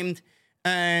Acclaimed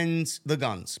and the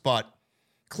Guns. But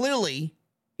clearly,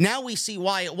 now we see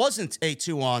why it wasn't a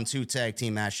 2-on-2 tag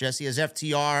team match, Jesse, as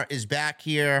FTR is back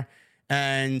here,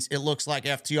 and it looks like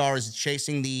FTR is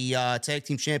chasing the tag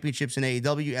team championships in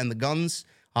AEW and the Guns.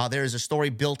 There is a story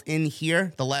built in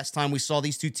here. The last time we saw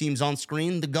these two teams on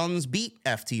screen, the Guns beat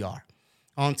FTR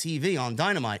on TV, on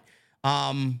Dynamite.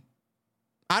 I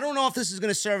don't know if this is going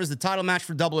to serve as the title match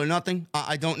for Double or Nothing.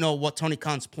 I don't know what Tony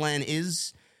Khan's plan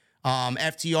is.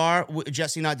 FTR,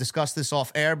 Jesse and I discussed this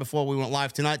off air before we went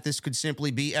live tonight. This could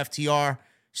simply be FTR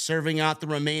serving out the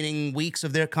remaining weeks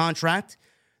of their contract.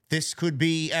 This could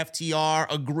be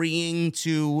FTR agreeing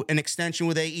to an extension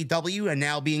with AEW and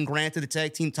now being granted a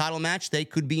tag team title match. They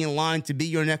could be in line to be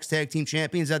your next tag team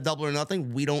champions at Double or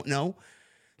Nothing. We don't know.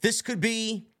 This could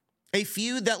be a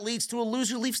feud that leads to a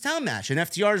loser leaves town match, and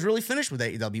FTR is really finished with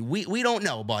AEW. We don't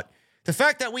know, but the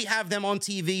fact that we have them on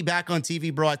TV, back on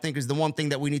TV, bro, I think is the one thing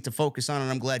that we need to focus on,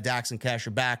 and I'm glad Dax and Cash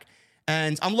are back.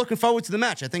 And I'm looking forward to the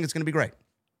match. I think it's going to be great.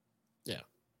 Yeah.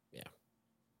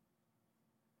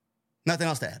 Nothing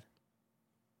else to add.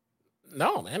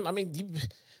 No, man. I mean,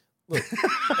 look,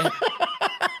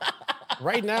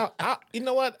 right now, you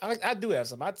know what? I do have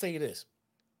some. I'll tell you this.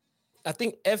 I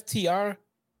think FTR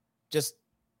just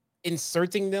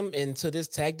inserting them into this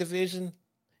tag division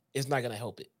is not going to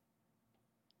help it.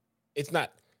 It's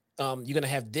not. You're going to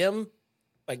have them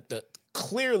like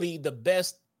clearly the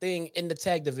best thing in the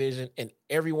tag division, and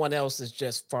everyone else is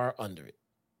just far under it.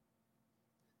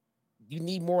 You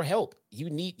need more help. You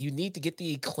need to get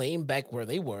the Acclaim back where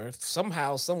they were.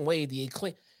 Somehow, some way, the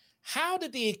Acclaim. How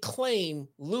did the Acclaim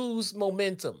lose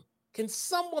momentum? Can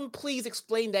someone please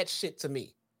explain that shit to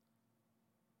me?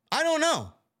 I don't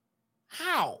know.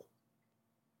 How?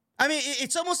 I mean,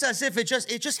 it's almost as if it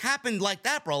just happened like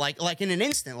that, bro. Like in an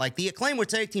instant. Like the Acclaim were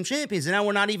tag team champions, and now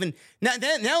we're not even now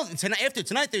tonight, after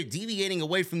tonight they're deviating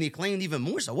away from the Acclaim even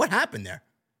more. So what happened there?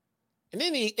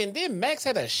 And then Max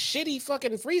had a shitty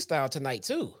fucking freestyle tonight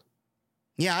too.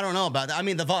 Yeah, I don't know about that. I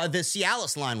mean, the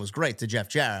Cialis line was great to Jeff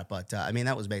Jarrett, but I mean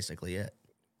that was basically it.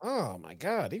 Oh my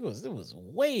God, it was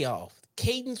way off.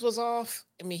 Cadence was off.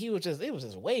 I mean, it was just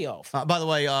way off. By the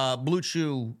way,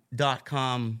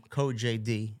 BlueChew.com code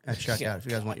JD at checkout if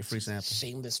you guys want your free sample.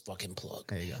 Shameless fucking plug.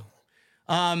 There you go.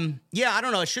 Yeah, I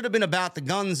don't know. It should have been about the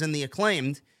Guns and the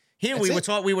Acclaimed. Here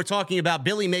we were talking about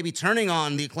Billy maybe turning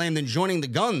on the Acclaimed and joining the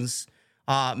Guns.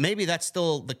 Maybe that's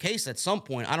still the case at some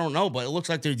point. I don't know, but it looks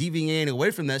like they're deviating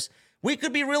away from this. We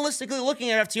could be realistically looking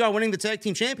at FTR winning the tag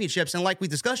team championships, and like we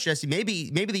discussed, Jesse,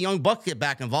 maybe the Young Bucks get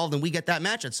back involved and we get that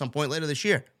match at some point later this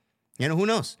year. You know, who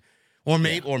knows? Or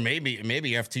maybe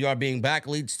FTR being back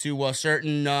leads to a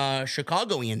certain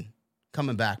Chicagoan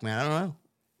coming back, man. I don't know.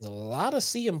 A lot of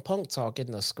CM Punk talk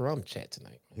in the scrum chat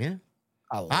tonight. Yeah.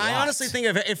 I honestly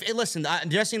think if listen,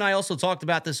 Jesse and I also talked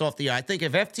about this off the air. I think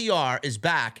if FTR is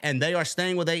back and they are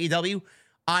staying with AEW,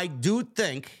 I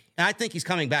think he's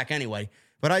coming back anyway,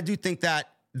 but I do think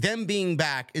that them being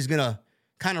back is going to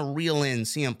kind of reel in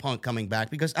CM Punk coming back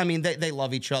because, I mean, they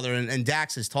love each other, and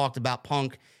Dax has talked about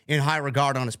Punk in high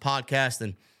regard on his podcast,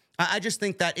 and I just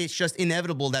think that it's just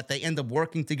inevitable that they end up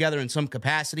working together in some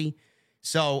capacity.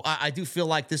 So I do feel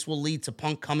like this will lead to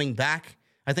Punk coming back.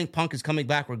 I think Punk is coming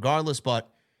back regardless, but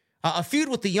a feud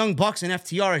with the Young Bucks and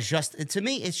FTR is just, to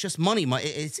me, it's just money.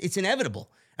 It's inevitable.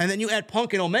 And then you add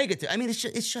Punk and Omega to, I mean, it's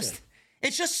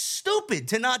just stupid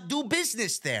to not do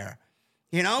business there.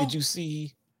 You know? Did you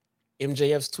see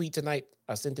MJF's tweet tonight?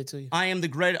 I sent it to you. I am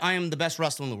the best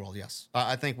wrestler in the world. Yes.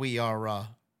 I think we are,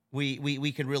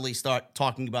 we could really start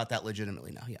talking about that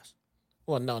legitimately now. Yes.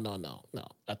 Well, no.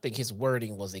 I think his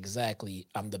wording was exactly,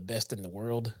 I'm the best in the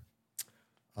world.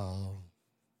 Oh.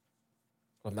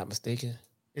 If I'm not mistaken.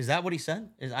 Is that what he said?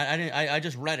 I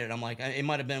just read it. I'm like, it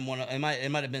might have been it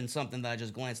might have been something that I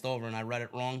just glanced over and I read it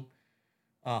wrong.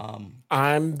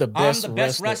 I'm the best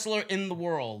wrestler in the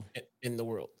world. In the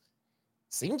world.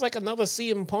 Seems like another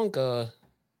CM Punk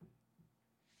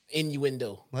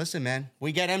innuendo. Listen, man,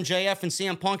 we get MJF and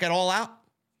CM Punk at All Out.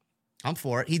 I'm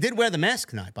for it. He did wear the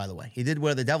mask tonight, by the way. He did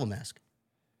wear the devil mask.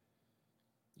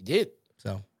 He did.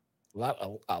 So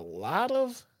a lot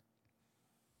of.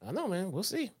 I don't know, man. We'll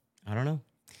see. I don't know.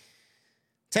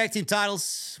 Tag team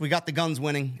titles. We got the Guns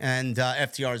winning, and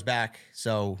FTR is back.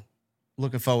 So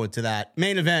looking forward to that.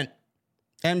 Main event.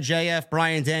 MJF,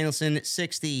 Bryan Danielson,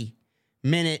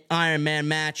 60-minute Iron Man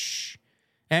match.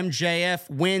 MJF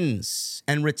wins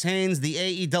and retains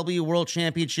the AEW World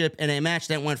Championship in a match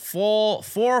that went four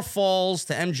falls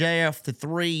to MJF to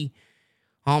 3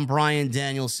 on Bryan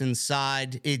Danielson's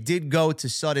side. It did go to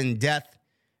sudden death.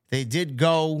 They did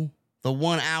go the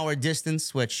 1 hour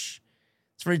distance, which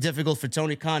it's very difficult for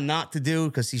Tony Khan not to do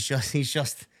because he's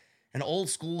just an old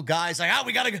school guy. He's like,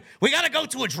 we gotta go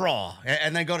to a draw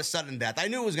and then go to sudden death. I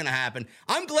knew it was gonna happen.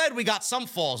 I'm glad we got some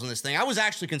falls in this thing. I was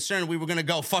actually concerned we were gonna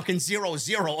go fucking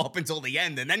 0-0 up until the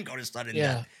end and then go to sudden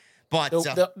death. But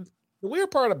the weird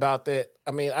part about that,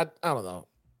 I mean, I don't know.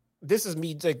 This is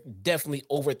me definitely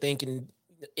overthinking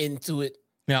into it.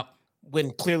 Yeah.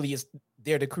 When clearly it's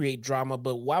there to create drama,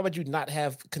 but why would you not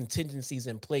have contingencies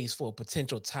in place for a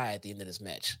potential tie at the end of this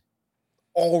match?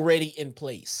 Already in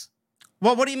place.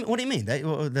 Well, what do you mean?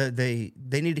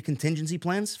 They needed contingency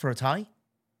plans for a tie?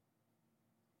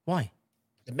 Why?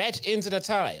 The match ends in a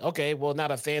tie. Okay, well, now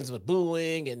the fans were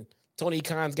booing, and Tony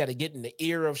Khan's got to get in the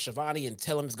ear of Shivani and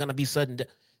tell him it's going to be sudden death.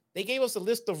 They gave us a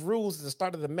list of rules at the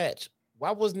start of the match.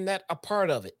 Why wasn't that a part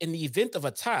of it? In the event of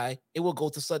a tie, it will go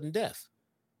to sudden death.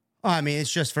 I mean,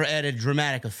 it's just for added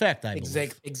dramatic effect, I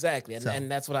believe. Exactly. And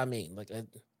that's what I mean. Like,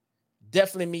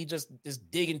 definitely me just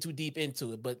digging too deep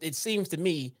into it. But it seems to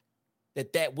me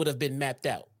that would have been mapped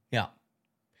out. Yeah.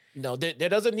 There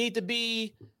doesn't need to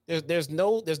be, there's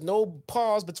no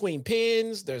pause between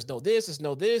pins. There's no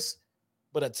this.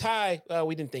 But a tie,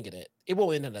 we didn't think of that. It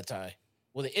won't end in a tie.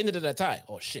 Well, it ended in a tie.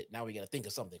 Oh shit! Now we got to think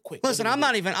of something quick. Listen, I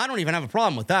don't even have a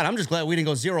problem with that. I'm just glad we didn't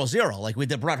go 0-0 like we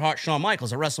did Bret Hart, Shawn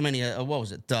Michaels at WrestleMania. What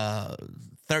was it?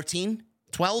 13,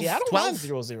 12, yeah, I don't 12, mind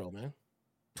 0-0, man.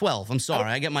 12. I'm sorry,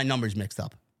 I get my numbers mixed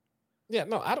up. Yeah,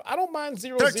 no, I don't mind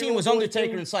 0-0. 13 was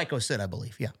Undertaker and Psycho Sid, I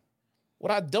believe. Yeah.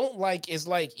 What I don't like is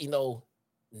 9-8.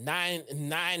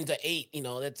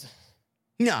 That's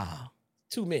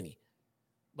too many.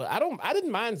 But I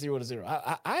didn't mind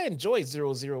 0-0. I enjoyed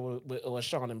 0-0 with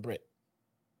Shawn and Brett.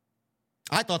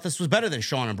 I thought this was better than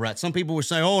Shawn and Brett. Some people were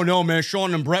saying, "Oh no, man,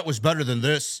 Shawn and Brett was better than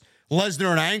this.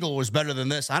 Lesnar and Angle was better than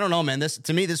this." I don't know, man.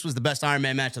 To me, this was the best Iron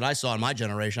Man match that I saw in my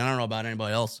generation. I don't know about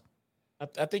anybody else.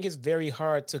 I think it's very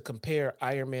hard to compare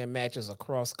Iron Man matches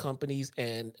across companies,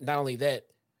 and not only that,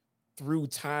 through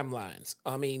timelines.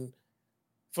 I mean,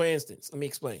 for instance, let me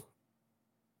explain.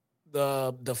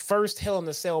 The first Hell in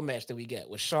a Cell match that we got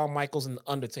was Shawn Michaels and The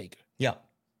Undertaker. Yeah.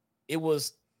 It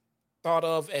was thought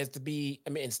of as to be, I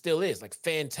mean, and still is, like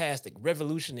fantastic,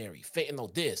 revolutionary,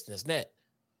 this, that.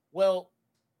 Well,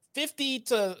 50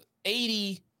 to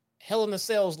 80 Hell in a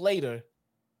Cells later,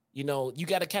 you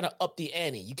got to kind of up the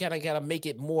ante. You kind of got to make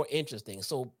it more interesting.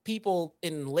 So people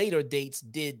in later dates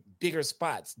did bigger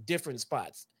spots, different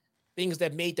spots, things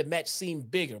that made the match seem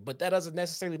bigger, but that doesn't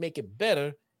necessarily make it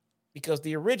better because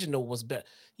the original was better.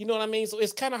 You know what I mean? So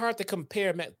it's kind of hard to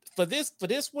compare. For this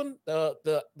one,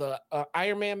 the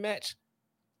Iron Man match,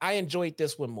 I enjoyed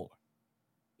this one more.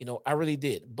 I really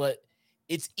did. But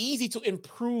it's easy to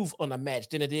improve on a match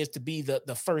than it is to be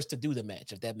the first to do the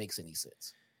match, if that makes any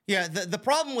sense. Yeah, the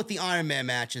problem with the Iron Man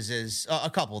matches is a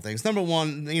couple of things. Number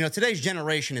one, today's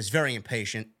generation is very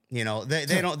impatient.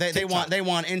 They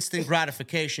want instant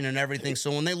gratification and everything.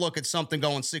 So when they look at something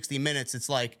going 60 minutes, it's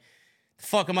like, the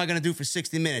fuck am I going to do for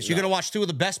 60 minutes? You're going to watch two of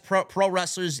the best pro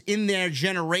wrestlers in their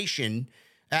generation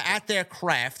at their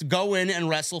craft go in and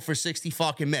wrestle for 60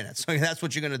 fucking minutes. Okay, that's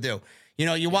what you're going to do.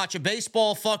 You watch a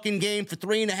baseball fucking game for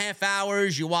 3.5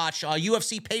 hours. You watch a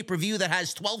UFC pay-per-view that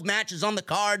has 12 matches on the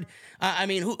card. I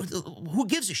mean, who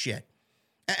gives a shit?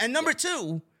 And number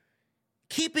two,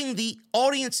 keeping the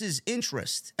audience's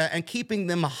interest and keeping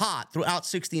them hot throughout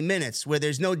 60 minutes where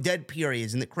there's no dead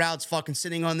periods and the crowd's fucking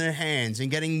sitting on their hands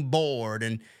and getting bored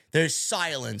and there's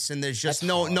silence and there's just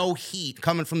no heat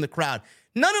coming from the crowd.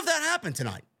 None of that happened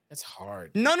tonight. That's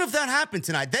hard. None of that happened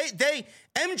tonight. They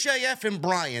MJF and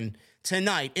Bryan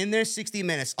tonight in their 60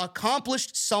 minutes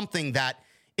accomplished something that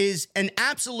is an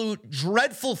absolute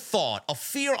dreadful thought, a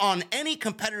fear on any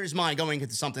competitor's mind going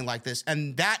into something like this.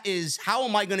 And that is, how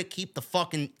am I going to keep the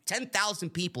fucking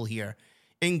 10,000 people here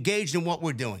engaged in what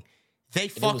we're doing? They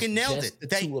fucking nailed it.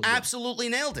 They absolutely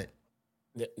nailed it.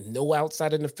 No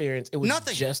outside interference. It was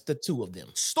nothing. Just the two of them.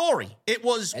 Story. It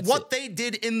was they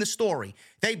did in the story.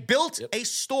 They built a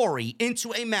story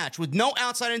into a match with no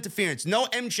outside interference, no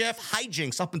MJF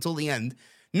hijinks up until the end.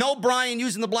 No Bryan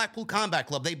using the Blackpool Combat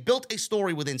Club. They built a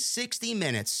story within 60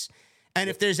 minutes. And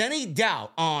if there's any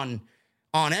doubt on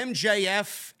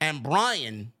MJF and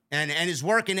Bryan and his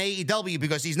work in AEW,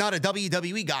 because he's not a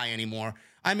WWE guy anymore,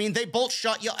 I mean, they both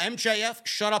MJF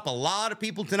shut up a lot of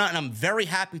people tonight, and I'm very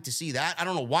happy to see that. I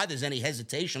don't know why there's any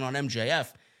hesitation on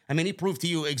MJF. I mean, he proved to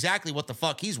you exactly what the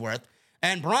fuck he's worth.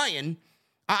 And Bryan,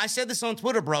 I said this on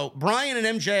Twitter, bro. Bryan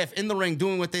and MJF in the ring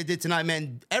doing what they did tonight,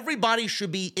 man. Everybody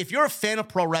should be, if you're a fan of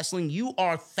pro wrestling, you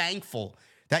are thankful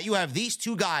that you have these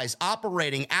two guys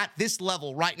operating at this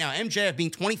level right now. MJF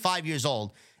being 25 years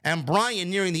old and Bryan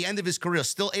nearing the end of his career,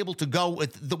 still able to go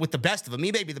with the best of them.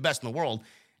 He may be the best in the world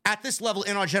at this level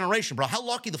in our generation, bro. How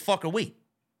lucky the fuck are we?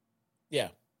 Yeah.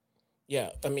 Yeah.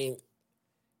 I mean,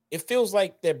 it feels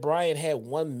like that Bryan had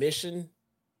one mission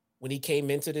when he came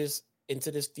into this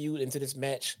feud, into this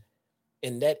match,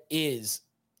 and that is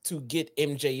to get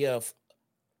MJF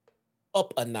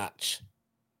up a notch.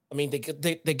 I mean,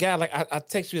 the guy, like I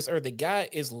texted you this earlier, the guy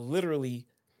is literally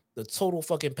the total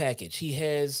fucking package. He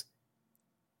has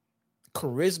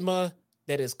charisma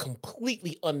that is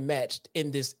completely unmatched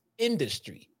in this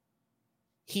industry.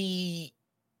 He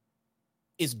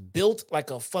is built like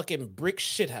a fucking brick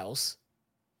shithouse.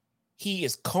 He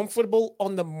is comfortable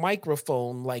on the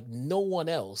microphone like no one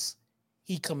else.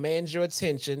 He commands your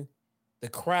attention. The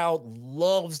crowd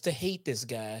loves to hate this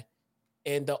guy.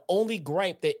 And the only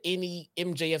gripe that any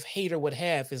MJF hater would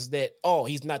have is that, oh,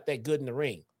 he's not that good in the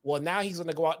ring. Well, now he's going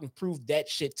to go out and prove that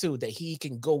shit too, that he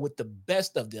can go with the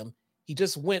best of them. He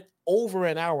just went over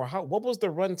an hour. What was the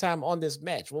runtime on this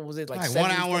match? What was it, like 1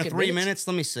 hour and 3 minutes?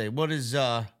 Let me see. What is...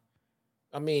 I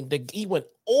mean, he went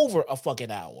over a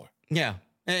fucking hour. Yeah.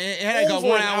 It had to go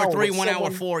 1 hour 3, 1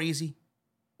 hour 4, easy.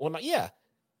 Well, yeah.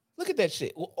 Look at that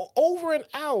shit. Over an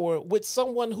hour with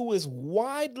someone who is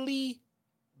widely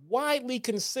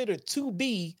considered to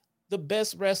be the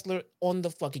best wrestler on the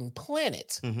fucking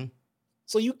planet. Mm-hmm.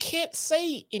 So you can't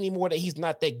say anymore that he's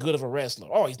not that good of a wrestler.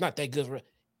 Oh, he's not that good of a...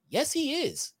 Yes, he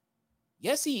is.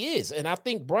 Yes, he is. And I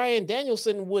think Bryan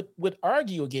Danielson would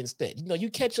argue against that. You know, you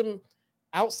catch him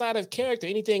outside of character,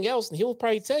 anything else, and he'll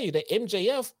probably tell you that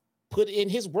MJF put in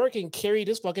his work and carried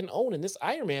his fucking own in this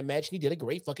Iron Man match, and he did a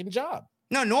great fucking job.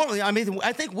 No, normally, I mean,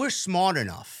 I think we're smart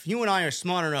enough. You and I are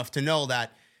smart enough to know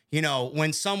that, you know,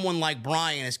 when someone like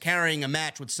Bryan is carrying a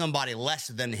match with somebody less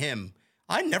than him,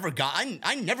 I never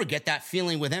get that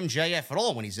feeling with MJF at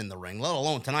all when he's in the ring, let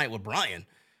alone tonight with Bryan.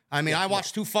 I mean, I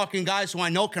watched two fucking guys who I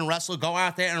know can wrestle go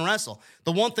out there and wrestle.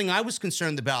 The one thing I was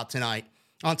concerned about tonight,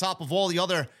 on top of all the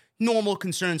other normal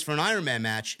concerns for an Iron Man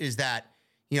match, is that,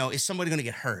 you know, is somebody going to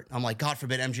get hurt? I'm like, God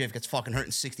forbid MJF gets fucking hurt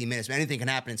in 60 minutes. Anything can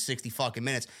happen in 60 fucking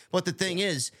minutes. But the thing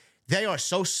is, they are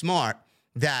so smart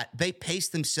that they pace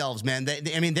themselves, man.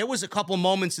 I mean, there was a couple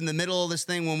moments in the middle of this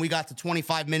thing when we got to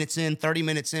 25 minutes in, 30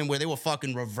 minutes in, where they were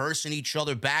fucking reversing each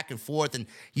other back and forth. And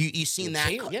you seen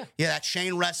that, that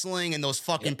chain wrestling and those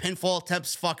fucking pinfall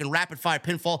attempts, fucking rapid fire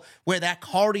pinfall, where that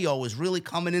cardio was really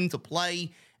coming into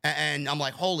play. And I'm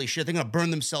like, holy shit, they're going to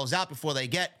burn themselves out before they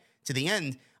get to the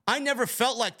end. I never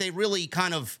felt like they really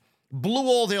kind of blew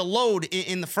all their load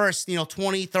in the first,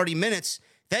 20, 30 minutes.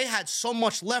 They had so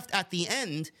much left at the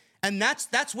end. And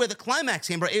that's where the climax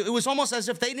came, bro. It was almost as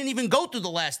if they didn't even go through the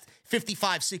last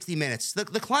 55, 60 minutes.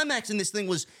 The climax in this thing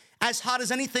was as hot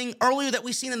as anything earlier that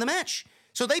we've seen in the match.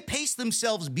 So they paced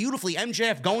themselves beautifully.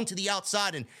 MJF going to the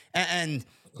outside and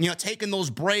taking those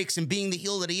breaks and being the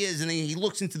heel that he is. And he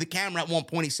looks into the camera at one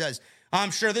point. He says, I'm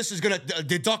sure this is going to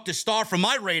deduct a star from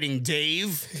my rating,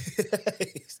 Dave.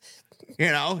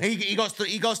 He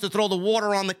goes to throw the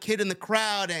water on the kid in the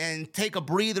crowd and take a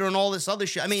breather and all this other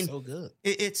shit. I mean, so good.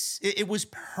 It was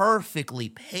perfectly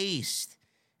paced.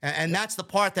 And that's the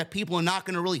part that people are not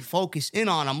going to really focus in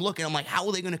on. I'm like, how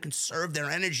are they going to conserve their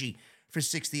energy for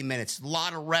 60 minutes? A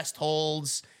lot of rest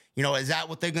holds. Is that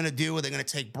what they're going to do? Are they going to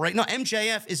take break? No,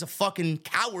 MJF is a fucking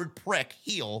coward prick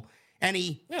heel. And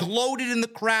he gloated in the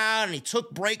crowd and he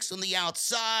took breaks on the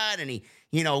outside and he,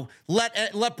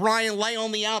 let Bryan lay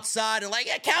on the outside and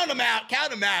count him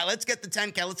out. Let's get the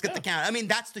 10 count. Let's get the count. I mean,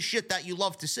 that's the shit that you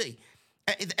love to see.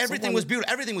 Everything was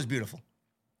beautiful. Everything was beautiful.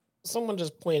 Someone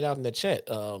just pointed out in the chat,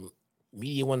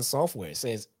 Media One Software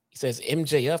says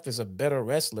MJF is a better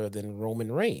wrestler than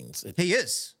Roman Reigns. He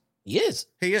is.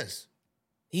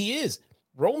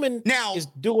 Roman is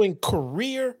doing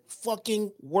career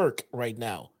fucking work right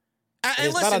now.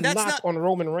 And listen, that's not on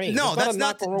Roman Reigns. No, that's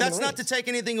not to take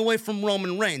anything away from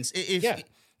Roman Reigns.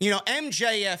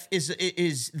 MJF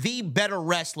is the better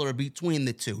wrestler between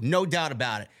the two, no doubt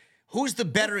about it. Who's the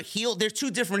better heel? They're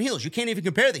two different heels. You can't even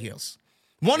compare the heels.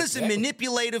 One is a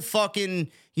manipulative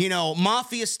fucking,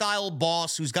 mafia-style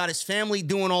boss who's got his family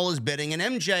doing all his bidding. And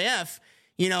MJF,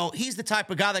 he's the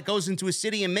type of guy that goes into a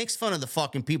city and makes fun of the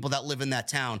fucking people that live in that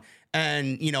town.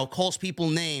 And, calls people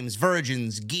names,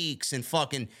 virgins, geeks, and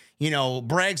fucking,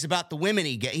 brags about the women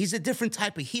he gets. He's a different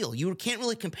type of heel. You can't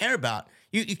really compare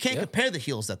you can't compare the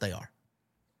heels that they are.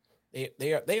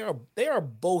 They are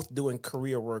both doing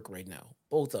career work right now,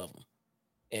 both of them.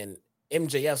 And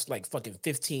MJF's like fucking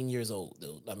 15 years old,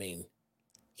 dude. I mean,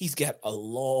 he's got a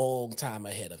long time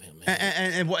ahead of him.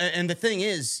 And the thing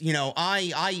is,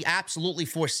 I absolutely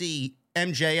foresee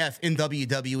MJF in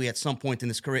WWE at some point in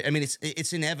his career. I mean,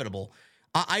 it's inevitable.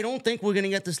 I don't think we're going to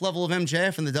get this level of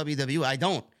MJF in the WWE. I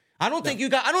don't think you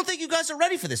guys are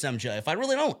ready for this MJF. I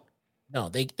really don't. No,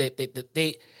 they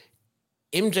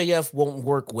MJF won't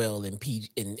work well in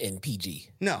PG.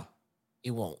 No,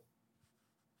 it won't.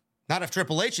 Not if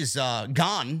Triple H is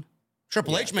gone.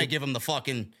 Triple H may give him the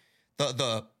fucking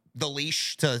the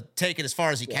leash to take it as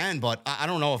far as he can, but I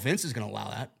don't know if Vince is going to allow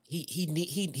that. He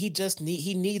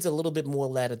needs a little bit more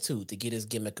latitude to get his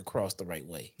gimmick across the right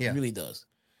way. Yeah. He really does.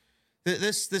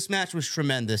 This match was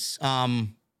tremendous.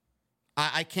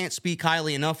 I can't speak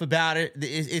highly enough about it.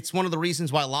 It's one of the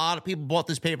reasons why a lot of people bought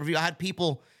this pay-per-view. I had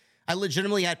people I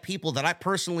legitimately had people that I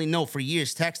personally know for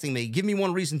years texting me, give me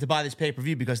one reason to buy this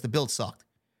pay-per-view because the build sucked.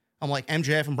 I'm like,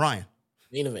 MJF and Bryan.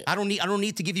 Main event. I don't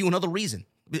need to give you another reason.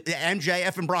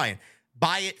 MJF and Bryan.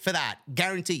 Buy it for that.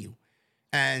 Guarantee you.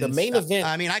 And the main event.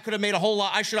 I mean, I could have made a whole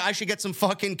lot. I should get some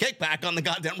fucking kickback on the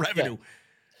goddamn revenue. Yeah.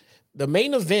 The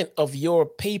main event of your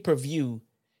pay-per-view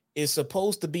is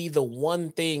supposed to be the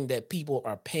one thing that people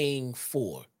are paying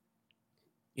for.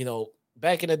 You know,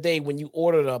 back in the day when you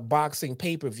ordered a boxing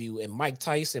pay-per-view and Mike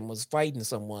Tyson was fighting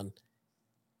someone,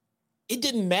 it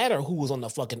didn't matter who was on the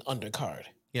fucking undercard.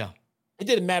 Yeah. It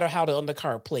didn't matter how the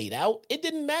undercard played out. It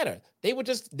didn't matter. They were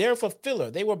just there for filler.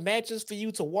 They were matches for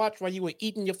you to watch while you were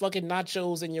eating your fucking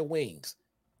nachos and your wings.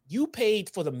 You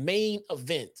paid for the main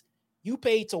event. You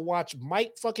paid to watch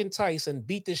Mike fucking Tyson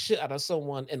beat the shit out of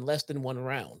someone in less than one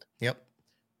round. Yep.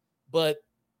 But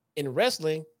in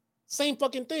wrestling, same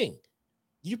fucking thing.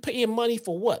 You paying money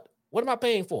for what? What am I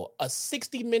paying for? A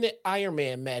 60-minute Iron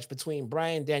Man match between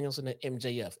Bryan Danielson and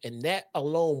MJF. And that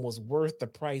alone was worth the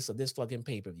price of this fucking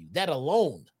pay-per-view. That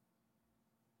alone.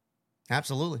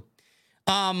 Absolutely.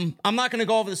 I'm not going to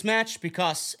go over this match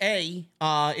because A,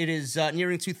 it is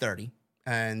nearing 2:30.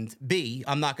 And B,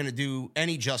 I'm not going to do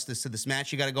any justice to this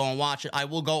match. You got to go and watch it. I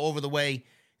will go over the way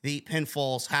the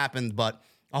pinfalls happened. But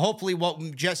hopefully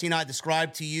what Jesse and I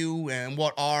described to you and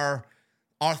what our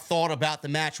thought about the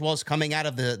match was coming out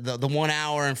of the 1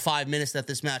 hour and 5 minutes that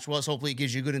this match was. Hopefully it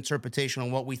gives you a good interpretation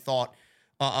on what we thought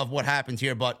of what happened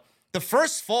here. But the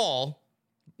first fall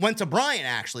went to Bryan,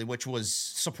 actually, which was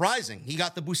surprising. He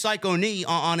got the Busaiku knee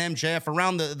on MJF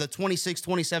around the 26,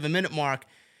 27-minute mark.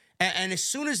 And as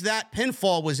soon as that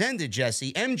pinfall was ended,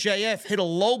 Jesse, MJF hit a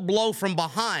low blow from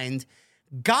behind,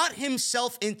 got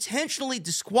himself intentionally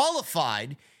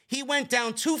disqualified. He went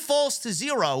down 2 falls to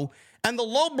 0. And the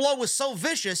low blow was so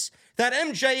vicious that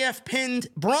MJF pinned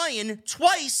Bryan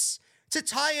twice to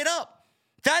tie it up.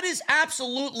 That is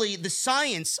absolutely the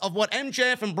science of what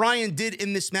MJF and Bryan did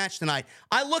in this match tonight.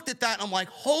 I looked at that and I'm like,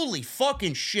 holy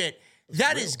fucking shit.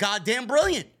 That is goddamn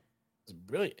brilliant. It's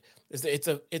brilliant.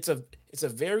 It's a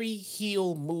very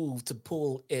heel move to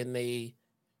pull in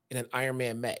an Iron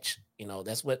Man match. You know,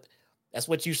 that's what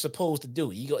you're supposed to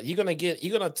do. You're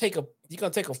gonna take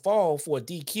a fall for a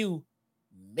DQ.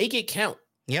 Make it count.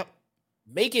 Yep.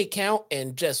 Make it count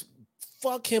and just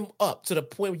fuck him up to the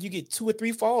point where you get 2 or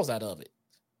 3 falls out of it.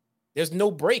 There's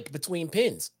no break between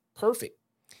pins. Perfect.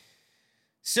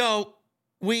 So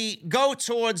we go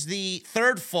towards the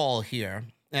third fall here,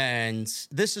 and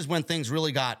this is when things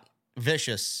really got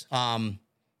vicious.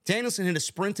 Danielson hit a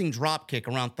sprinting drop kick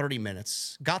around 30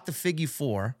 minutes, got the figure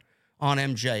 4 on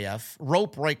MJF,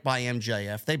 rope break by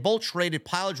MJF. They both traded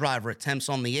pile driver attempts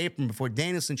on the apron before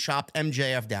Danielson chopped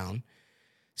MJF down.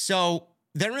 So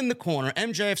they're in the corner.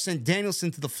 MJF sent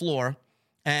Danielson to the floor,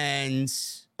 and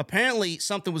apparently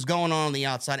something was going on the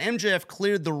outside. MJF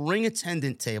cleared the ring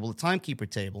attendant table, the timekeeper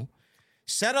table,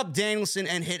 set up Danielson,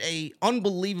 and hit a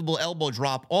unbelievable elbow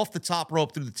drop off the top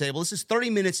rope through the table. This is 30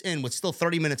 minutes in with still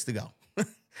 30 minutes to go.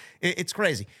 It's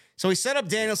crazy. So he set up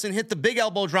Danielson, hit the big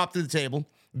elbow drop through the table.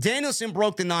 Danielson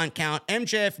broke the 9 count.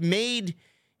 MJF made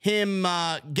him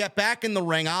get back in the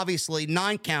ring, obviously,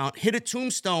 9 count, hit a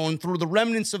tombstone through the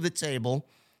remnants of the table,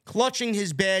 clutching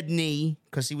his bad knee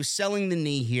because he was selling the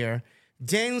knee here.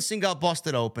 Danielson got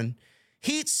busted open.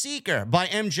 Heat Seeker by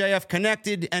MJF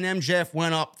connected, and MJF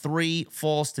went up 3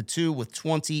 falls to 2 with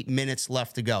 20 minutes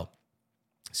left to go.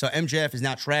 So MJF is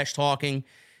now trash talking,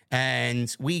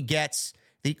 and we get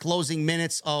the closing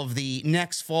minutes of the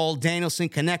next fall. Danielson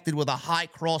connected with a high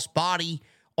cross body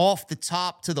off the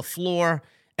top to the floor.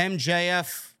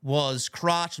 MJF was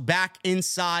crotched back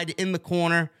inside in the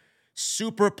corner.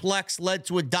 Superplex led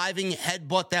to a diving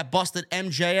headbutt that busted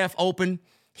MJF open.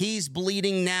 He's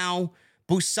bleeding now.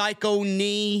 Busaiku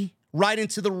knee right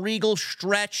into the Regal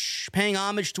stretch, paying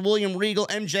homage to William Regal.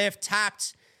 MJF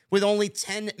tapped with only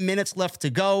 10 minutes left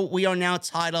to go. We are now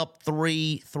tied up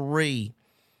 3-3.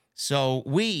 So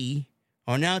we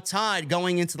are now tied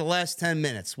going into the last 10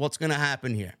 minutes. What's going to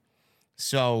happen here?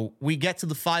 So we get to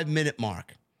the 5-minute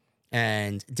mark,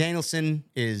 and Danielson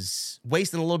is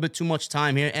wasting a little bit too much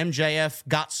time here. MJF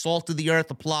got salt to the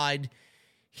earth applied.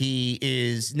 He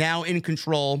is now in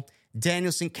control.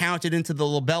 Danielson counted into the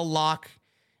label lock.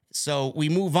 So we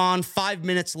move on. 5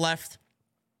 minutes left.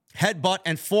 Headbutt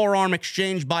and forearm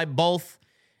exchange by both.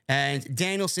 And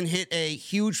Danielson hit a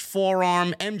huge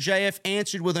forearm. MJF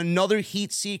answered with another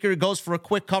heat seeker. Goes for a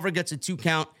quick cover. Gets a 2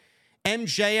 count.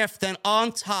 MJF then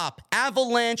on top.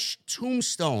 Avalanche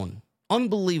tombstone.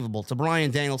 Unbelievable to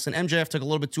Bryan Danielson. MJF took a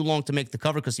little bit too long to make the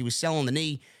cover because he was selling the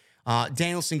knee.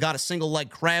 Danielson got a single leg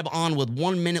crab on with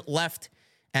 1 minute left.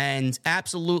 and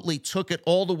absolutely took it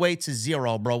all the way to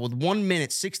 0, bro. With 1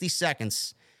 minute, 60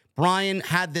 seconds, Bryan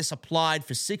had this applied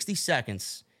for 60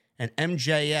 seconds, and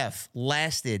MJF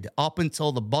lasted up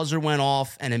until the buzzer went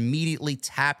off and immediately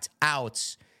tapped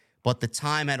out. But the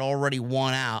time had already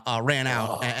ran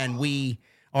out, and we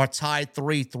are tied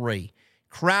 3-3.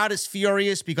 Crowd is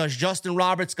furious because Justin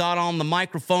Roberts got on the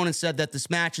microphone and said that this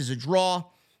match is a draw.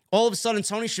 All of a sudden,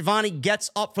 Tony Schiavone gets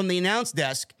up from the announce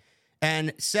desk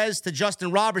and says to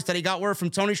Justin Roberts that he got word from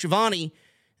Tony Schiavone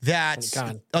that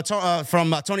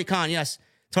from Tony Khan, yes.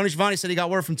 Tony Schiavone said he got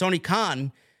word from Tony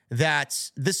Khan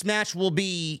that this match will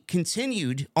be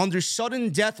continued under sudden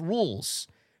death rules.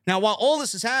 Now, while all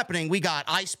this is happening, we got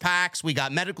ice packs, we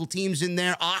got medical teams in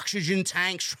there, oxygen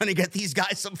tanks trying to get these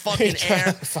guys some fucking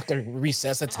air. Fucking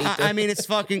resuscitate them. I mean, it's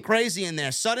fucking crazy in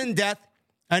there. Sudden death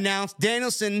announced.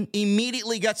 Danielson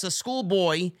immediately gets a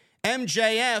schoolboy.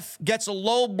 MJF gets a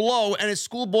low blow and a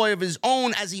schoolboy of his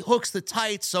own as he hooks the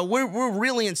tights. So we're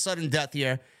really in sudden death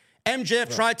here.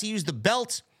 MJF tried to use the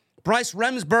belt. Bryce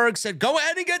Remsburg said, go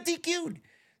ahead and get DQ'd.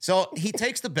 So he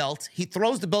takes the belt. He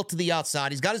throws the belt to the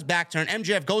outside. He's got his back turned.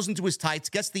 MJF goes into his tights,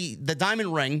 gets the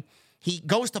diamond ring. He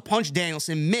goes to punch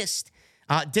Danielson, missed.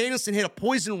 Danielson hit a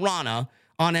poison rana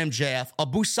on MJF, a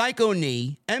Busaiku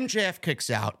knee. MJF kicks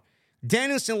out.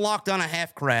 Danielson locked on a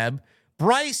half crab.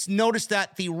 Bryce noticed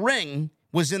that the ring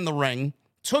was in the ring,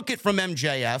 took it from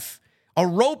MJF. A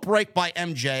rope break by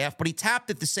MJF, but he tapped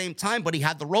at the same time, but he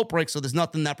had the rope break, so there's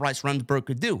nothing that Bryce Remsburg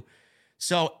could do.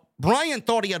 So Bryan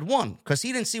thought he had won because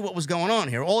he didn't see what was going on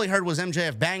here. All he heard was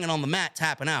MJF banging on the mat,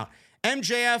 tapping out.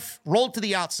 MJF rolled to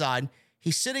the outside.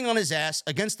 He's sitting on his ass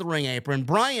against the ring apron.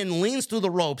 Bryan leans through the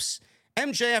ropes.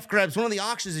 MJF grabs one of the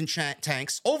oxygen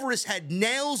tanks over his head,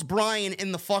 nails Bryan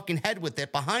in the fucking head with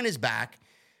it behind his back.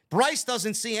 Bryce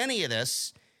doesn't see any of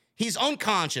this. He's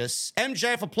unconscious.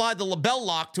 MJF applied the label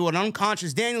lock to an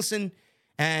unconscious Danielson,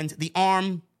 and the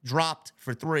arm dropped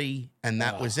for 3, and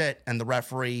that was it. And the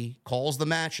referee calls the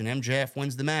match, and MJF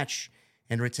wins the match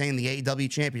and retained the AEW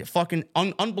championship. Fucking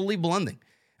unbelievable ending.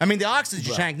 I mean, the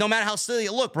oxygen tank, no matter how silly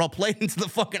it looked, bro, played into the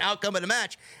fucking outcome of the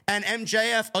match. And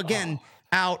MJF, again,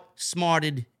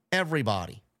 outsmarted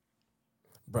everybody.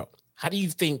 Bro, how do you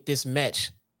think this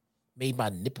match made my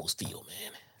nipples feel,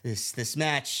 man? This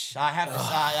match,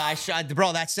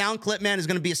 bro, that sound clip, man, is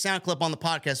going to be a sound clip on the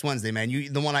podcast Wednesday, man.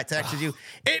 The one I texted you.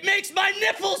 It makes my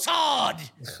nipples hard.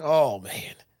 Oh,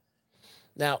 man.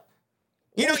 Now,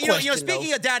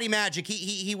 speaking of Daddy Magic,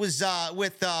 he was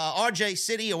with RJ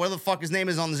City or whatever the fuck his name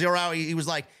is on the 0 Hour. He was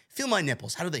like, feel my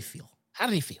nipples. How do they feel? How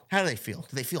do they feel? How do they feel?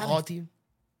 Do they feel hard to you?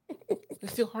 They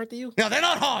feel hard to you? No, they're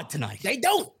not hard tonight. They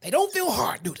don't. They don't feel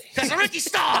hard, do they? Because Ricky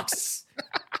Starks.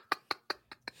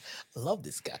 I love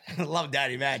this guy. I love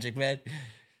Daddy Magic, man.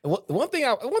 One thing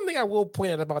I will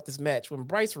point out about this match, when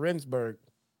Bryce Remsburg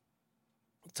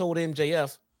told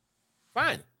MJF,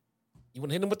 fine, you want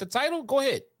to hit him with the title? Go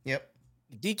ahead. Yep.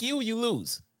 DQ, you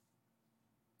lose.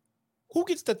 Who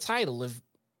gets the title if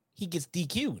he gets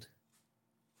DQ'd?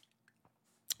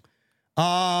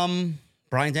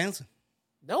 Bryan Danielson.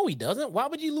 No, he doesn't. Why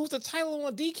would you lose the title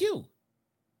on a DQ?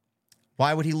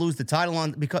 Why would he lose the title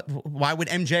why would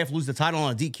MJF lose the title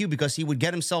on a DQ? Because he would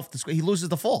get himself, he loses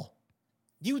the fall.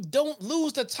 You don't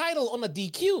lose the title on a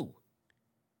DQ.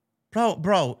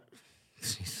 Bro.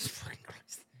 Jesus fucking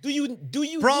Christ. Do you lose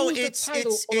the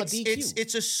title on a DQ?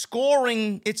 It's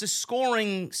a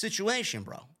scoring situation,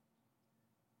 bro.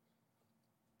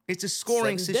 It's a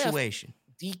scoring situation.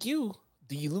 DQ.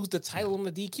 Do you lose the title on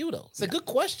the DQ though? It's a good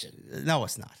question. No,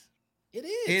 it's not. It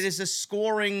is. It is a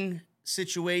scoring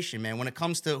situation, man, when it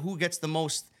comes to who gets the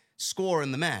most score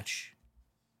in the match.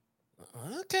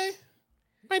 Okay.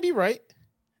 You might be right.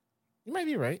 I'm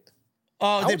sorry.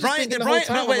 I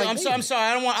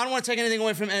don't want to take anything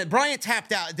away from Bryan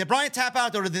tapped out. Did Bryan tap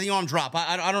out or did the arm drop?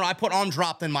 I don't know. I put arm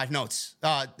drop in my notes.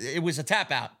 It was a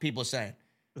tap out, people are saying.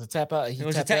 It was a tap out. It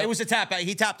was a tap out.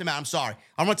 He tapped him out. I'm sorry.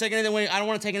 I don't want to take anything away. I don't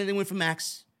want to take anything away from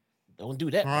Max. Don't do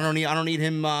that. I don't need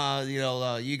him,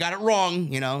 you got it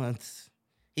wrong,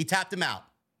 he tapped him out.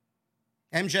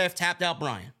 MJF tapped out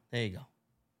Bryan. There you go.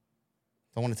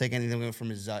 Don't want to take anything away from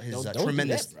his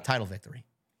tremendous title victory.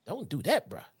 Don't do that,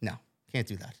 bro. No, can't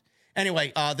do that.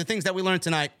 Anyway, the things that we learned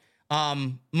tonight,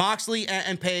 Moxley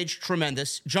and Page,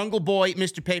 tremendous. Jungle Boy,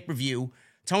 Mr. Pay-Per-View.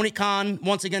 Tony Khan,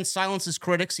 once again, silences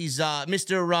critics. He's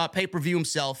Mr. Pay-Per-View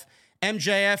himself.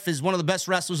 MJF is one of the best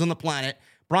wrestlers on the planet.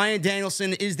 Bryan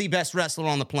Danielson is the best wrestler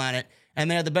on the planet.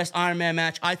 And they had the best Iron Man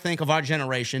match, I think, of our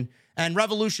generation. And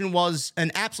Revolution was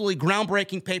an absolutely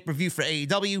groundbreaking pay-per-view for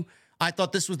AEW. I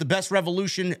thought this was the best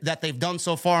Revolution that they've done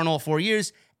so far in all 4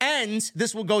 years. And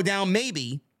this will go down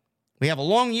maybe, we have a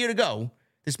long year to go,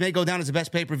 this may go down as the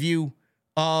best pay-per-view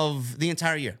of the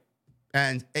entire year.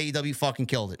 And AEW fucking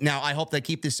killed it. Now, I hope they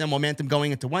keep this momentum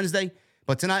going into Wednesday.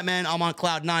 But tonight, man, I'm on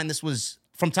cloud 9. This was,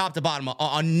 from top to bottom,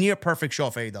 a near perfect show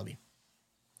for AEW.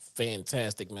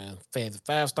 Fantastic, man.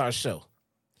 5-star show.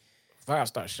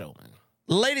 5-star show, man.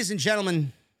 Ladies and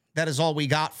gentlemen, that is all we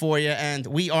got for you. And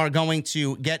we are going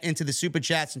to get into the super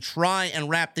chats and try and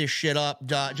wrap this shit up.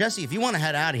 Jesse, if you want to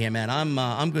head out of here, man,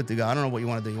 I'm good to go. I don't know what you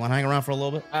want to do. You want to hang around for a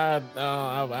little bit? I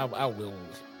will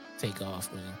take off,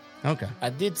 man. Okay. I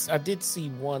did see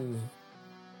one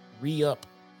re-up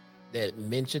that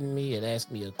mentioned me. It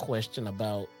asked me a question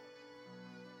about,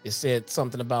 it said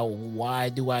something about why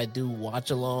do I do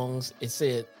watch-alongs? It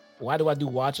said, why do I do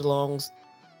watch-alongs?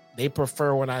 They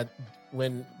prefer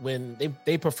when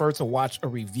they prefer to watch a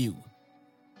review.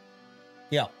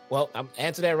 Yeah. Well, I'm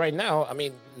answer that right now. I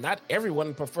mean, not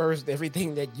everyone prefers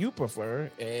everything that you prefer,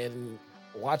 and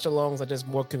watch-alongs are just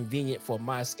more convenient for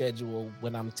my schedule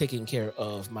when I'm taking care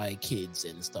of my kids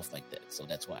and stuff like that. So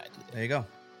that's why I do that. There you go.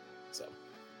 So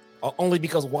only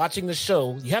because watching the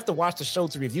show, you have to watch the show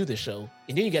to review the show,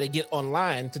 and then you got to get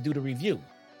online to do the review.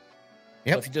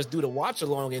 Yep. So if you just do the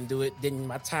watch-along and do it, then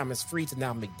my time is free to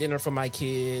now make dinner for my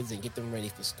kids and get them ready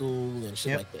for school and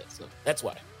shit like that. So that's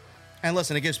why. And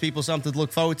listen, it gives people something to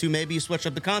look forward to. Maybe you switch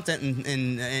up the content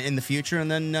in the future, and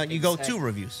then you go to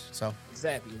reviews. So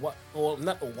exactly.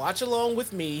 Watch along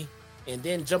with me, and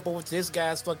then jump over to this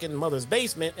guy's fucking mother's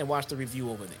basement and watch the review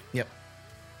over there. Yep.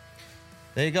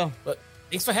 There you go. But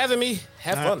thanks for having me.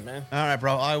 Have fun, man. All right,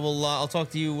 bro. I will. I'll talk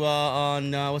to you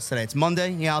on what's today? It's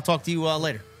Monday. Yeah, I'll talk to you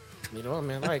later. Later on,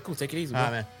 man. All right, cool. Take it easy, bro.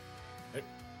 All right, man.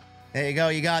 There you go.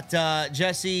 You got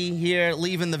Jesse here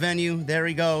leaving the venue. There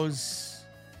he goes.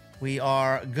 We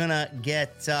are going to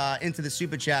get into the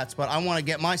super chats, but I want to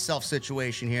get myself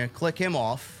situation here. Click him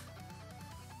off.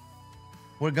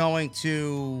 We're going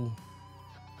to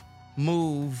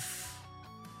move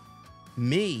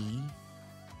me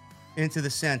into the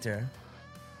center.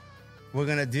 We're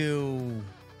going to do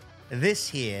this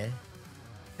here,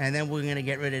 and then we're going to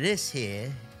get rid of this here.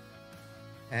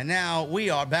 And now we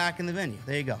are back in the venue.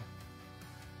 There you go.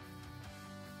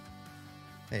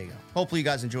 There you go. Hopefully you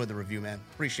guys enjoyed the review, man.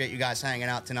 Appreciate you guys hanging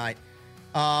out tonight.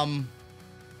 We're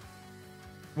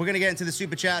going to get into the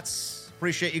super chats.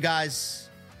 Appreciate you guys.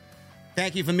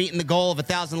 Thank you for meeting the goal of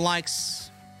 1,000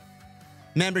 likes.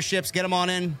 Memberships, get them on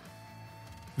in.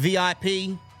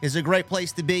 VIP is a great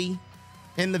place to be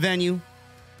in the venue.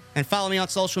 And follow me on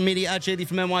social media at JD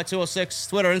from NY206,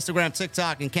 Twitter, Instagram,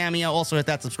 TikTok, and Cameo. Also hit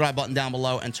that subscribe button down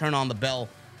below and turn on the bell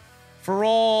for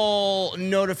all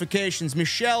notifications.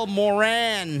 Michelle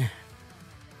Moran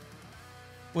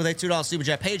with a $2 super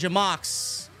chat. Paige and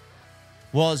Mox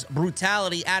was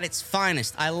brutality at its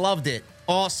finest. I loved it.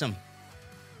 Awesome.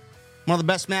 One of the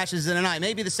best matches of the night.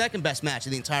 Maybe the second best match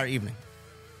of the entire evening.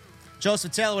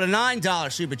 Joseph Taylor with a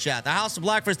 $9 super chat. The House of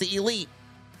Black versus the Elite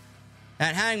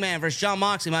at Hangman versus John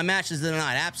Moxley. My matches of the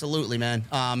night. Absolutely, man.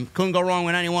 Couldn't go wrong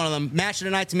with any one of them. Match of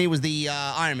the night to me was the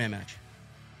Iron Man match.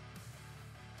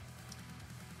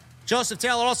 Joseph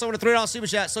Taylor also with a $3 super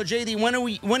chat. So, JD,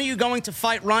 when are you going to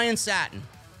fight Ryan Satin?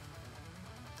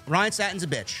 Ryan Satin's a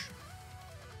bitch.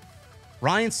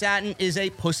 Ryan Satin is a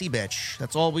pussy bitch.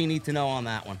 That's all we need to know on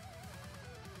that one.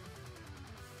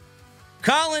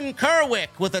 Colin Kerwick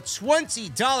with a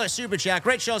 $20 super chat.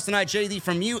 Great shows tonight, JD,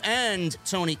 from you and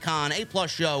Tony Khan. A+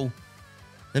 show.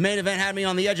 The main event had me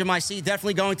on the edge of my seat.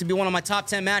 Definitely going to be one of my top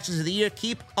 10 matches of the year.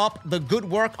 Keep up the good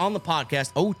work on the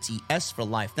podcast. OTS for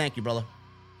life. Thank you, brother.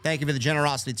 Thank you for the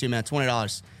generosity, too, man.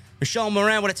 $20. Michelle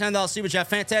Moran with a $10 super chat.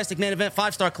 Fantastic main event.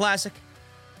 5-star classic.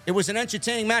 It was an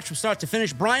entertaining match from start to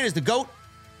finish. Bryan is the GOAT.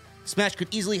 This match could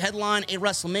easily headline a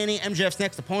WrestleMania. MJF's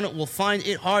next opponent will find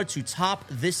it hard to top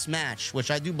this match,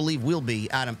 which I do believe will be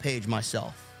Adam Page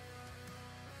myself.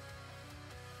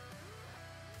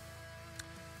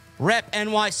 Rep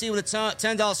NYC with a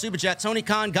 $10 super chat. Tony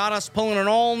Khan got us pulling an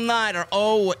all-nighter.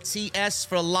 OTS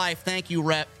for life. Thank you,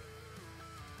 Rep.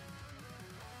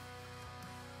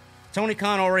 Tony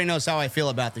Khan already knows how I feel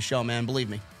about the show, man. Believe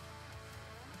me.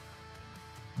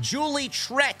 Julie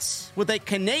Tretz with a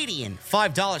Canadian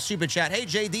 $5 super chat. Hey,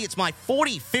 JD, it's my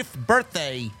 45th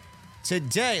birthday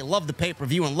today. Love the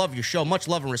pay-per-view and love your show. Much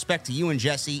love and respect to you and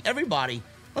Jesse. Everybody,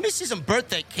 let me see some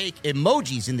birthday cake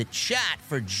emojis in the chat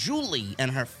for Julie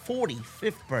and her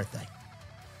 45th birthday.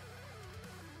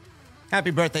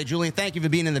 Happy birthday, Julie. Thank you for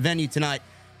being in the venue tonight.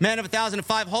 Man of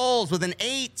 1,005 holes with an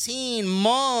 18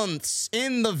 months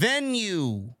in the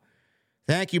venue.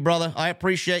 Thank you, brother. I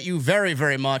appreciate you very,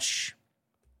 very much.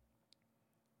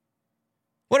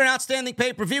 What an outstanding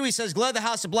pay-per-view. He says, glad the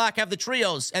House of Black have the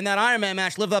trios, and that Iron Man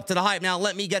match lived up to the hype. Now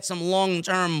let me get some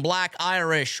long-term Black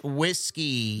Irish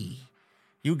whiskey.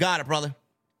 You got it, brother.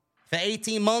 For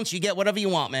 18 months, you get whatever you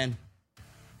want, man.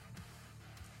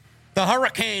 The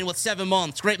Hurricane with 7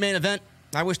 months. Great main event.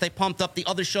 I wish they pumped up the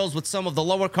other shows with some of the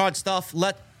lower card stuff.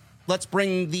 Let's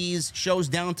bring these shows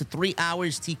down to 3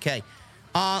 hours, TK.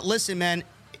 Listen, man,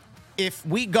 if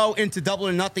we go into Double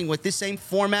or Nothing with this same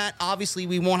format, obviously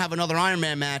we won't have another Iron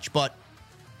Man match, but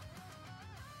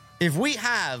if we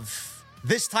have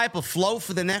this type of flow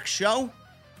for the next show,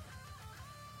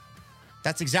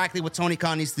 that's exactly what Tony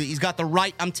Khan needs to do. He's got the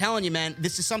right, I'm telling you, man,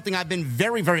 this is something I've been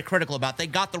very, very critical about. They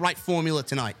got the right formula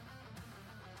tonight.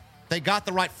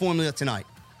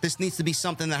 This needs to be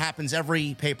something that happens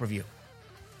every pay-per-view.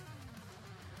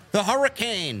 The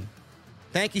Hurricane.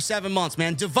 Thank you, 7 months,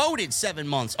 man. Devoted 7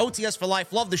 months. OTS for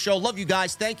life. Love the show. Love you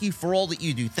guys. Thank you for all that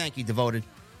you do. Thank you, Devoted.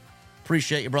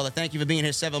 Appreciate you, brother. Thank you for being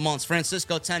here 7 months.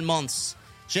 Francisco, 10 months.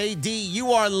 JD,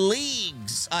 you are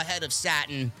leagues ahead of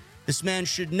Satin. This man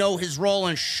should know his role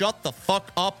and shut the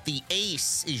fuck up. The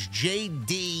ace is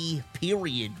JD,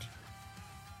 period.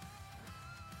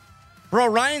 Bro,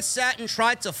 Ryan Satin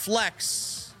tried to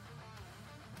flex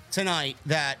tonight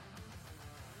that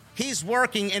he's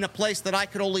working in a place that I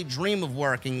could only dream of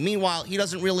working. Meanwhile, he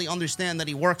doesn't really understand that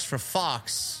he works for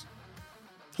Fox.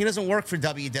 He doesn't work for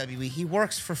WWE. He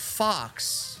works for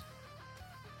Fox.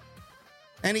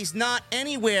 And he's not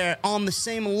anywhere on the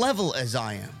same level as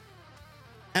I am.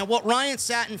 And what Ryan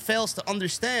Satin fails to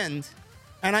understand,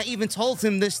 and I even told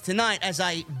him this tonight as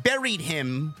I buried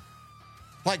him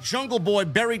like Jungle Boy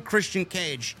buried Christian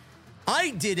Cage, I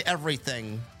did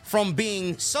everything from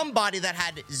being somebody that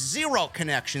had zero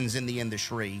connections in the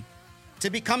industry to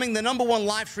becoming the #1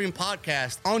 live stream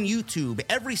podcast on YouTube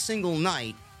every single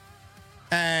night.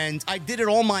 And I did it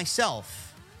all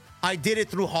myself. I did it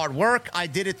through hard work. I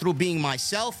did it through being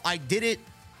myself. I did it,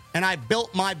 and I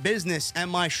built my business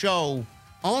and my show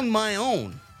on my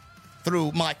own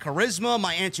through my charisma,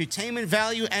 my entertainment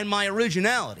value, and my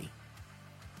originality.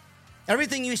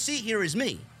 Everything you see here is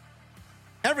me.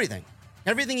 Everything.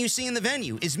 Everything you see in the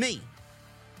venue is me.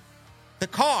 The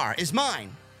car is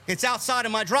mine. It's outside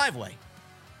of my driveway.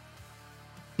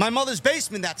 My mother's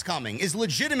basement that's coming is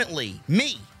legitimately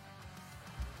me.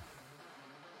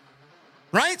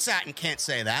 Ryan Satin can't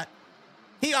say that.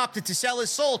 He opted to sell his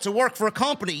soul to work for a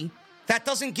company that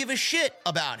doesn't give a shit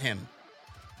about him.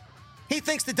 He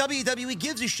thinks the WWE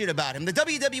gives a shit about him. The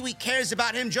WWE cares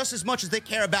about him just as much as they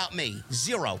care about me.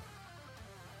 Zero.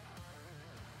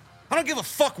 I don't give a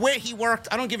fuck where he worked.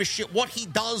 I don't give a shit what he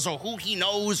does or who he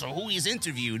knows or who he's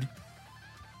interviewed.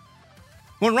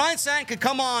 When Ryan Satin could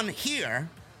come on here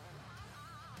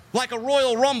like a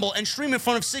Royal Rumble and stream in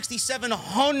front of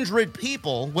 6,700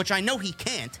 people, which I know he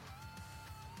can't,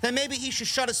 then maybe he should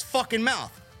shut his fucking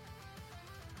mouth.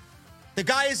 The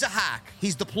guy is a hack.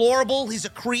 He's deplorable. He's a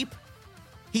creep.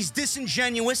 He's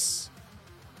disingenuous.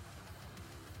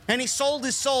 And he sold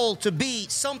his soul to be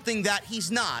something that he's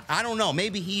not. I don't know.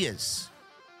 Maybe he is.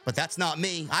 But that's not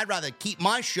me. I'd rather keep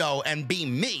my show and be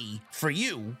me for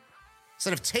you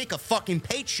instead of take a fucking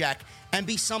paycheck and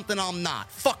be something I'm not.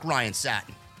 Fuck Ryan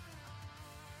Satin.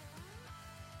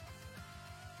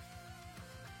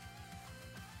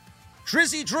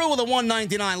 Drizzy Drew with a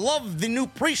 199. Love the new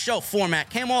pre-show format.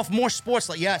 Came off more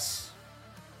sports-like. Yes.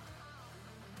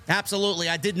 Absolutely.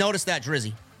 I did notice that,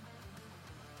 Drizzy.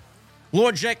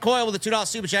 Lord Jet Coyle with a $2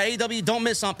 super chat. AEW, don't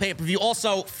miss on pay-per-view.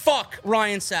 Also, fuck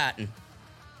Ryan Satin.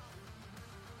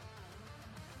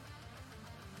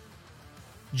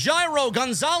 Jairo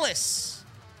Gonzalez,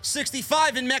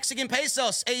 65 in Mexican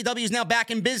pesos. AEW is now back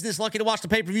in business. Lucky to watch the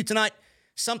pay-per-view tonight.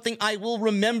 Something I will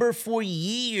remember for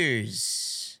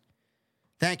years.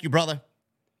 Thank you, brother.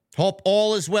 Hope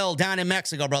all is well down in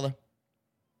Mexico, brother.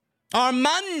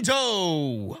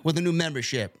 Armando with a new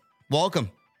membership. Welcome.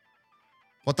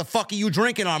 What the fuck are you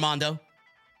drinking, Armando?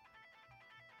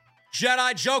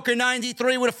 Jedi Joker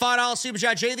 93 with a $5 super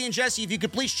chat. JD and Jesse, if you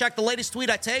could please check the latest tweet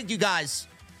I tagged you guys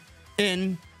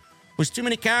in. Was too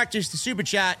many characters to super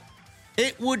chat.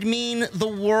 It would mean the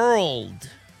world.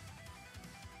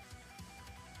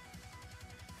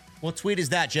 What tweet is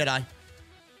that, Jedi?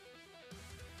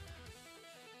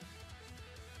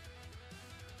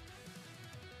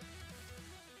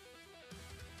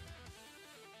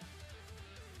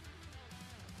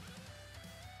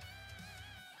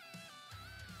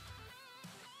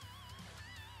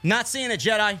 Not seeing it,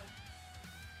 Jedi.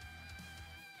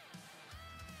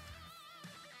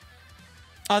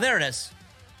 Oh, there it is.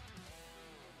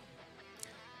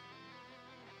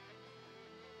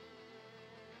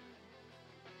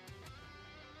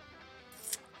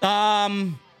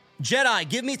 Jedi,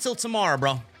 give me till tomorrow,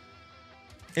 bro.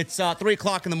 It's 3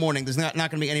 o'clock in the morning. There's not going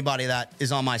to be anybody that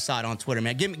is on my side on Twitter,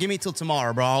 man. Give me till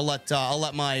tomorrow, bro. I'll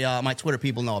let my Twitter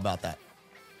people know about that.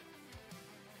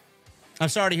 I'm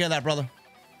sorry to hear that, brother.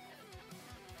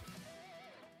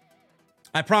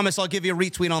 I promise I'll give you a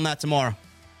retweet on that tomorrow.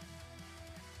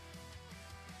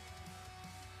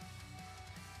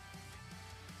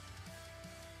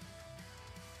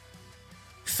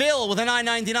 Phil with a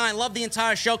 $9.99. Love the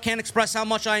entire show. Can't express how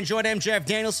much I enjoyed MJF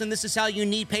Danielson. This is how you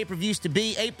need pay-per-views to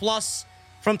be. A+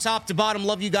 from top to bottom.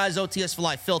 Love you guys. OTS for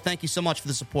life. Phil, thank you so much for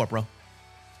the support, bro.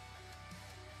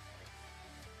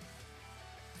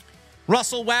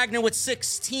 Russell Wagner with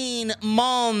 16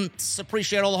 months.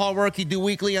 Appreciate all the hard work you do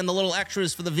weekly and the little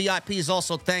extras for the VIPs.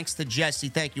 Also, thanks to Jesse.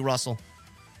 Thank you, Russell.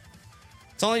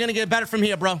 It's only going to get better from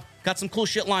here, bro. Got some cool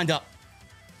shit lined up.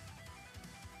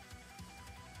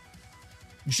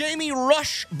 Jamie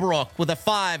Rushbrook with a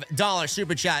 $5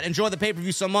 super chat. Enjoy the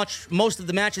pay-per-view so much. Most of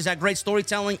the matches had great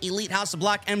storytelling. Elite, House of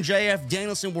Black, MJF,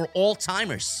 Danielson were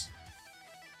all-timers.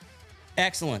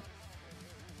 Excellent.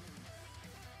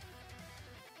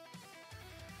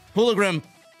 Hologram,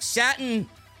 Satin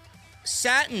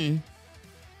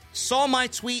saw my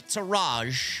tweet to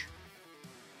Raj,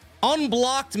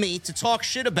 unblocked me to talk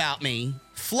shit about me,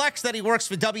 flexed that he works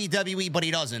for WWE, but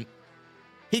he doesn't.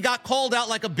 He got called out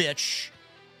like a bitch.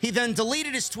 He then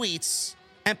deleted his tweets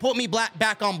and put me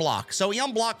back on block. So he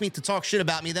unblocked me to talk shit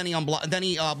about me, then he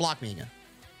blocked me again.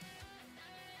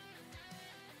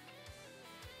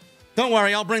 Don't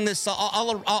worry, I'll bring this.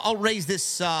 I'll raise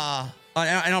this.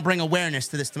 And I'll bring awareness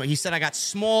to this. He said I got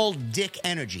small dick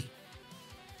energy.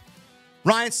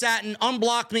 Ryan Satin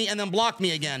unblocked me and then blocked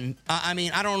me again. I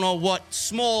mean, I don't know what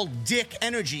small dick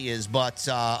energy is, but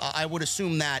I would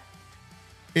assume that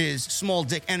is small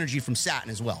dick energy from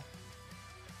Satin as well.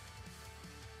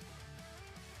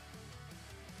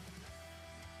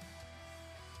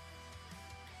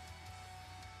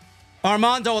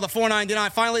 Armando with a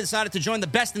 $4.99 finally decided to join the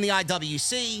best in the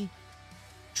IWC.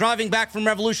 Driving back from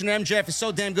Revolution to MJF is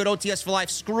so damn good. OTS for life.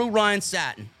 Screw Ryan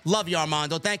Satin. Love you,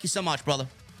 Armando. Thank you so much, brother.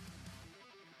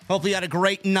 Hopefully you had a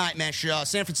great night, man.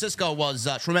 San Francisco was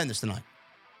tremendous tonight.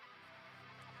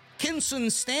 Kinson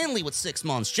Stanley with 6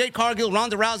 months. Jade Cargill,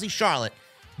 Ronda Rousey, Charlotte.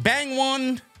 Bang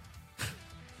one,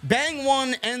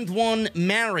 end one,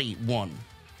 marry one.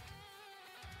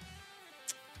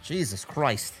 Jesus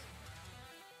Christ.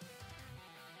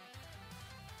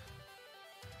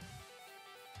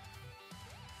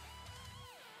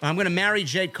 I'm going to marry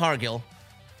Jade Cargill.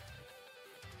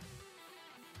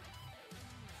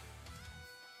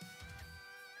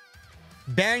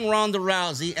 Bang Ronda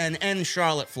Rousey and end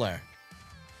Charlotte Flair.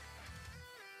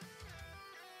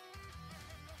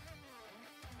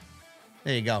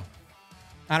 There you go.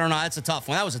 I don't know. That's a tough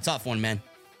one. That was a tough one, man.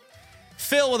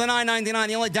 Phil with a $9.99.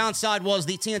 The only downside was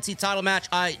the TNT title match.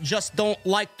 I just don't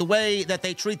like the way that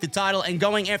they treat the title, and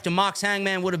going after Mox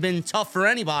Hangman would have been tough for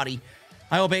anybody.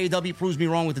 I hope AEW proves me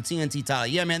wrong with the TNT title.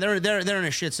 Yeah, man, they're in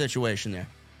a shit situation there.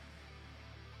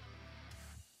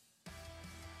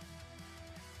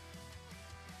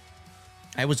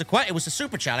 It was a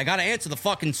super chat. I got to answer the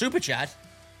fucking super chat.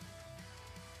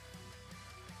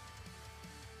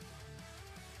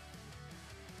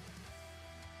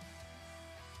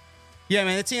 Yeah,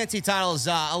 man, the TNT title is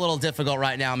a little difficult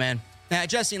right now, man.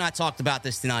 Jesse and I talked about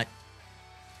this tonight.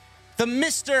 The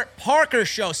Mr. Parker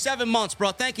Show, 7 months,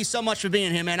 bro. Thank you so much for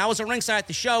being here, man. I was at ringside at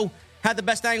the show, had the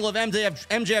best angle of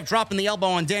MJF dropping the elbow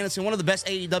on Danielson, one of the best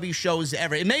AEW shows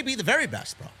ever. It may be the very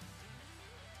best, bro.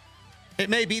 It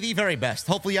may be the very best.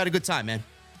 Hopefully you had a good time, man.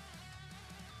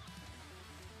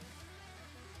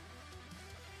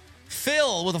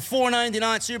 Phil with a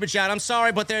 $4.99 super chat. I'm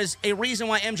sorry, but there's a reason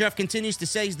why MJF continues to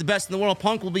say he's the best in the world.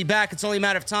 Punk will be back. It's only a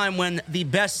matter of time when the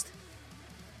best...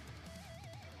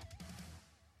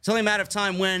 It's only a matter of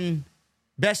time when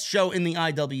best show in the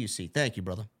IWC. Thank you,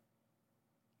 brother.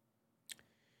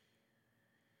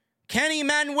 Kenny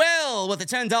Manuel with a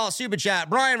 $10 super chat.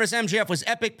 Bryan vs. MJF was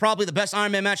epic. Probably the best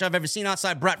Iron Man match I've ever seen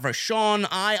outside Brett vs. Shawn.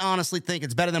 I honestly think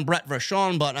it's better than Brett vs.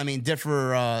 Shawn, but I mean,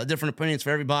 different opinions for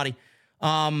everybody.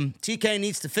 TK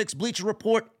needs to fix Bleacher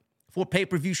Report for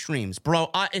pay-per-view streams.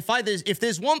 Bro, if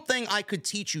there's one thing I could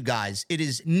teach you guys, it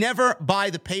is never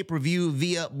buy the pay-per-view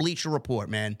via Bleacher Report,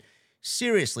 man.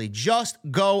 Seriously, just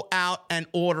go out and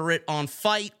order it on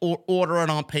Fight or order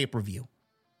it on pay-per-view.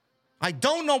 I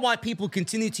don't know why people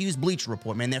continue to use Bleacher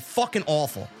Report, man. They're fucking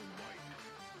awful.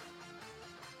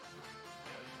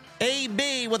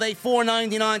 AB with a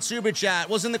 $4.99 super chat.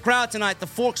 Was in the crowd tonight. The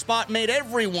fork spot made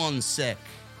everyone sick.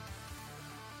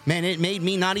 Man, it made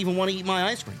me not even want to eat my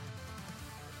ice cream.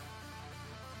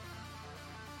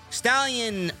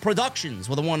 Stallion Productions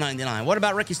with a $1.99. What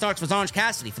about Ricky Starks versus Orange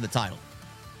Cassidy for the title?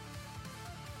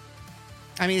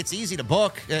 I mean, it's easy to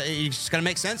book. You just got to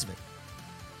make sense of it.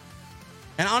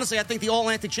 And honestly, I think the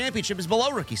All-Atlantic Championship is below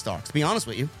Ricky Starks, to be honest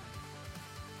with you.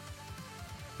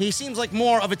 He seems like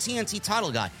more of a TNT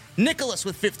title guy. Nicholas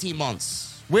with 15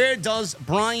 months. Where does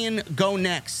Bryan go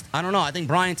next? I don't know. I think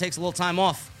Bryan takes a little time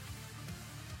off.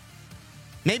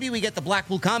 Maybe we get the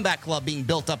Blackpool Combat Club being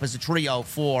built up as a trio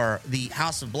for the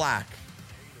House of Black.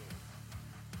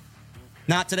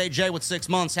 Not today, Jay, with 6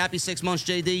 months. Happy 6 months,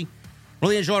 JD.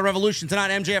 Really enjoy Revolution tonight.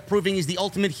 MJF proving he's the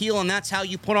ultimate heel, and that's how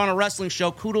you put on a wrestling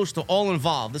show. Kudos to all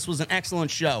involved. This was an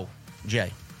excellent show,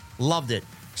 Jay. Loved it.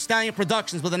 Stallion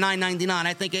Productions with a $9.99.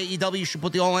 I think AEW should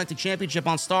put the All-Atlantic Championship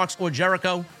on Starks or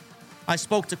Jericho. I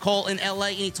spoke to Cole in LA,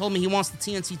 and he told me he wants the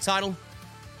TNT title.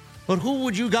 But who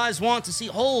would you guys want to see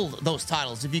hold those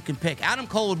titles if you can pick? Adam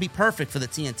Cole would be perfect for the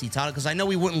TNT title because I know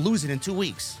he wouldn't lose it in 2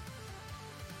 weeks.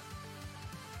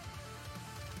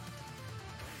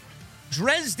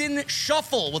 Dresden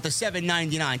Shuffle with a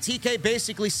 $7.99. TK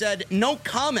basically said no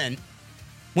comment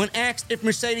when asked if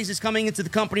Mercedes is coming into the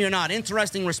company or not.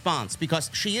 Interesting response because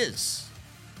she is.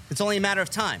 It's only a matter of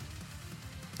time.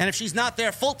 And if she's not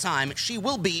there full time, she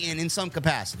will be in some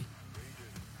capacity.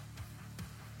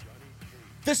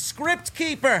 The Script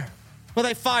Keeper with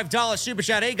a $5 super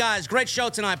chat. Hey guys, great show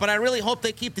tonight, but I really hope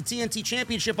they keep the TNT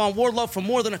Championship on Wardlow for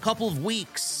more than a couple of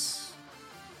weeks.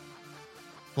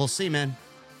 We'll see, man.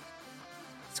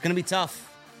 It's going to be tough.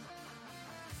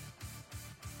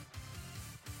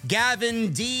 Gavin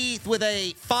Deeth with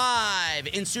a 5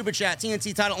 in super chat.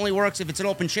 TNT title only works if it's an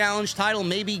open challenge title.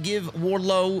 Maybe give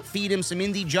Wardlow, feed him some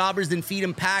indie jobbers, then feed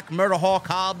him Pac, Murder Hawk,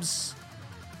 Hobbs,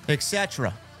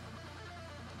 etc.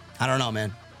 I don't know,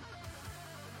 man.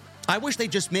 I wish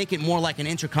they'd just make it more like an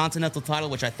Intercontinental title,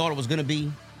 which I thought it was going to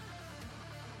be.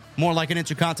 More like an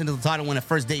Intercontinental title when it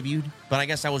first debuted, but I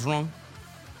guess I was wrong.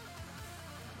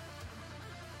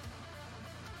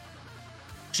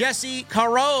 Jesse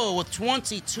Caro with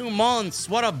 22 months.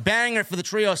 What a banger for the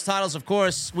trios titles. Of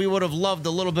course, we would have loved a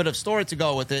little bit of story to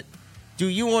go with it. Do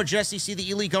you or Jesse see the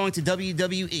Elite going to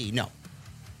WWE? No.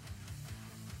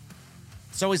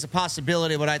 It's always a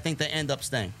possibility, but I think they end up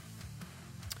staying.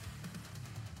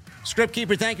 Script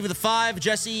Keeper, thank you for the 5.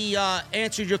 Jesse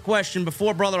answered your question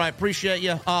before, brother. I appreciate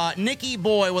you. Nicky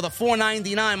Boy with a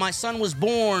 $4.99. My son was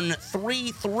born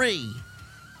 3-3.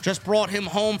 Just brought him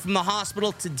home from the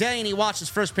hospital today, and he watched his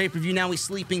first pay-per-view. Now he's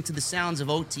sleeping to the sounds of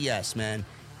OTS, man.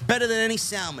 Better than any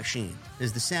sound machine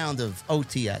is the sound of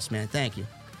OTS, man. Thank you.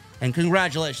 And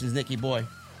congratulations, Nicky Boy.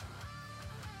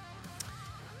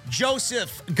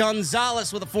 Joseph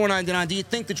Gonzalez with a $4.99. Do you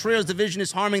think the trios division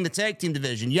is harming the tag team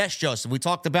division? Yes, Joseph. We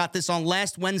talked about this on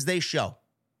last Wednesday's show.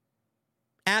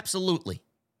 Absolutely.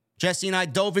 Jesse and I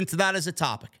dove into that as a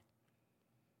topic.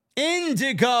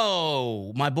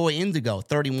 Indigo. My boy Indigo,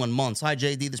 31 months. Hi,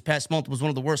 JD. This past month was one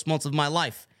of the worst months of my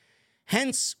life.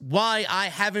 Hence why I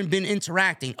haven't been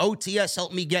interacting. OTS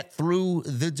helped me get through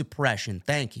the depression.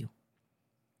 Thank you.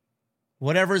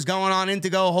 Whatever is going on,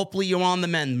 Indigo, hopefully you're on the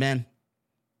mend, man.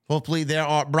 Hopefully there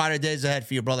are brighter days ahead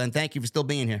for you, brother. And thank you for still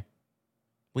being here.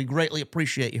 We greatly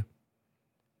appreciate you.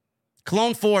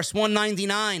 Clone Force,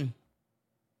 $1.99.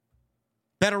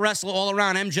 Better wrestler all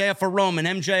around. MJF or Roman?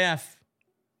 MJF.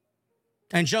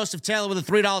 And Joseph Taylor with a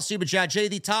 $3 super chat.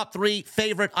 JD, top 3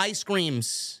 favorite ice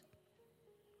creams.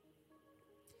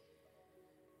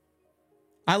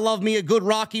 I love me a good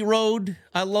Rocky Road.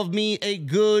 I love me a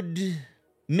good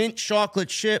mint chocolate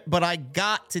chip. But I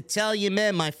got to tell you,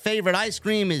 man, my favorite ice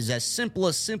cream is as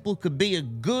simple could be, a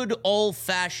good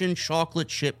old-fashioned chocolate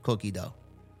chip cookie dough.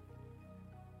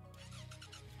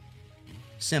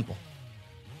 Simple.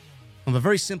 I'm a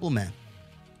very simple man.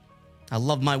 I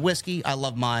love my whiskey. I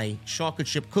love my chocolate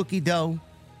chip cookie dough.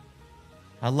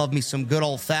 I love me some good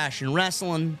old-fashioned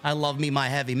wrestling. I love me my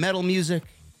heavy metal music.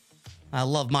 I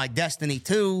love my Destiny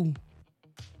 2.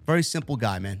 Very simple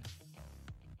guy, man.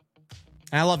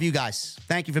 And I love you guys.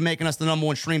 Thank you for making us the number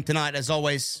 1 stream tonight, as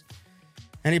always.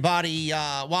 Anybody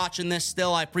watching this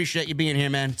still, I appreciate you being here,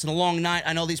 man. It's a long night.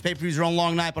 I know these pay-per-views are on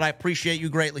long night, but I appreciate you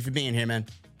greatly for being here, man.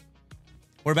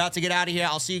 We're about to get out of here.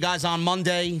 I'll see you guys on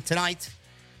Monday tonight.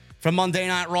 From Monday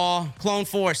Night Raw, Clone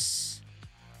Force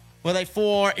with a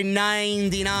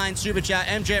 $4.99 super chat.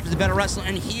 MJF is a better wrestler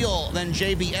and heel than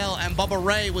JBL, and Bubba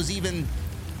Ray was, even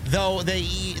though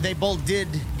they both did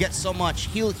get so much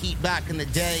heel heat back in the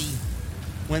day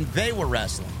when they were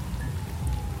wrestling.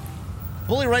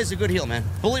 Bully Ray's a good heel, man.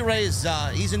 Bully Ray is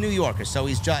he's a New Yorker, so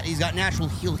he's got natural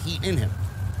heel heat in him.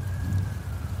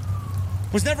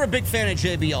 Was never a big fan of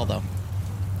JBL though.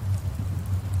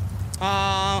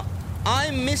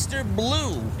 I'm Mr.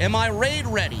 Blue. Am I raid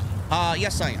ready?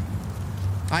 Yes, I am.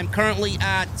 I'm currently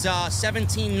at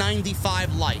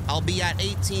 1795 light. I'll be at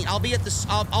 18. I'll be at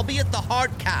the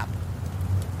hard cap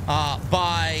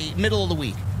by middle of the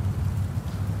week.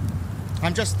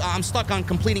 I'm stuck on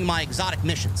completing my exotic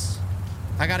missions.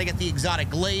 I got to get the exotic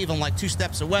glaive. I'm like 2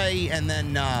 steps away, and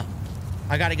then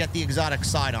I got to get the exotic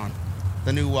sidearm,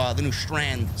 the new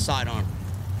strand sidearm.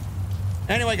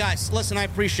 Anyway, guys, listen, I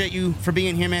appreciate you for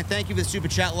being here, man. Thank you for the super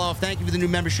chat love. Thank you for the new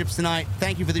memberships tonight.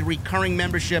 Thank you for the recurring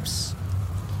memberships.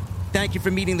 Thank you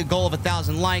for meeting the goal of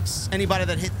 1,000 likes. Anybody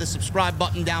that hit the subscribe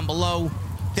button down below,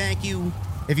 thank you.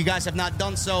 If you guys have not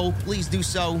done so, please do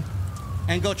so.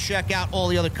 And go check out all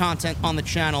the other content on the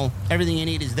channel. Everything you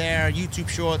need is there. YouTube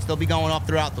shorts, they'll be going up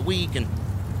throughout the week. And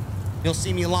you'll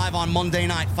see me live on Monday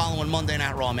night following Monday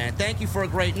Night Raw, man. Thank you for a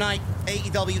great night.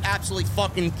 AEW absolutely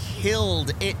fucking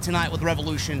killed it tonight with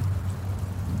Revolution.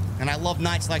 And I love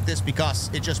nights like this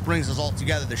because it just brings us all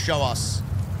together to show us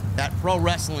that pro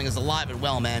wrestling is alive and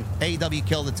well, man. AEW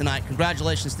killed it tonight.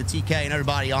 Congratulations to TK and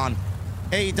everybody on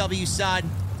AEW's side.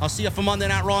 I'll see you for Monday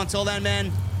Night Raw. Until then,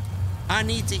 man, I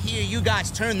need to hear you guys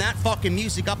turn that fucking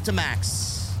music up to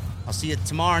max. I'll see you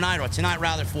tomorrow night, or tonight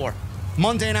rather, for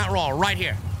Monday Night Raw right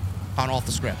here on Off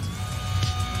the Script.